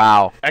 Who's that?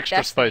 Wow. Extra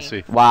Destiny.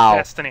 spicy. Wow.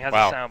 Destiny has a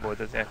soundboard.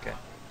 Does he? Okay.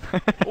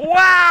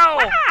 Wow!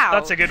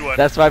 That's a good one.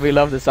 That's why we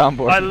love the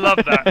soundboard. I love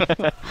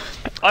that.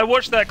 I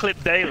watch that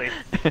clip daily.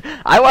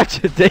 I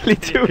watch it daily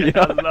too. You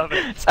know? I love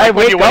it. It's like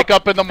when you wake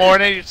up in the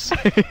morning. You just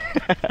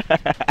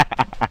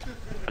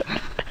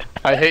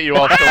I hate you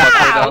all so much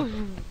right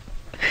now.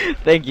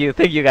 Thank you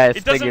guys.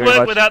 It Thank doesn't you very work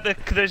much. without the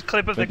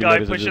clip of the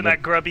guy pushing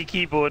that grubby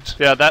keyboard.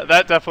 Yeah, that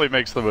definitely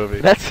makes the movie.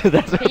 That's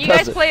Can you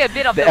guys play a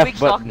bit of the F Witch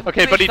button. Doctor?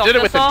 Okay, but he did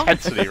it with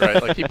intensity,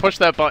 right? Like he pushed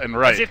that button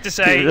right. As if to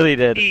say, He really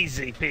did.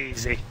 easy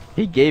peasy.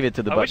 He gave it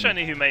to the I button. wish I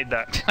knew who made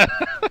that.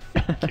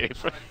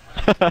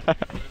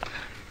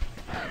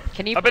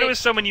 Can you I bet play? it was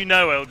someone you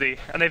know, LD,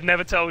 and they've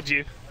never told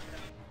you.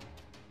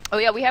 Oh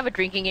yeah, we have a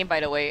drinking game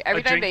by the way.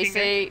 Every time they drinking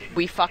say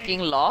we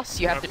fucking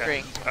lost, you have to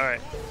drink.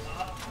 Alright.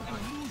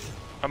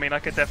 I mean, I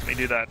could definitely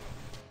do that.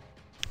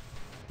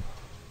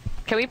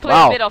 Can we play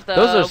Wow, a bit of the...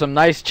 those are some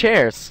nice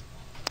chairs.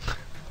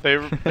 They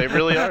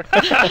really are.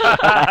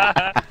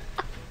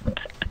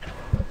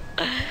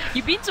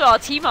 You've been to our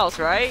team house,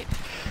 right?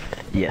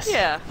 Yes.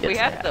 Yeah, we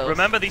have those.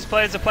 Remember, these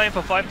players are playing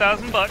for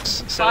 5,000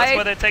 bucks, so that's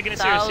why they're taking it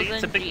seriously.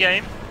 It's a big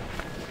game.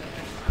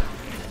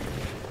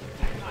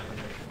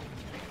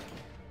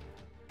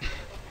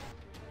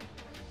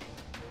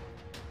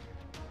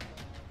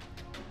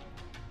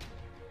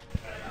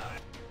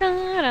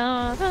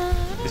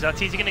 Is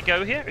Arteezy gonna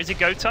go here? Is it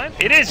go time?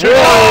 It is!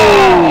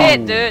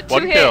 Hit, dude.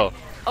 One kill.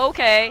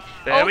 Okay.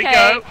 There we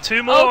go.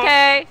 2 more.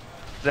 Okay.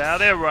 Now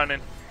they're running.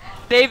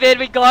 David,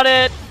 we got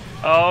it.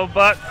 Oh,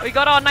 but we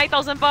got our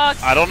 9,000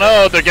 bucks. I don't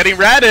know. They're getting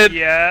ratted.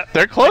 Yeah.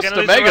 They're close They're to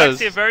gonna lose megas.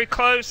 Alexia, very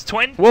close.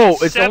 20. Whoa,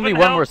 it's only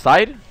one more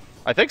side?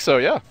 I think so.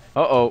 Yeah.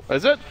 Uh-oh.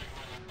 Is it?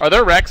 Are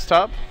there Rex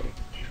top?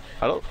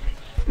 I don't.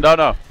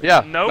 No.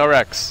 Yeah. Nope. No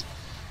Rex.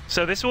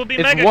 So this will be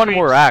It's mega one creeps.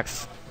 more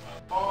axe.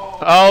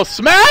 Oh,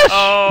 smash!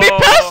 Oh. Be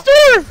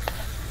pastor!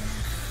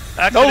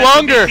 No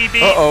longer.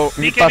 Uh-oh,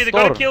 mi BKB, they've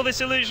got to pastor. kill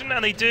this illusion,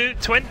 and they do.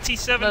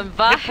 27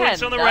 Men hit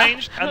points on the vad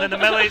range, and then the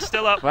melee is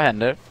still up. Vad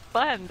händer?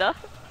 Vad hände?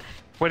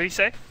 What did he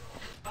say?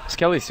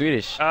 Skelly's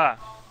Swedish. Ah,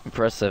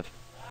 Impressive.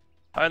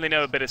 I only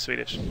know a bit of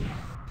Swedish.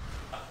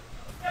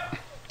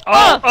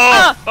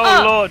 Oh,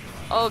 Lord.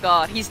 Oh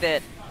god, he's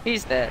dead.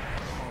 He's dead.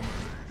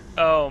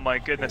 Oh my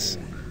goodness.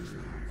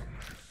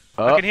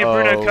 I can hear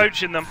Bruno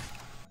coaching them.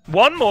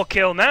 One more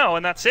kill now,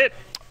 and that's it.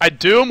 I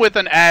do him with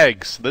an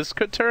Ags. This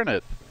could turn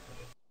it.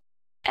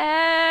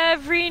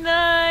 Every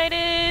night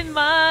in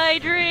my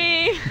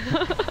dream.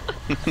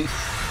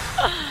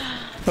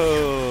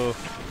 Oh,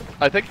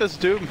 I think this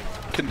Doom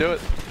can do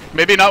it.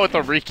 Maybe not with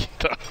the Riki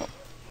though.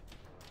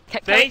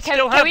 They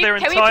still have their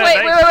can entire we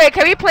play, base. wait,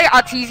 can we play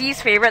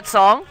Arteezy's favorite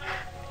song?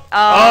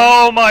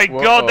 Oh my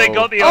god, they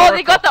got the Oh,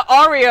 they got the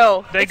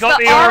Oreo. They It's got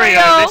the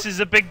Oreo. This is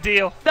a big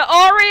deal. The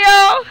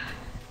Oreo.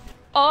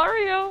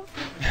 Oreo.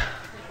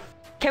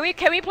 Can we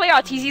play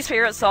Arteezy's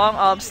favorite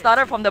song?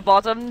 Started from the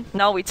bottom,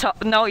 now we top.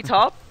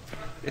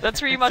 That's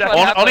pretty much what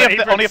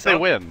happened. Only if they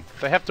win.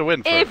 They have to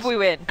win first. If we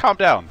win. Calm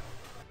down.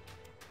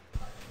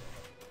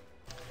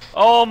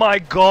 Oh my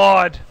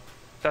god.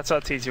 That's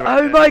Arteezy right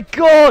Oh there. my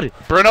god!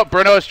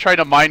 Bruno is trying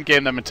to mind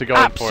game them into going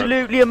for it.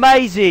 Absolutely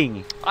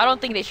amazing! I don't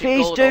think they should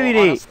He's go doing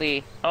though, it.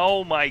 honestly.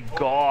 Oh my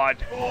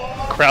god.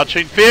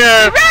 Crouching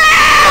fear.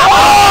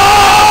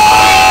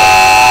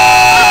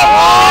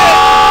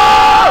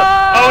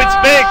 Oh, it's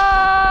big.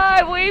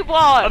 We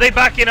won. Are they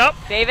backing up?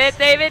 David.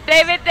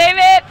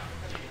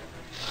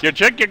 You're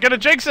gonna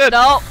jinx it.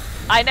 No,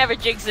 I never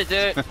jinx it,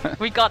 dude.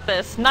 We got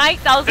this.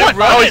 9,000.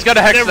 Oh, he's got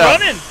a hex They're now.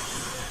 running.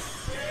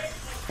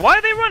 Why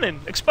are they running?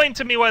 Explain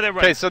to me why they're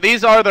running. Okay, so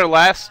these are their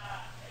last.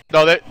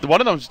 No, one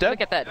of them's dead.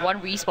 Look at that.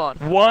 One respawn.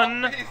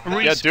 One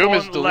respawn Yeah, Doom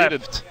is deleted.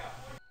 left.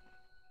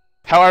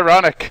 How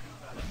ironic.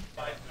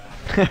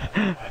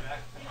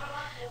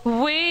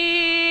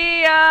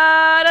 We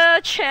are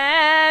the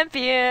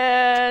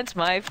champions,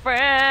 my friend.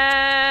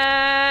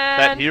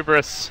 That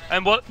hubris.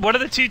 And what are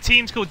the two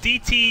teams called?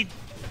 DTTDG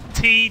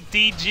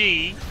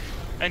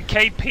and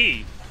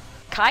KP.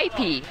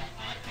 Kaipi.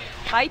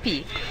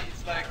 Hypey.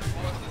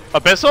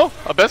 Abyssal?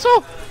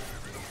 Abyssal?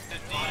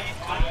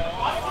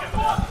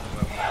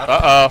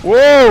 Uh-oh.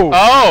 Whoa!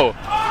 Oh!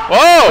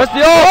 Whoa! That's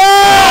the ult!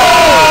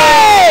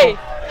 Hey!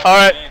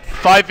 Alright,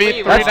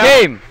 5v3 That's now.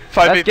 game.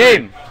 5v3. That's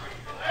game.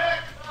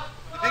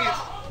 The thing is,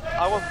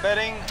 I was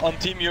betting on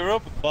Team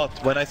Europe, but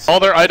when I saw All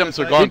their items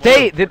are gone.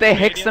 Did they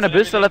hex an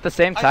Abyssal at the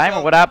same time,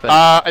 or what happened?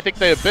 I think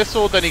they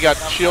Abyssal, then he got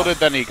shielded,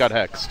 then he got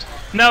hexed.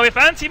 Now, if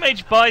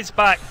Anti-Mage buys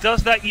back,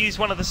 does that use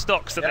one of the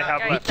stocks that they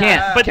have He left?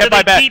 can't. But Can't do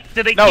buy back.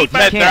 do they No, keep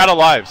back? they're out of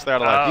lives. They're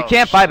out of lives. You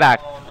can't buy back.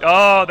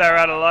 Oh, they're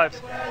out of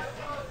lives.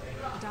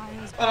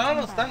 But I don't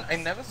understand, I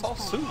never saw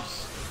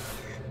Zeus.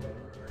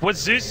 What,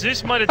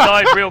 Zeus might have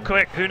died real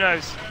quick, who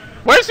knows?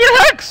 Where's your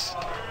hex?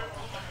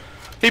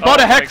 He bought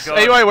Oh a my hex. God.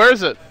 Anyway, where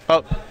is it?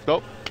 Oh,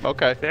 nope.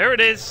 Okay. There it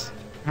is.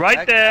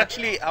 Right there.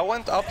 Actually, I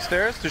went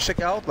upstairs to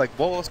check out like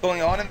what was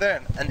going on in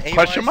there, and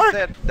Question mark?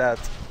 said that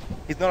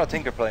he's not a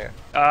Tinker player.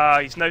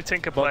 He's no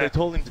Tinker But player. they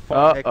told him to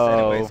farm X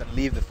Uh-oh. anyways and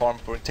leave the farm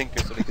for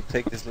Tinker so he could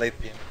take this late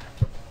game.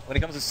 When it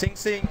comes to Sing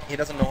Sing, he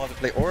doesn't know how to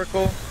play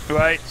Oracle.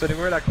 Right. So they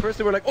were like, first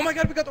they were like, oh my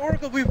god, we got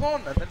Oracle, we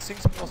won! And then Sing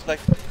Sing was like,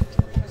 what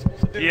am I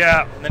supposed to do?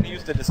 Yeah. And then he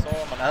used the Disarm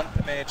and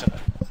Anti-Mage and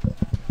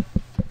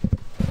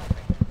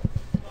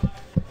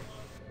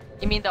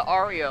You mean the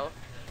Oreo?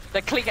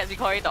 The click as you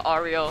call it, the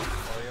Oreo.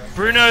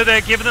 Bruno,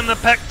 they're giving them the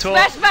peck talk.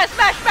 Smash, smash,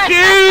 smash, smash, smash,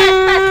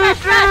 smash,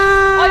 smash,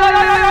 smash! Oi, oi, oi, oi,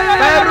 oi, oi,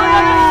 oi, oi, oi, oi, oi, oi,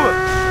 oi, oi.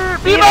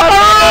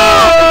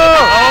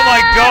 Oh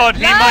my god,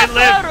 he might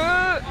live.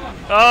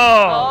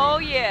 Oh. Oh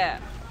yeah.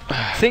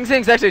 Sing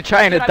Sing's actually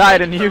trying to Dude, I'm die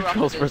to ready for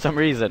neutrals for some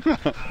reason.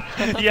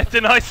 Yeah,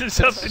 denies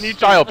himself to neutral.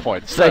 Style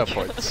points. Style Like-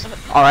 points.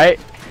 Alright.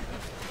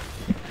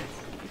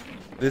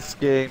 this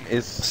game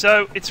is...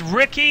 So it's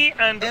Ricky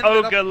and Ended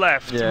up- Ogre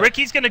left. Yeah.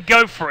 Ricky's gonna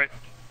go for it.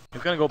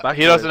 He's gonna go back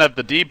He to doesn't it. have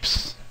the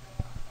deeps.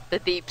 The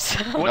deeps.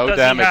 What No does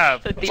damage. he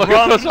have? The Look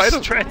at those Bronze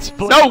items.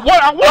 Transplant. No,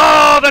 what?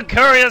 Oh, the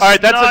courier's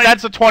Alright, that's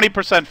knife. a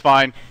 20%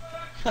 fine.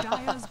 Dyer's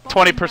bottom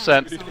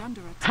 20%. barracks are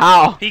under attack.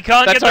 How? He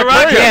can't That's get the our run.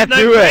 courier. There's Can't no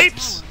do it.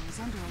 grapes. Is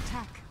under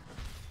attack.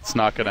 It's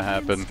not gonna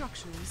happen.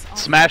 Structures are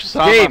Smash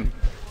Sama. Game.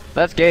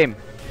 That's game.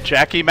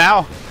 Jackie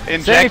Mao.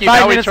 In Jackie 75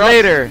 Mao we minutes trust.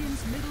 later.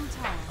 Radiant's middle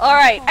tower.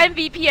 Alright,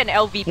 MVP and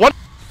LVP. What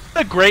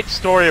a great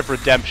story of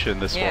redemption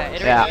this Yeah, was.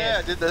 it Yeah.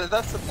 Yeah, dude,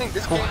 that's the thing.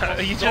 This game Are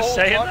was you so just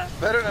saying much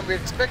that? better than we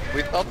expected.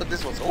 We thought that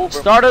this was over.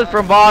 Started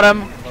from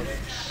bottom.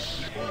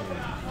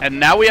 And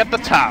now we at the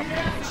top.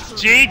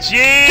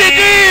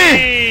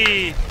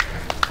 GG!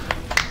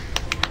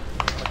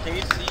 Can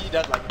you see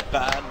that like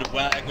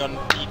bandwagon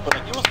people?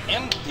 Like, it was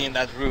empty in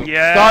that room.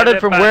 Yeah. Started they're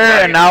from back.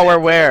 where and now we're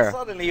where?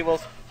 Suddenly it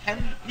was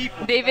 10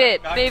 people.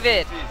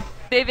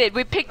 David,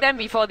 we picked them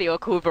before they were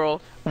cool,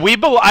 bro.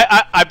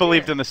 I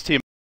believed in this team.